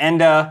Mike and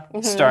Enda,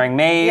 starring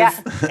Maeve, Yeah.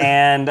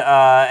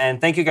 and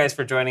thank you guys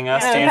for joining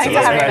us Yeah, to answer thanks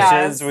those for having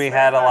questions. us. We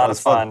had a lot of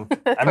fun.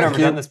 I've never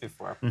you. done this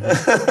before. I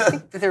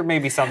think that there may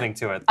be something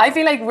to it. I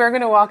feel like we're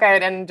going to walk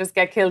out and just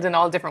get killed in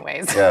all different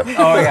ways. Yeah.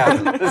 Oh yeah,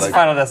 this is Like-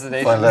 Final Destination.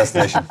 Final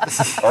destination.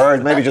 Or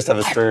maybe just have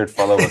a third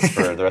follow us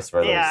for the rest of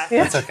our Yeah,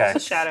 lives. It's okay. a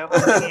shadow.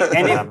 haunting you.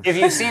 And if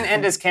you've seen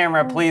Enda's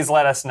camera, please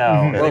let us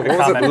know. What Leave a was it?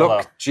 comment below.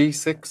 Look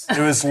G6.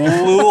 It was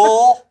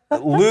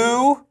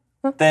Lou,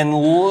 then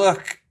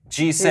Look,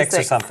 G6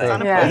 or something.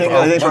 Yeah. I think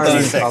it's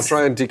G6. I'll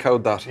try and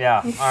decode that.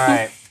 Yeah. All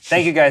right.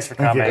 Thank you guys for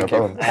coming. Thank you.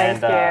 And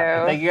Thank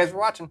you. thank you guys for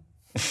watching.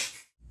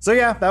 So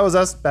yeah, that was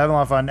us having a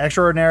lot of fun.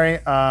 Extraordinary.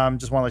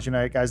 Just want to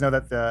let you guys know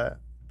that the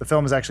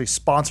film is actually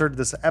sponsored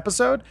this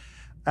episode.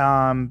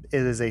 It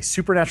is a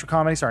supernatural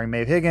comedy starring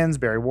Maeve Higgins,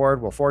 Barry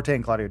Ward, Will Forte,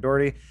 and Claudia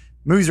Doherty.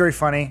 Movie's very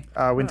funny.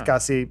 Went to go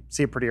see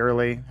it pretty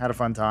early. Had a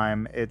fun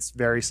time. It's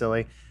very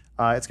silly.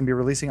 It's going to be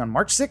releasing on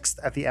March 6th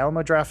at the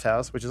Alamo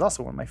Drafthouse, which is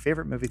also one of my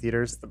favorite movie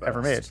theaters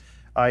ever made.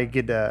 You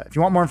could, if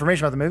you want more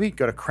information about the movie,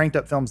 go to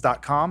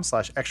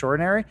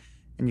crankedupfilms.com/extraordinary,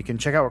 and you can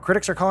check out what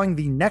critics are calling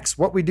the next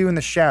What We Do in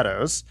the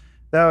Shadows.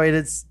 Though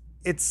it's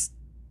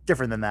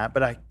different than that,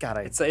 but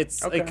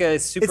It's like a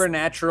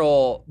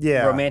supernatural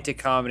romantic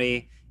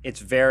comedy. It's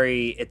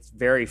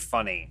very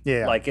funny.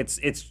 Yeah. Like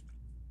it's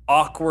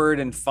awkward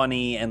and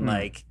funny and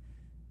like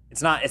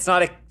it's not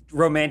a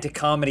romantic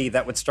comedy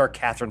that would star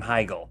Katherine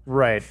Heigl.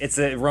 Right. It's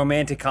a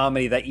romantic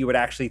comedy that you would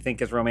actually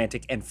think is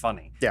romantic and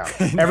funny. Yeah.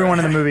 Everyone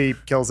in the movie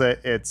kills it.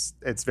 It's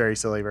very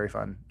silly, very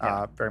fun.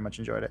 Very much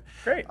enjoyed it.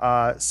 Great.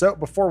 So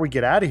before we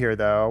get out of here,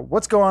 though,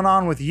 what's going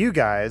on with you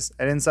guys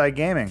at Inside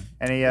Gaming?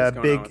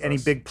 Any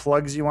big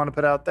plugs you want to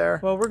put out there?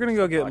 Well, we're gonna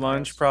go get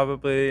lunch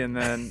probably, and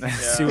then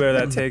see where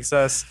that takes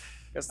us.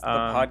 I guess the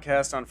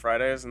podcast on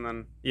Fridays and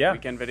then Yeah.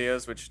 weekend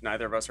videos, which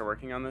neither of us are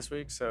working on this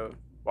week. So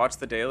watch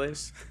the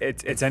dailies.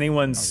 It's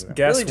anyone's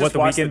guess Really just what the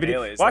watch weekend the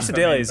video. dailies. Watch That's the the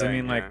main dailies. I thing,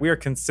 mean, like yeah. we are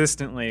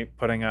consistently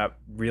putting up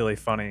really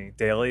funny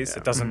dailies.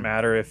 It doesn't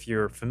matter if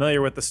you're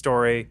familiar with the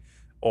story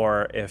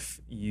or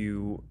if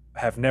you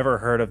have never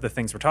heard of the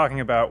things we're talking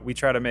about. We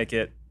try to make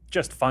it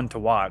just fun to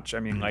watch. I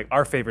mean, like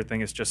our favorite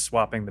thing is just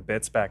swapping the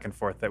bits back and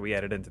forth that we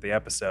edit into the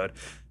episode.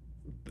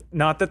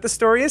 Not that the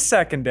story is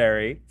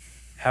secondary,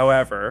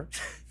 however.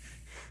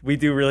 We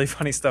do really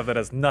funny stuff that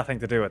has nothing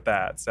to do with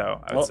that.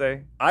 So I would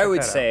say. I check would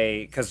that out.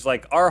 say, because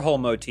like our whole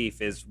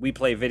motif is we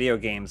play video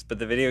games, but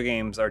the video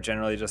games are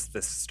generally just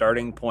the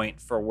starting point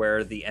for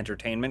where the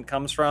entertainment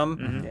comes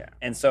from. Yeah.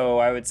 And so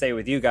I would say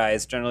with you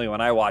guys, generally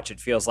when I watch,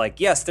 it feels like,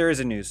 yes, there is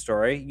a news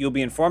story. You'll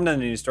be informed on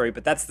the news story,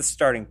 but that's the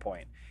starting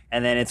point.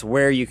 And then it's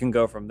where you can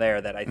go from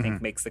there that I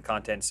think makes the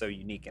content so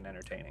unique and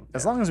entertaining.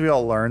 As long as we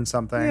all learn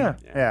something.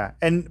 Yeah.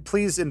 And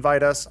please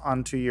invite us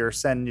onto your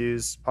Send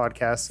News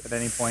podcast at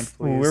any point,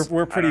 please.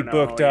 We're pretty don't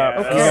know, booked up.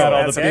 yeah. We got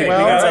all That's the a big, big- we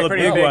got that's all a the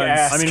pretty big big ones.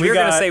 ask. I mean, we we were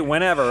going to got say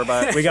whenever,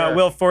 but we got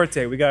Will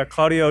Forte, we got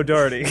Claudio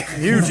Doherty.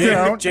 You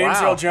don't. James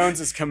Wow. Earl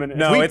Jones is coming in.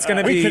 No, it's going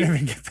to we be couldn't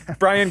even get that.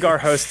 Brian Garr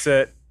hosts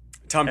it.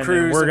 Tom and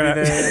Cruise. then we're will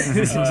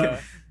be gonna-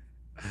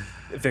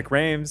 there. Vic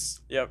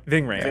Rames. Yep.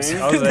 Ving Rames.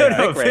 Ving? I was No, like,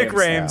 no, Vic Vic Rames,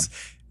 Rames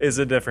is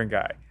a different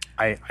guy.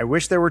 I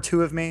wish there were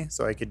two of me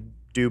so I could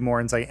do more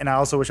insight. And I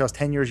also wish I was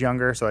 10 years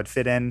younger so I'd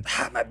fit in.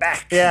 my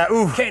back. Yeah,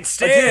 ooh. Can't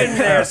stay in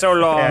there so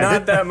long. Yeah.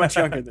 Not that much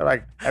younger They're than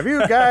like, have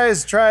you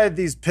guys tried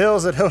these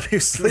pills that help you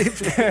sleep?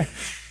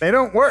 They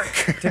don't work.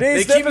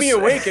 They keep me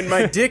awake and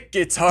my dick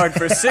gets hard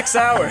for 6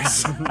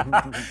 hours.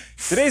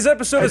 Today's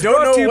episode I is don't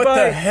brought know to you what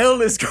by the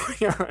hell is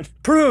going on.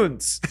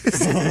 prunes.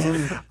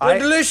 They're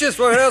delicious.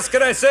 What else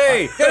can I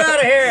say? Get out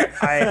of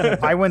here.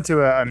 I went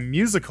to a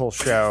musical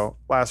show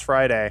last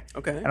Friday.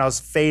 Okay. And I was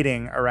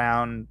fading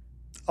around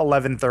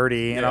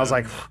 11:30, and I was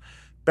like,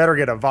 better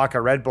get a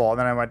vodka Red Bull. And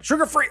then I went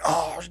sugar free.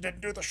 Oh, she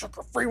didn't do the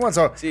sugar free one.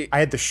 So See- I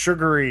had the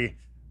sugary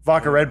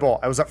vodka Red Bull.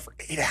 I was up for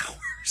 8 hours.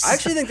 I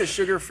actually think the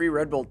sugar-free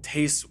Red Bull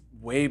tastes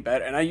way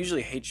better, and I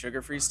usually hate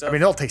sugar-free stuff. I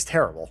mean, it'll taste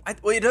terrible.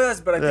 Well, it does,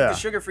 but I think Yeah. the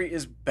sugar-free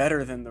is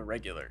better than the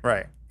regular.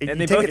 Right. And You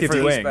they take both it give for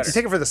you the- wings. You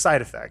take it for the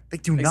side effect. They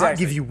do not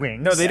Exactly. give you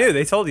wings. No, they do.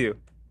 They told you.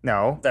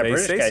 No. That They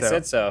British say guy so.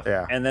 said so.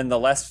 Yeah. And then the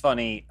less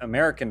funny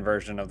American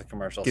version of the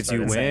commercial Gives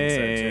you started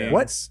saying so, too.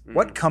 wings.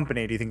 What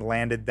company do you think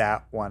landed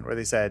that one where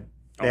they said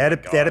they Oh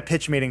had my they had a God.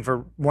 pitch meeting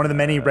for one of the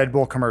many Red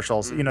Bull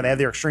commercials. You know, they have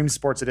their Extreme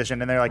Sports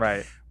Edition, and they're like,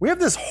 Right. "We have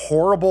this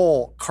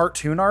horrible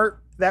cartoon art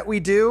that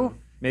we do.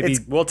 Maybe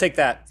It's- We'll take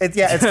that. It's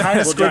kind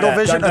of We'll do squiggle that.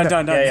 vision. Done,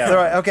 done, done, Okay. done. They're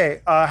like,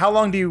 okay, how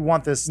long do you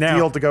want this Now.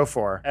 deal to go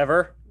for?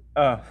 Ever?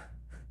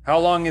 How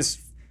long is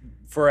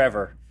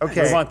forever?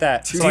 Okay. We want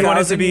that. do you want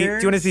it to 2,000 be?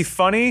 years? Do you want it to be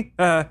funny?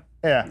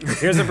 Yeah,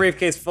 Here's a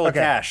briefcase full of Okay.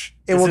 cash.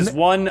 It This will is n-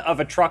 one of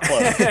a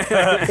truckload.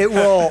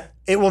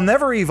 it will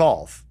never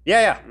evolve.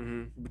 Yeah.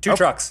 Two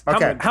trucks.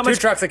 Okay. How Two much?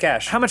 trucks of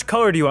cash. How much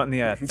color do you want in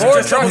the ad? 4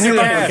 trucks of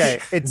cash. Okay,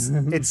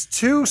 it's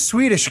two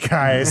Swedish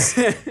guys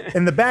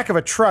in the back of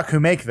a truck who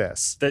make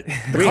this.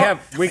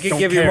 We could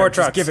give you care. more Just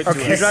trucks. give it to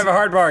You us. drive a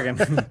hard bargain.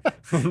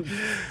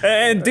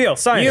 And deal.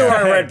 Sign. You it.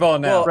 are Red Bull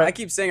now. Well, I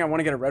keep saying I want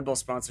to get a Red Bull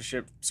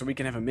sponsorship so we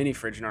can have a mini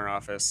fridge in our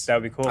office. That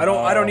would be cool. I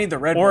don't need the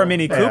Red Bull. Or a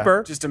Mini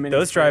Cooper. Just a Mini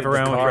Those drive fridge.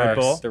 around with Red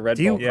Bull. The Red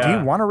Do you Bull. do Yeah.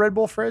 you want a Red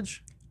Bull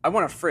fridge? I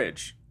want a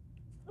fridge.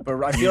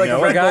 But I feel like know a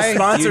a Red guy?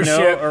 Bull Do you know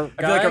sponsorship. a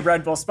I feel like guy? a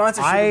Red Bull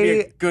sponsorship would be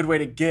I- a good way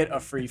to get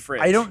a free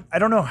fridge. I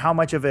don't know how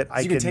much of it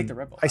I you can take the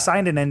Red Bull I out.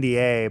 signed an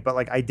NDA, but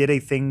like I did a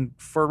thing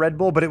for Red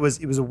Bull, but it was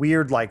a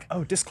weird like.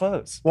 Oh,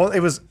 disclose. Well,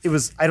 it was.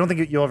 I don't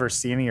think you'll ever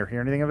see any or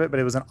hear anything of it, but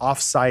it was an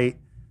off-site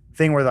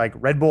thing where like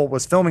Red Bull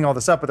was filming all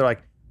this stuff, but they're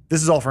like,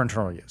 this is all for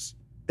internal use.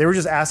 They were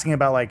just asking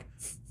about like,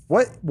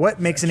 what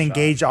makes an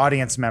engaged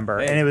audience member?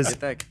 Hey, And it was get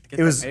that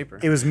paper.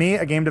 it was me,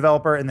 a game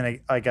developer, and then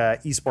a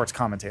esports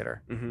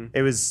commentator.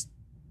 It was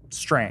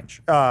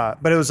strange, but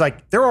it was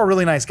like they're all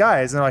really nice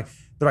guys, and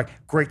they're like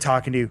great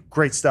talking to you,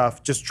 great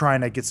stuff, just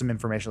trying to get some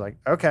information. Like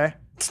okay,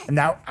 and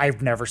now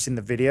I've never seen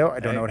the video. I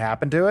don't know what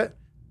happened to it,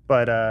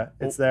 but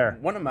it's there.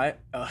 One of my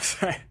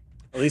sorry.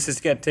 Elisa's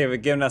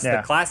giving us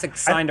the classic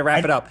sign to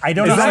wrap it up. I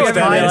don't Because know you what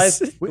haven't time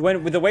realized,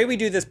 is. the way we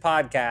do this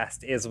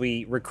podcast is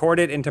we record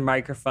it into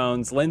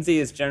microphones. Lindsay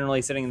is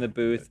generally sitting in the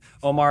booth.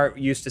 Omar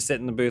used to sit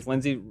in the booth.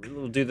 Lindsay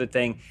will do the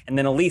thing. And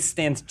then Elise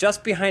stands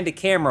just behind a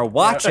camera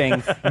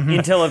watching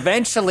until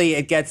eventually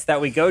it gets that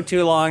we go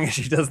too long and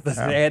she does the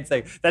hand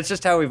thing. That's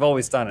just how we've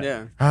always done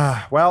it.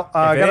 Yeah. Well,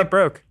 If it ain't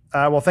broke.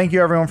 well, thank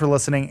you everyone for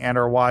listening and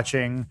or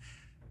watching.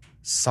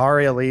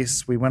 Sorry,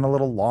 Elise, we went a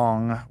little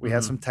long. We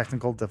had some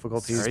technical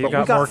difficulties, Sorry, but you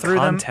got we got more through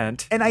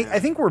content. them. And I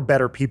think we're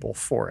better people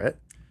for it.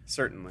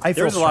 Certainly. I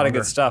There feel was a lot of stronger.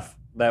 good stuff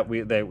that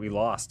we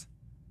lost.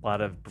 A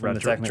lot of From the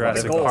retro technical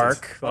Jurassic difficulties.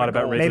 Park. A lot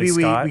about Ridley Maybe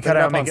we Scott. cut Put it out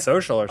up on make it,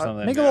 social or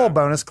something. make a little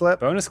bonus clip.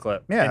 bonus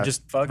clip. Yeah, and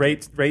just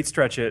rate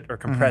stretch it or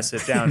compress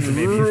it down to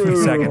maybe 3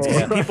 seconds.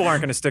 People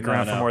aren't going to stick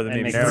around for more than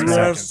And maybe make 3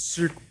 it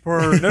seconds.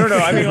 No.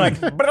 I mean like.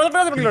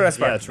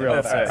 Yeah, it's real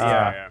That's it, fast.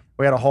 yeah.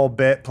 We had a whole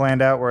bit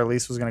planned out where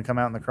Elise was going to come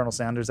out in the Colonel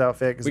Sanders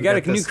outfit. 'Cause We got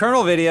a new this-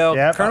 Colonel video.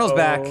 Yep. Colonel's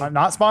back.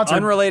 Not sponsored.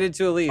 Unrelated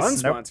to Elise.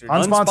 Unsponsored.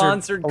 Nope.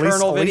 Unsponsored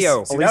Colonel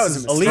video. See, that was a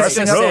is mistake.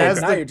 dressing Elise up just as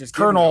said- Now the you're just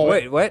giving Colonel.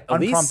 Wait, what?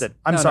 Elise? Unprompted. No,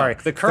 I'm no. sorry.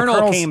 The Colonel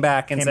Colonel's came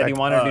back and said he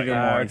wanted to do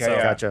more. okay, so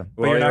yeah. Gotcha.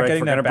 But you're not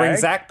getting We're gonna that bring bag?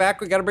 Zach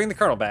back. We got to bring the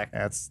Colonel back.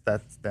 That's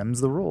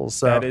them's the rules.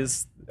 So That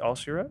is all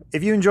she wrote.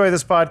 if you enjoy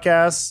this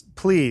podcast,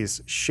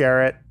 please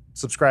share it,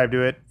 subscribe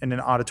to it in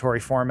an auditory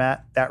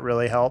format. That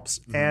really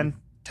helps. And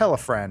tell a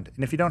friend.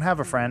 And if you don't have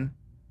a friend,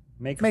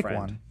 Make make friend.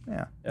 one.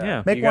 Yeah.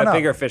 Yeah. Make you one got up.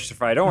 bigger fish to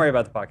fry. Don't worry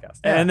about the podcast.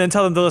 And then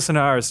tell them to listen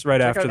to ours right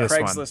Check after out this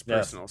one. Craigslist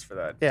personals for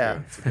that. Yeah. Too.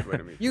 It's a good way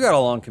to meet. You got a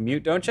long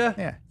commute, don't you?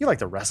 Yeah. You like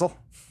to wrestle.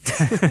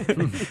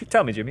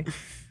 Tell me, Jimmy.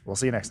 We'll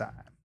see you next time.